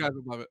chaos. you guys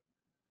would love it.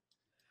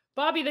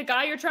 Bobby, the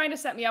guy you're trying to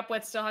set me up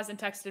with still hasn't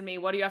texted me.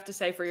 What do you have to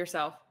say for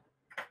yourself?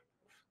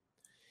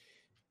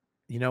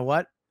 You know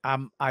what?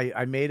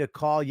 I made a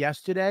call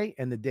yesterday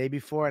and the day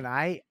before, and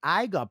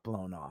I got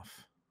blown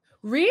off.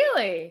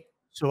 Really?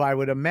 So I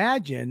would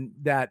imagine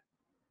that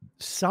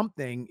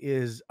something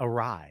is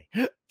awry.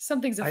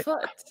 Something's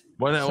afoot.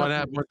 What Something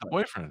happened with the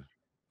boyfriend?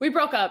 We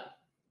broke up.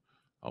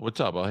 Oh, what's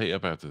up? I'll hit you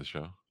up after the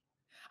show.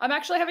 I'm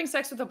actually having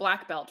sex with a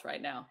black belt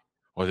right now.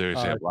 What did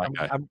you say? A black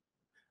guy.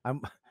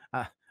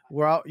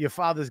 We're all, your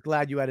father's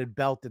glad you added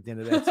belt at the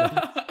end of that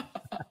sentence.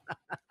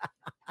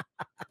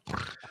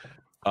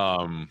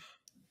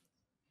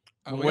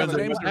 Where'd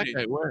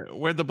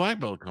the black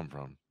belt come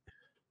from?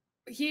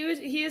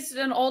 He's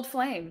an old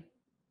flame.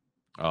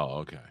 Oh,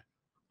 okay.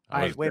 All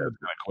right, wait a minute.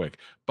 Kind of quick.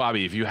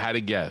 Bobby, if you had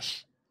to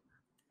guess,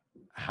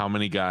 how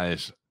many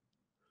guys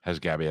has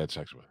Gabby had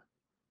sex with?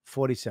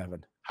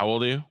 47. How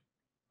old are you?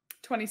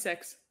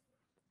 26.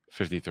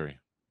 53.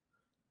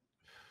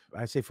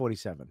 I say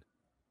 47.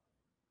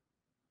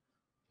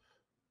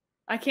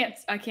 I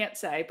can't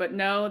say, but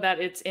know that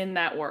it's in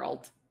that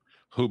world.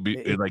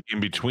 Like in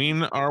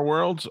between our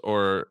worlds,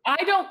 or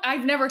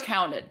I've never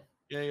counted.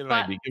 Yeah, you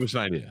know, give us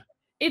an idea.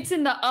 It's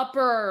in the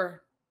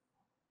upper.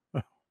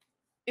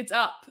 It's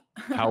up.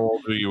 How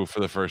old were you for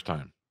the first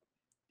time?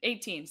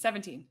 18,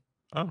 17.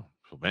 Oh,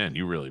 so man,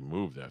 you really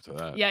moved after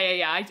that.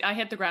 Yeah. I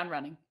hit the ground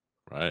running.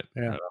 Right.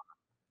 Yeah. Right.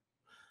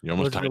 You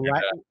almost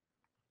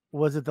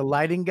was it the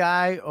lighting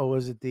guy or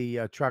was it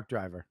the truck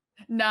driver?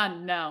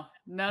 None. No.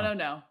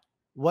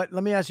 What?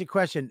 Let me ask you a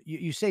question.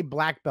 You say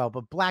black belt,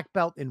 but black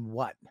belt in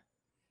what?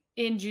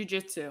 In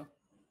jiu-jitsu.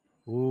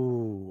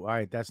 Ooh, all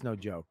right, that's no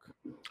joke.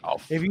 Oh,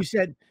 if you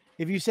said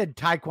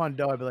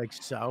taekwondo, I'd be like,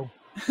 so.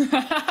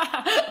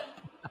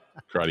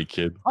 Karate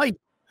Kid. Hi,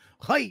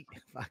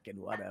 fucking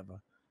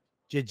whatever.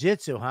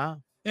 Jiu-jitsu, huh?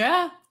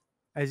 Yeah.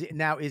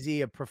 Is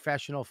he a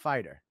professional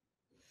fighter?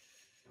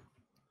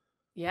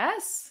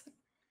 Yes.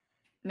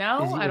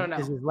 No, I don't know.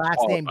 Is his last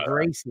name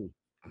Gracie?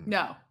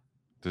 No.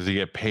 Does he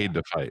get paid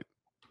to fight?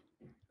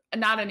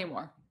 Not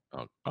anymore.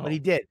 Oh. But he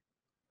did.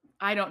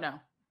 I don't know.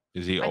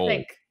 Is he old?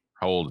 Think.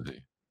 How old is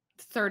he?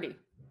 30.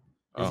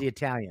 Is he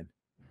Italian?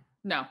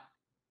 No.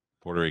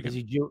 Puerto Rican? Is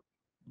he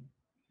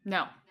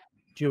No.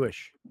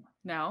 Jewish?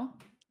 No.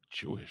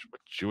 Jewish? What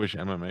Jewish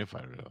MMA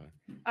fighter?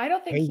 I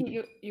don't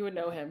think you would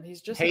know him.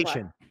 He's just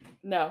Haitian.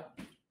 No.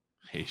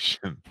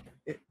 Haitian.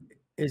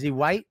 Is he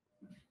white?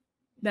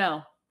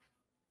 No.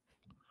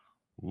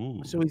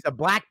 Ooh. So he's a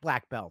black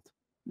belt.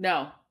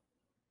 No.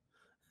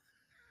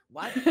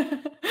 What?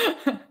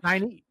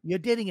 Tiny? You're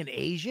dating an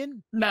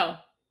Asian? No.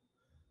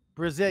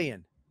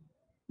 Brazilian?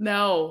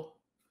 No.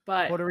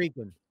 But Puerto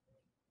Rican?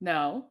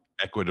 No.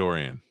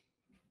 Ecuadorian?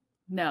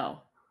 No.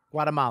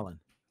 Guatemalan?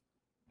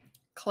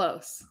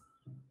 Close.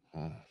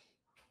 Oh.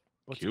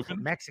 What's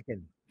Cuban?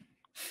 Mexican?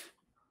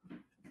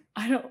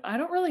 I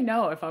don't really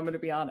know, if I'm going to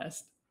be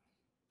honest.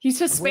 He's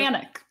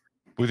Hispanic.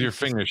 With your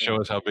fingers, show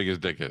us how big his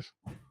dick is.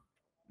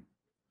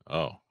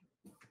 Oh.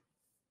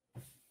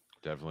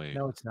 Definitely.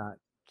 No, it's not.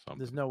 Something.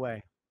 There's no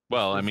way.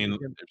 Well, I mean, if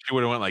she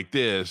would have went like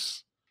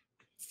this,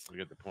 we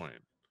get the point.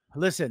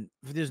 Listen,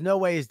 there's no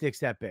way his dick's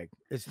that big.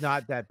 It's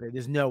not that big.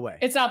 There's no way.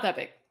 It's not that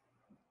big.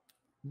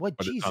 What?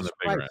 But Jesus it's on the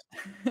Christ.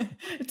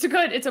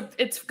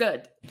 It's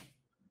good.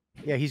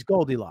 Yeah, he's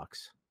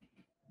Goldilocks.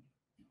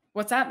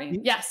 What's that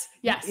mean? Yes.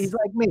 He's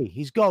like me.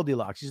 He's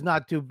Goldilocks. He's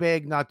not too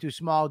big, not too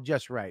small,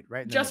 just right.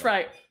 Right. Just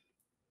right.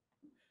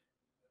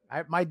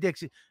 My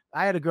dick's.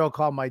 I had a girl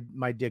call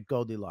my dick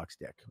Goldilocks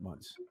dick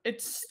once.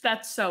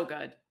 That's so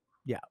good.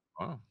 Yeah.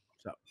 Wow.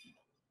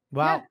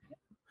 Well,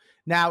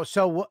 now,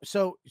 so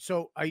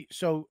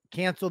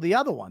cancel the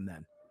other one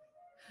then.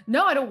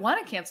 No, I don't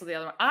want to cancel the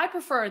other one. I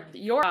prefer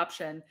your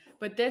option,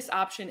 but this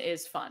option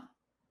is fun.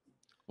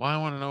 Well, I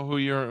want to know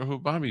who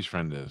Bobby's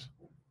friend is.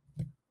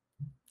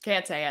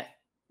 Can't say it.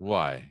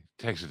 Why?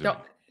 Text it to me.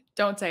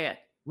 Don't say it.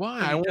 Why?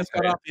 I just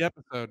got off the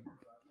episode.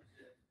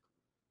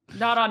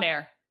 Not on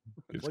air.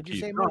 What'd you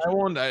say, No, Moshe? I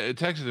won't. It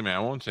texted to me. I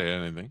won't say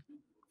anything.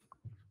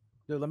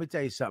 Dude, let me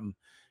tell you something.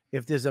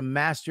 If there's a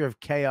Master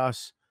of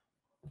Chaos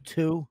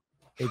 2,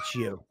 it's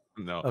you.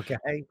 No. Okay.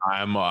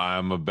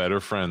 I'm a better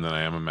friend than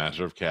I am a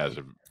master of Chaos.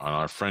 On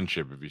our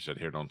friendship, if you said,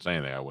 "Here, don't say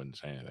anything," I wouldn't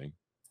say anything.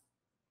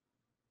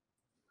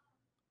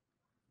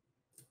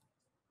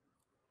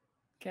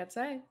 Can't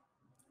say.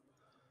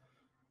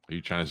 Are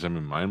you trying to send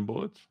me mind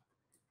bullets?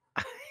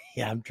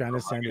 Yeah, I'm trying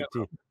to send it to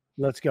you.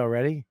 Let's go.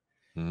 Ready?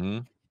 Mm-hmm.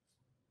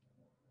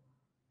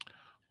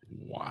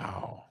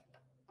 Wow.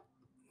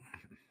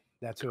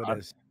 That's who it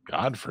is.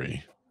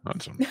 Godfrey.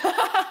 That's some.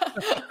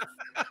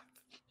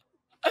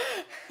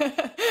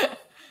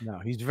 No,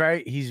 he's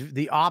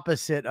the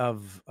opposite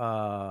of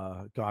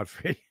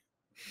Godfrey.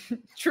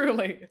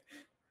 Truly.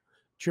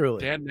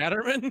 Dan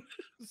Natterman?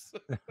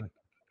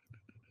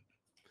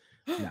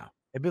 No.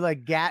 It'd be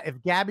like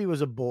if Gabby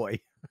was a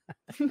boy.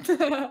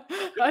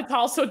 That's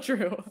also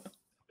true.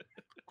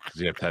 Does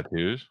he have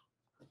tattoos?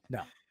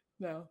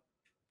 No.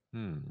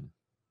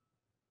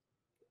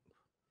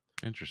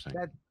 Interesting.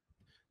 That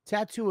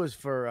tattoo is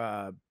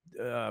for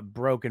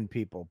broken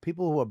people.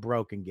 People who are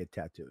broken get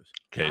tattoos.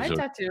 I Okay, have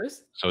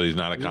tattoos. so he's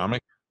not a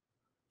comic?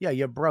 Yeah,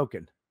 you're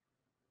broken.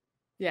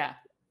 Yeah.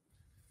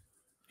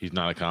 He's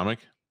not a comic?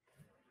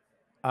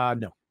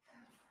 No.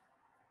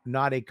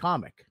 Not a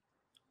comic.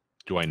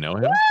 Do I know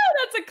him? Woo,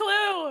 that's a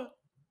clue.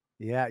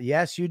 Yeah,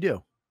 yes, you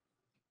do.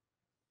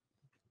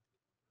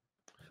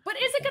 But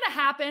is it going to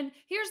happen?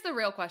 Here's the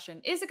real question.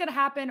 Is it going to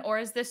happen, or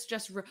is this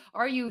just,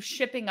 are you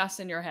shipping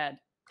us in your head?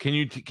 Can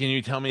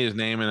you tell me his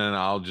name, and then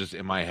I'll just,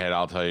 in my head,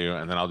 I'll tell you,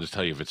 and then I'll just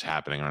tell you if it's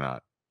happening or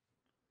not.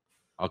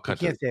 I'll We cut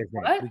to can't say his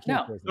name. What? We can't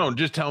No. say his No, name.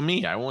 just tell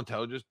me. I won't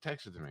tell. Just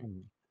text it to me.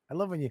 I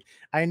love when you.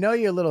 I know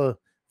you're a little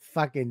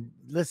fucking.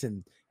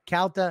 Listen,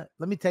 Calta.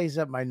 Let me tell you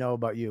something I know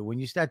about you. When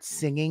you start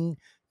singing,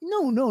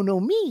 no,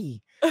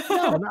 me.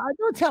 No,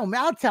 don't tell me.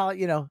 I'll tell it.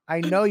 You know,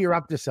 I know you're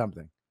up to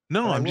something.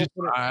 No, But I'm just.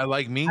 I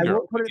like Mean I will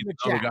Girls. put it in the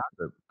chat.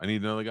 Gossip. I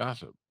need to know the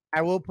gossip.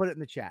 I will put it in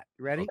the chat.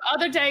 You ready? The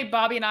other day,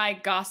 Bobby and I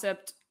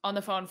gossiped on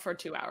the phone for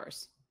 2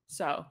 hours.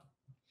 So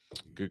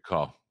Good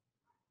call.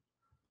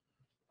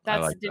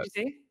 that's, like did that.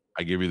 you see?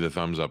 I give you the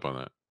thumbs up on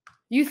that.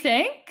 You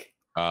think?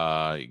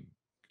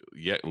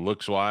 Yeah,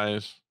 looks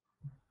wise,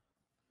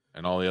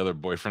 and all the other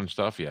boyfriend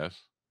stuff.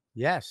 Yes.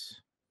 Yes.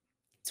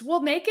 So we'll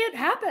make it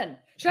happen.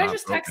 Should I Not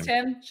just text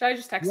broken. him? Should I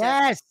just text him?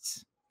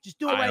 Yes. Just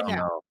do it I right don't now.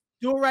 know.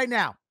 Do it right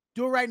now.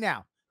 Do it right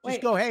now. Just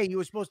Wait. go. Hey, you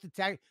were supposed to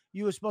tag.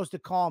 You were supposed to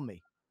call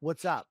me.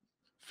 What's up?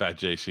 Fat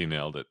JC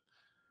nailed it.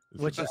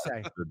 It's What'd you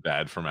say? The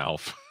dad from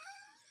Alf.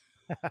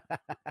 Hey,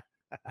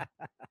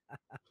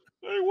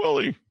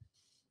 Willie.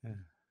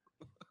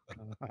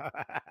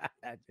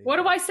 What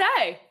do I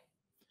say?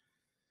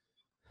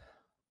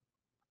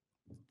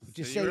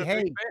 Just You're say, a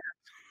hey, big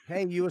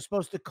hey, you were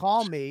supposed to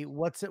call me.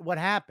 What's it? What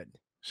happened?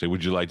 Say,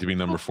 would you like to be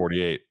number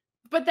 48?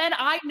 But then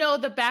I know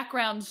the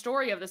background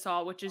story of this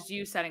all, which is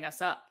you setting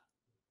us up.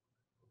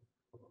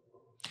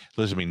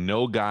 Listen to me.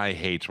 No guy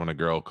hates when a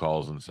girl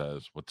calls and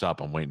says, "What's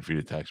up? I'm waiting for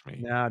you to text me."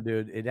 No,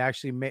 dude. It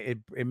actually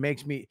it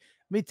makes me.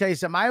 Let me tell you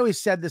something. I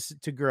always said this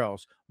to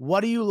girls.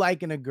 What do you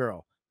like in a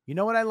girl? You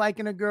know what I like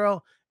in a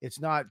girl? It's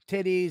not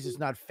titties. It's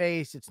not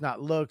face. It's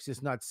not looks.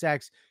 It's not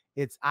sex.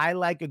 It's I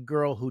like a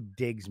girl who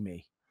digs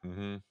me.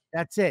 Mm-hmm.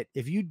 That's it.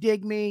 If you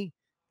dig me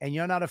and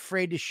you're not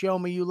afraid to show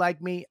me you like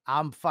me,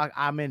 I'm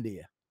into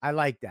you. I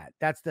like that.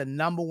 That's the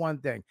number one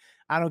thing.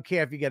 I don't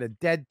care if you got a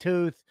dead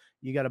tooth,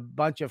 you got a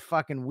bunch of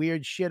fucking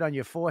weird shit on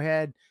your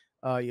forehead,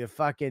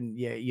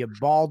 you're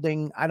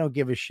balding. I don't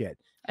give a shit.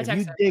 If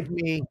you dig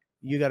me,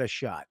 you got a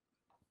shot.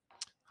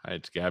 Hi,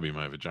 it's Gabby.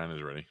 My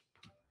vagina's ready.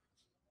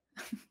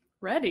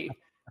 Ready.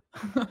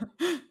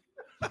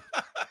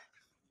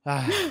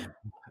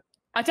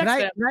 I text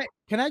him.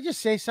 Can I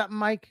just say something,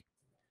 Mike?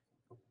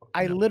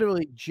 I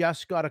literally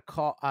just got a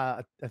call,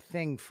 a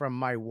thing from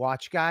my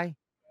watch guy.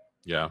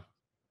 Yeah.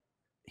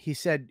 He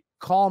said,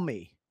 "Call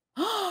me.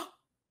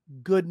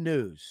 Good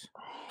news."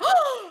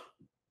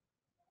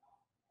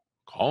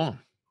 Call him.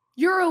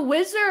 You're a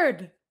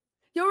wizard.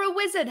 You're a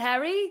wizard,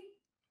 Harry.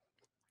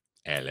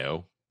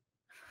 Hello.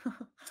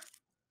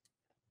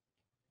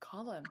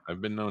 Call him.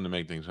 I've been known to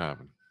make things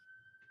happen.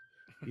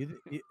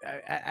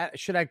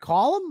 Should I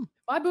call him?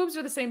 My boobs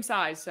are the same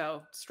size,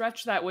 so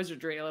stretch that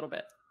wizardry a little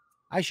bit.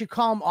 I should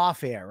call him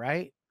off air,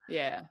 right?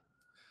 Yeah.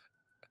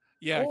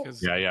 Yeah,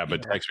 because yeah,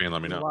 but text me and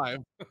let me know. Live.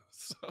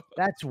 So.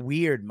 That's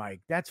weird,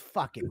 Mike. That's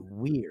fucking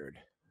weird.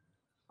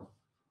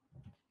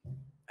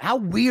 How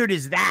weird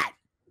is that?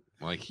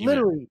 Like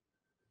literally,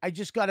 I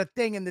just got a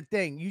thing in the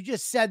thing. You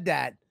just said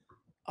that.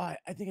 I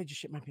think I just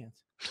shit my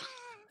pants.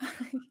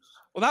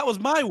 Well, that was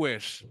my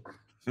wish.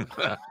 I'm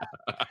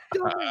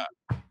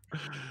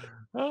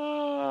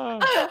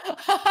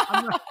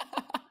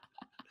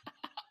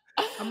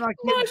not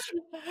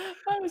kidding.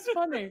 That was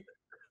funny.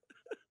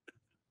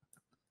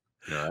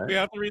 Right. We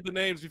have to read the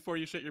names before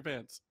you shit your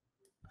pants.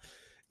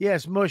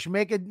 Yes, Mush.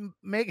 Make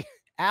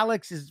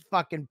Alex is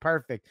fucking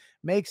perfect.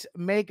 Make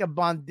a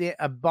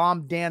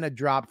bomb Dana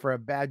drop for a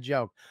bad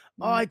joke.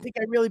 Oh, I think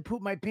I really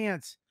pooped my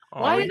pants.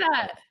 Why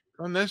that?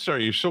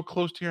 Unnecessary. You're so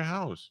close to your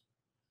house.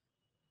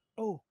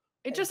 Oh,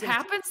 it just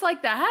happens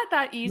like that?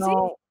 That easy?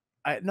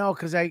 No,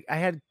 because I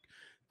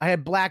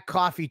had black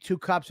coffee, 2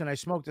 cups, and I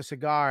smoked a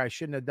cigar. I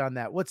shouldn't have done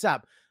that. What's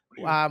up?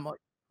 Here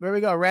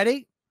we go.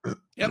 Ready?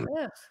 Yep.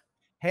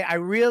 Hey,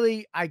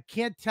 I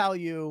can't tell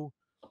you.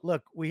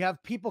 Look, we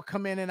have people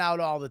come in and out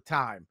all the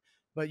time,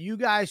 but you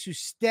guys who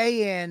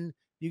stay in,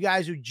 you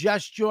guys who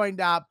just joined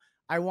up,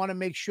 I want to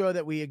make sure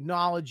that we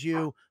acknowledge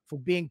you for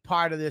being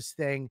part of this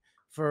thing.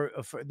 For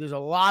there's a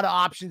lot of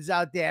options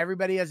out there.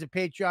 Everybody has a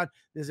Patreon.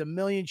 There's a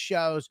million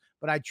shows,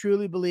 but I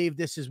truly believe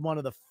this is one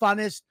of the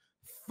funnest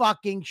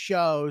fucking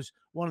shows,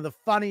 one of the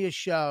funniest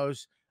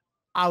shows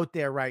out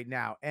there right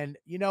now. And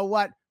you know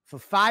what? For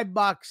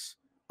 $5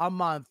 a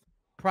month,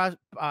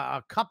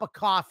 a cup of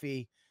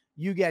coffee,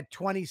 you get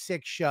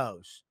 26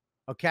 shows.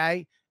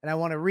 Okay. And I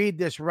want to read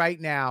this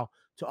right now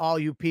to all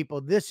you people.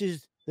 This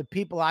is the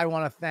people I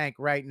want to thank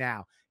right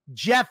now.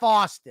 Jeff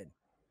Austin,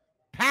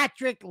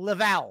 Patrick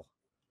Lavelle,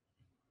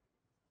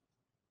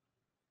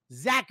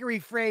 Zachary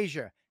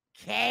Frazier,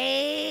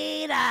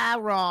 Kata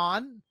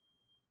Ron,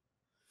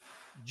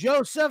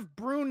 Joseph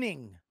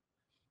Bruning,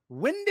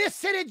 Windy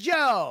City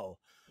Joe,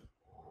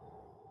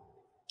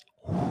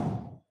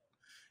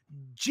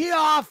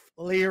 Geoff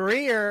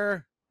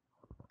Learier.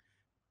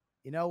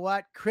 You know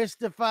what?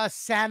 Christopher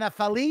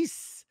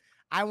Sanafelice.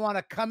 I want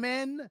to come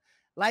in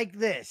like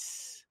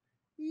this.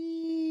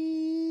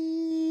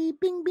 Bing,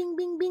 bing, bing,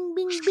 bing,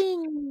 bing,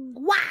 bing.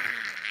 Why?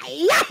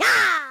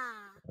 Yeah!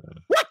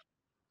 What?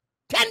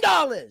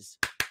 $10.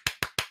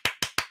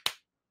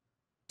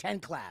 10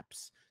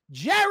 claps.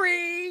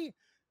 Jerry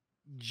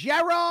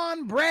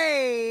Jaron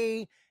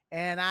Bray.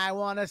 And I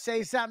want to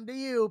say something to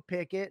you.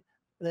 Pick it,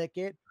 lick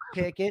it,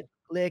 pick it,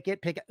 lick it,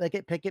 pick it, lick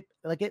it, pick it,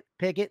 lick it,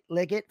 pick it,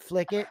 lick it,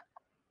 flick it.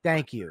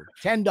 Thank you.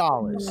 $10.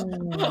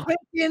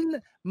 Freaking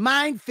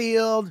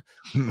minefield.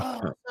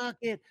 Oh, suck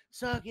it,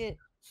 suck it,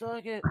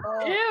 suck it.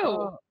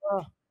 Ew.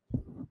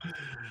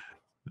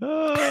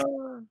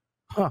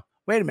 Huh.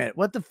 Wait a minute.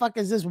 What the fuck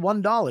is this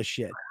 $1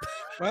 shit?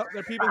 Well,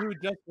 there are people who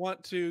just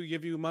want to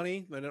give you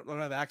money. They don't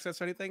have access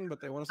to anything, but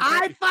they want to.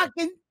 I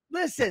fucking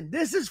listen.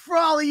 This is for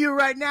all of you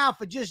right now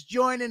for just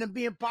joining and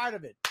being part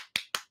of it.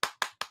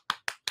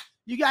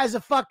 You guys are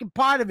fucking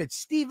part of it.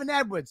 Stephen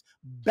Edwards,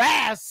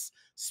 Bass,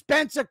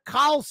 Spencer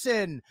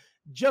Carlson,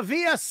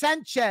 Javia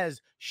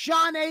Sanchez,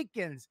 Sean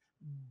Akins,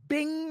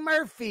 Bing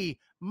Murphy,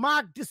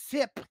 Mark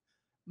DeSip,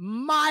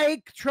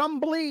 Mike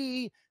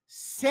Tremblay,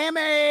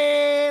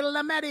 Sammy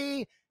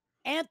Lametti,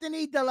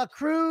 Anthony De La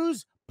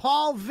Cruz,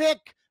 Paul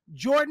Vick,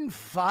 Jordan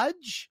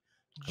Fudge,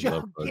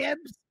 Joe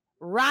Gibbs,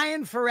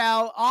 Ryan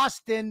Farrell,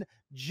 Austin,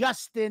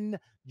 Justin,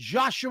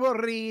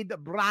 Joshua Reed,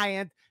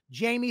 Bryant,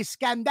 Jamie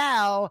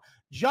Scandal,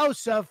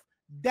 Joseph,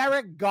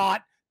 Derek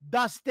Gott,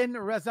 Dustin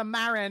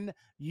Rezamarin,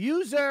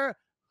 user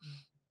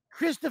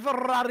Christopher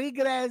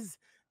Rodriguez,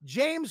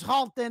 James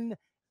Halton,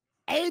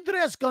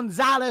 Adrias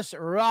Gonzalez,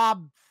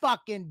 Rob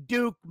fucking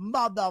Duke,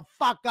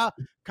 motherfucker,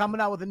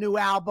 coming out with a new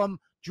album,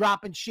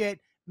 dropping shit,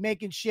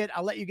 making shit.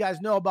 I'll let you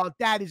guys know about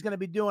that. He's going to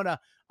be doing a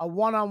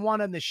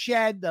one-on-one in the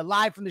shed, the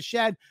live from the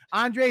shed.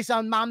 Andres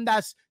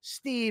Almandas,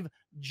 Steve,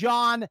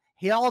 John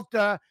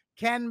Hilter,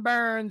 Ken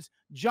Burns,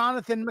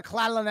 Jonathan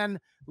McClellan,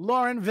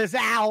 Lauren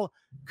Vizal,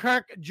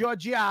 Kirk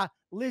Georgia,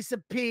 Lisa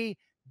P.,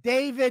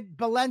 David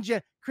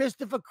Belenja,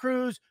 Christopher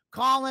Cruz,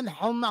 Colin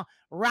Homa,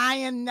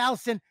 Ryan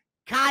Nelson,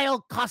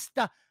 Kyle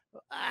Costa,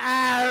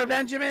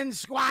 Benjamin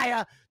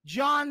Squire,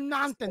 John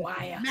Nonton,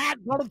 Matt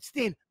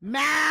Goldstein,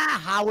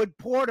 Howard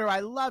Porter. I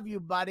love you,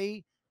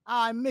 buddy.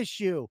 Oh, I miss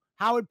you.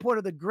 Howard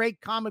Porter, the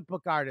great comic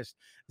book artist.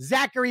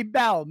 Zachary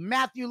Bell,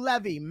 Matthew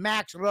Levy,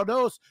 Max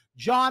Rodos,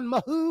 John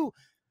Mahoo.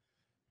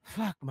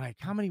 Fuck, Mike.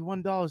 How many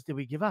 $1 did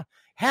we give up?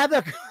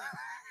 Heather.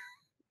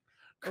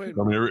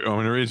 Want me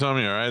to read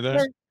something? All right,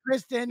 there.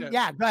 Kristen.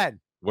 Yeah, go ahead.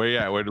 Where you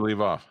at? Where to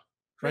leave off?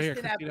 Right here,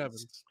 Christine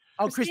Evans.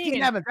 Oh,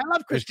 Christine Evans. I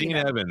love Christine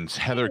Evans,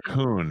 Heather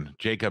Kuhn,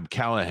 Jacob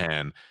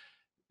Callahan,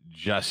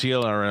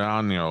 Jaciel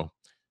Arano,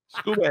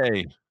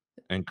 Scooby,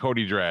 and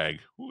Cody Drag.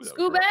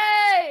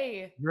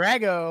 Scooby!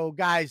 Drago,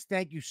 guys,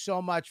 thank you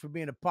so much for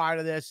being a part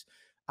of this.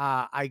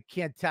 I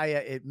can't tell you,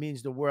 it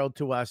means the world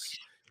to us.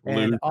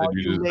 And all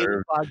you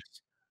ladybugs,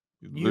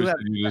 you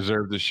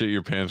deserve to shit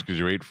your pants because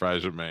you ate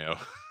fries with mayo.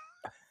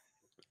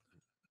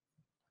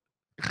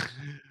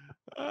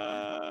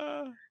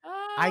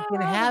 I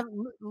can have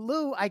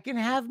Lou. I can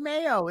have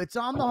mayo. It's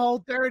on the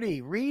Whole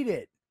 30. Read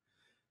it.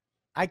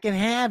 I can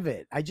have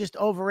it. I just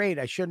overate.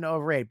 I shouldn't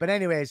overate. But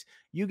anyways,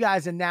 you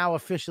guys are now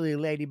officially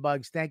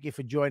ladybugs. Thank you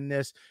for joining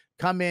this.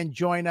 Come in,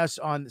 join us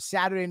on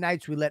Saturday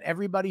nights. We let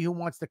everybody who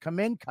wants to come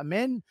in, come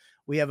in.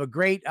 We have a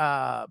great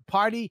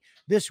party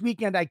this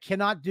weekend. I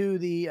cannot do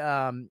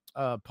the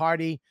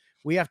party.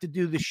 We have to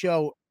do the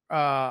show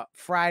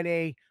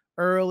Friday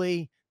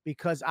early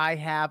because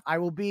I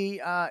will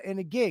be in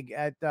a gig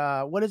at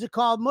what is it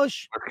called,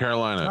 Mush? North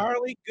Carolina.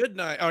 Charlie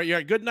Goodnight. Oh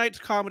yeah, Goodnight's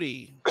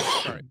Comedy.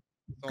 Sorry.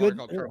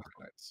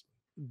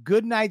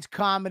 Good Night's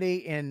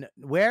Comedy in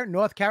where?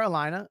 North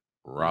Carolina.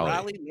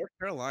 Raleigh, North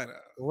Carolina.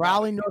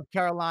 Raleigh, North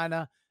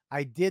Carolina.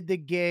 I did the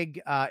gig.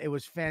 It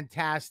was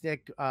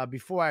fantastic.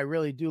 Before I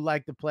really do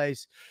like the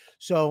place.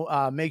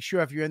 So make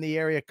sure if you're in the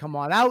area, come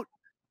on out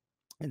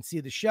and see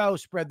the show.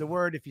 Spread the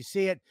word if you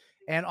see it.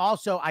 And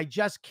also, I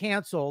just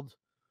canceled.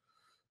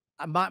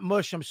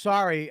 Mush, I'm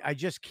sorry. I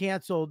just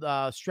canceled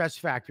Stress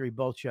Factory,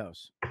 both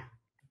shows.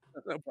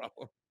 No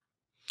problem.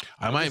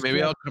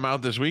 Maybe I'll come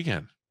out this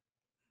weekend.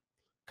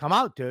 Come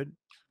out, dude.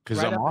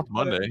 Because I'm off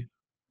Monday.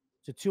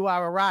 It's a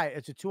 2-hour ride.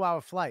 It's a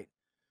 2-hour flight.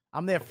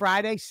 I'm there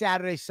Friday,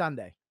 Saturday,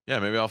 Sunday. Yeah,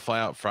 maybe I'll fly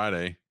out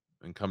Friday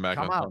and come back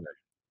on Sunday.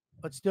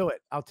 Let's do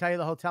it. I'll tell you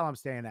the hotel I'm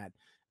staying at.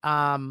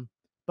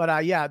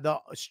 But yeah, the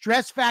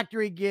Stress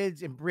Factory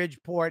gigs in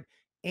Bridgeport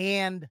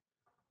and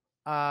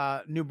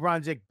New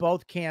Brunswick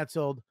both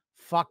canceled.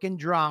 Fucking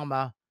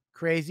drama,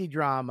 crazy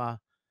drama,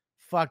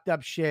 fucked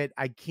up shit.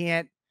 I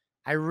can't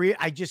do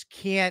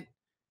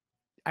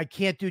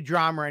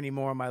drama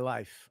anymore in my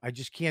life. I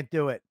just can't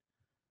do it.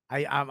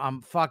 If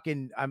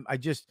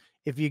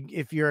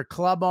you're a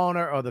club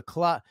owner or the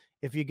club,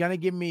 if you're going to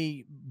give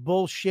me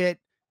bullshit,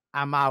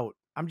 I'm out.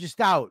 I'm just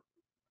out.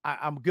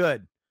 I'm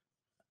good.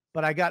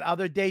 But I got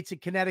other dates in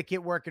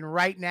Connecticut working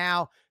right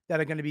now that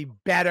are going to be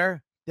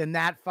better than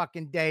that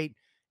fucking date.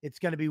 It's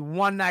going to be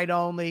one night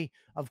only.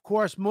 Of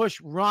course, Mush,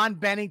 Ron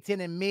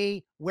Bennington, and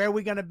me. Where are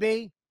we going to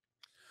be?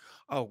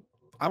 Oh,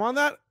 I'm on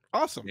that.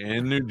 Awesome.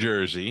 In New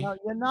Jersey. No,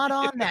 you're not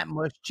on that,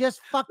 Mush.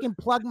 Just fucking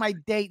plug my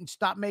date and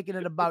stop making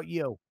it about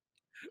you.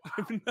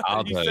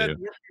 I'll tell you.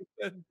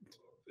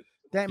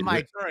 That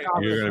might.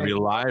 You're going to be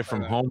live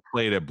from home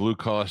plate at Blue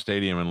Claw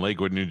Stadium in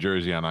Lakewood, New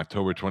Jersey on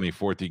October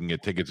 24th. You can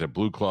get tickets at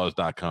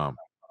blueclaws.com.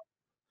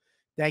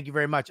 Thank you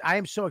very much. I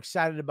am so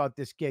excited about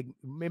this gig.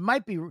 It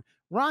might be,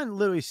 Ron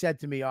literally said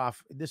to me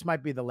this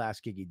might be the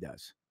last gig he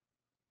does.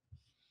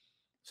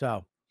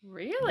 So.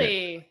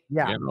 Really?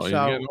 Yeah.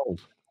 So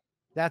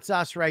that's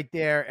us right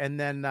there. And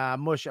then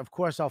Mush, of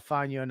course, I'll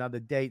find you another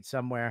date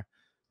somewhere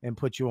and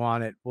put you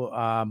on it.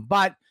 Well,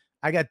 but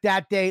I got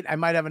that date. I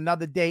might have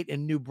another date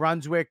in New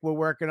Brunswick we're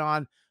working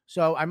on.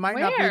 So I might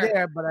not be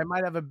there, but I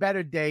might have a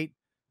better date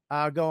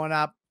going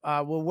up.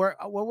 We're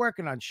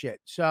working on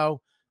shit.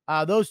 So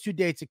those 2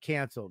 dates are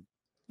canceled.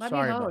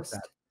 Sorry about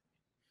that.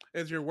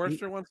 Is your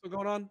Worcester one still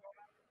going on?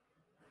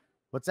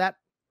 What's that?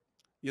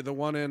 You're the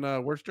one in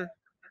Worcester?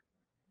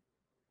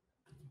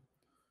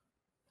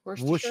 Worcester?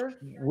 Just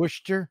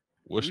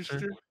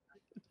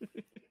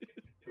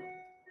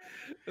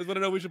want to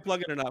know if we should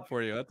plug it or not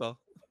for you. That's all.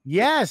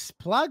 Yes,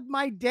 plug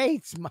my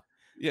dates.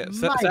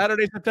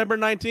 Saturday, September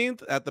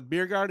 19th at the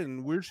Beer Garden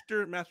in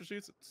Worcester,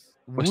 Massachusetts.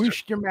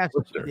 Worcester,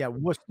 Massachusetts. Yeah,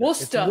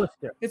 Worcester.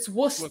 It's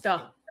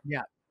Worcester.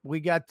 Yeah, we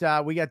got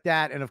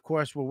that, and of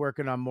course, we're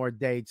working on more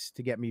dates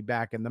to get me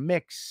back in the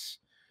mix.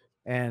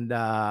 And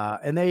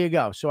there you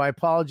go. So I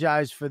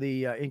apologize for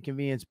the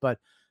inconvenience, but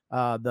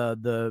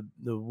the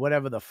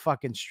whatever the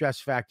fucking stress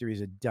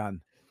factories are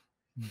done,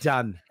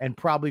 and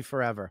probably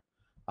forever.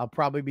 I'll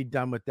probably be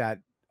done with that.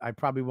 I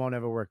probably won't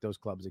ever work those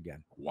clubs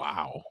again.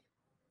 Wow.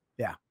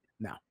 Yeah.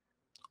 No.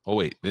 Oh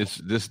wait,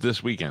 this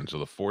weekend, so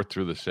the 4th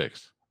through the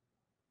 6th.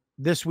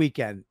 This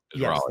weekend,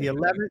 yes. The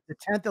 11th, the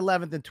 10th,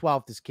 11th, and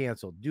 12th is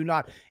canceled. Do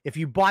not. If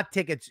you bought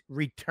tickets,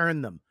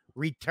 return them.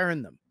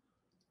 Return them.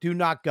 Do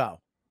not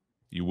go.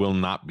 You will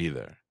not be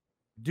there.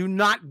 Do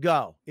not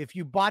go. If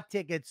you bought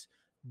tickets,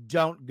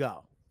 don't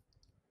go.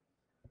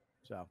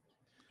 So,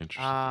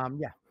 interesting.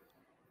 Yeah.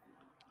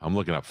 I'm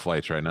looking up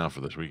flights right now for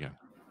this weekend.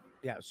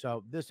 Yeah.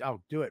 So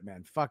do it,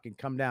 man. Fucking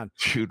come down.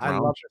 Dude,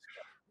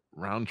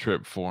 round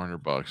trip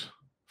 $400.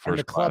 And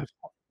the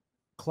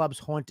club's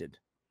haunted.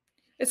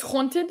 It's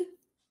haunted?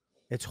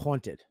 It's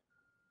haunted.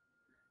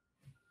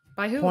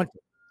 By who?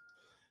 Haunted.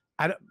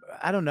 I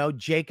don't know.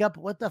 Jacob?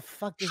 What the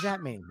fuck does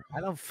that mean?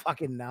 I don't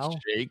fucking know.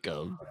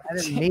 Jacob. I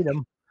didn't meet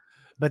him.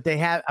 But they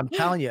have, I'm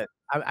telling you,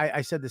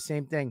 I said the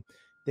same thing.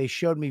 They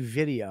showed me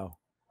video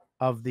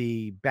of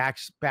the back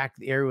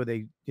area where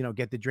they,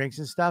 get the drinks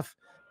and stuff.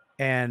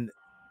 And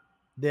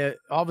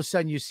all of a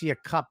sudden you see a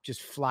cup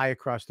just fly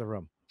across the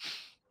room.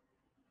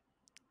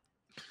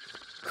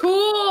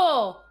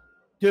 Cool.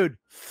 Dude,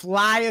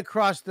 fly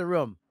across the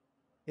room.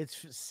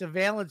 It's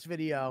surveillance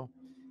video.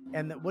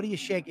 And what are you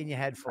shaking your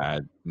head for?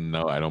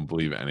 No, I don't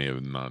believe any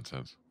of the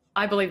nonsense.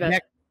 I believe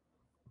it.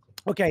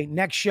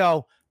 Next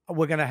show,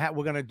 we're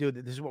gonna do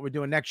this. This is what we're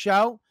doing next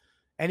show.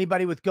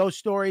 Anybody with ghost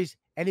stories,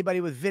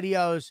 anybody with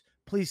videos,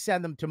 please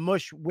send them to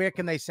Mush. Where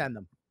can they send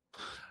them?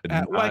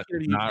 Not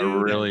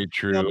really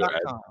true.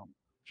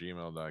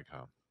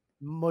 Gmail.com.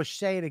 Mush,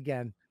 say it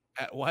again.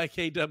 At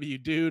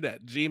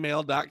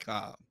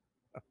YKWdude@gmail.com.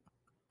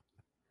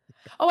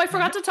 Oh, I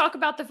forgot to talk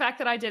about the fact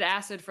that I did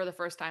acid for the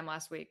first time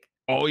last week.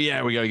 Oh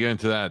yeah, we got to get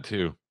into that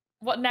too.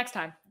 What next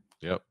time?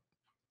 Yep.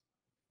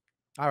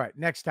 All right,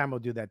 next time we'll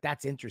do that.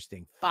 That's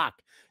interesting. Fuck.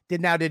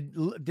 Did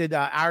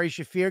Ari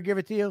Shaffir give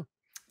it to you?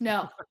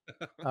 No.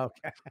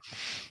 Okay.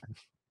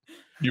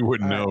 You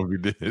wouldn't know if you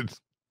did.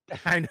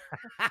 I know.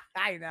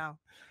 I know.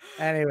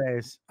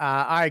 Anyways,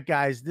 all right,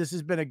 guys. This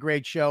has been a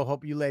great show.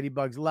 Hope you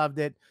ladybugs loved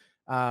it.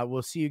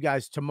 We'll see you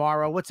guys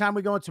tomorrow. What time are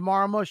we going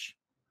tomorrow, Mush?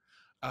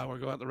 We're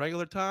going at the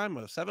regular time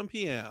of 7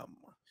 p.m.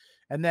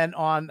 And then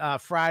on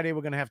Friday,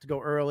 we're going to have to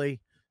go early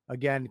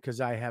again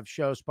because I have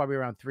shows probably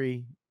around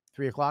 3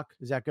 o'clock.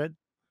 Is that good?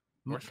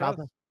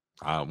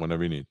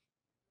 Whenever you need.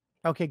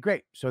 Okay,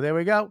 great. So there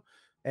we go.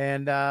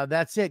 And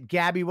that's it.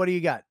 Gabby, what do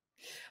you got?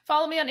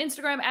 Follow me on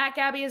Instagram at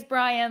Gabby is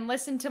Brian.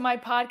 Listen to my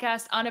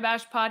podcast,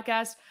 Unabashed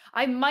Podcast.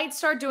 I might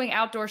start doing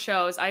outdoor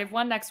shows. I have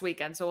one next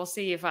weekend, so we'll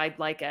see if I'd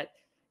like it.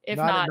 If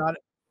not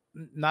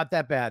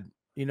that bad.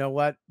 You know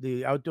what?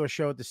 The outdoor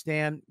show at the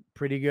stand,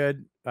 pretty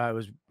good. It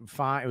was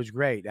fine. It was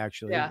great,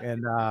 actually. Yeah.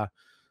 And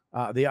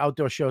the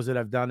outdoor shows that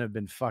I've done have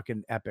been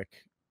fucking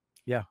epic.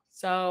 Yeah.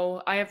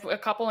 So I have a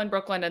couple in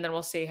Brooklyn, and then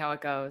we'll see how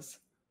it goes.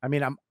 I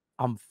mean, I'm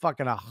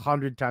fucking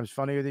 100 times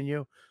funnier than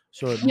you,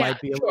 so it might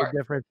be a little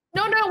different.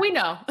 No, we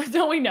know.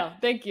 No, we know.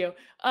 Thank you.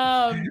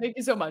 Thank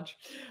you so much.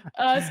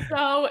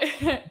 So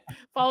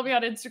follow me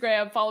on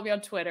Instagram, follow me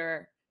on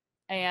Twitter,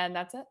 and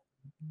that's it.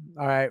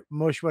 All right,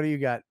 Mush, what do you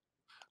got?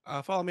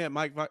 Follow me at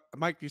Mike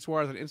V.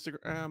 Suarez on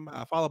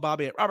Instagram. Follow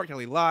Bobby at Robert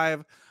Kelly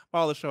Live.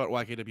 Follow the show at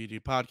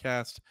YKWD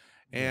Podcast.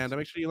 And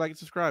make sure you like and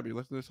subscribe. You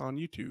listen to this on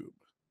YouTube.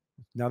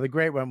 Another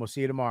great one. We'll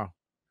see you tomorrow.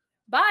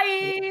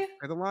 Bye.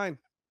 Pay the line.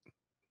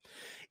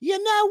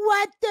 You know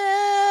what,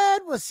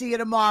 dude? We'll see you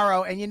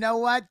tomorrow. And you know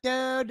what,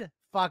 dude?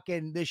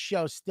 Fucking this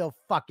show still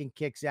fucking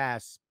kicks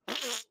ass.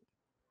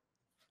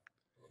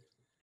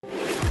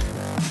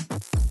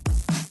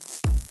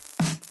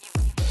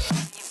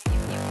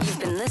 You've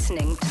been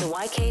listening to the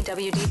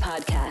YKWD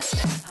podcast.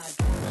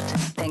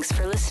 Thanks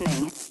for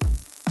listening.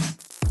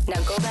 Now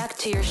go back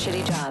to your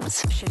shitty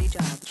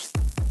jobs.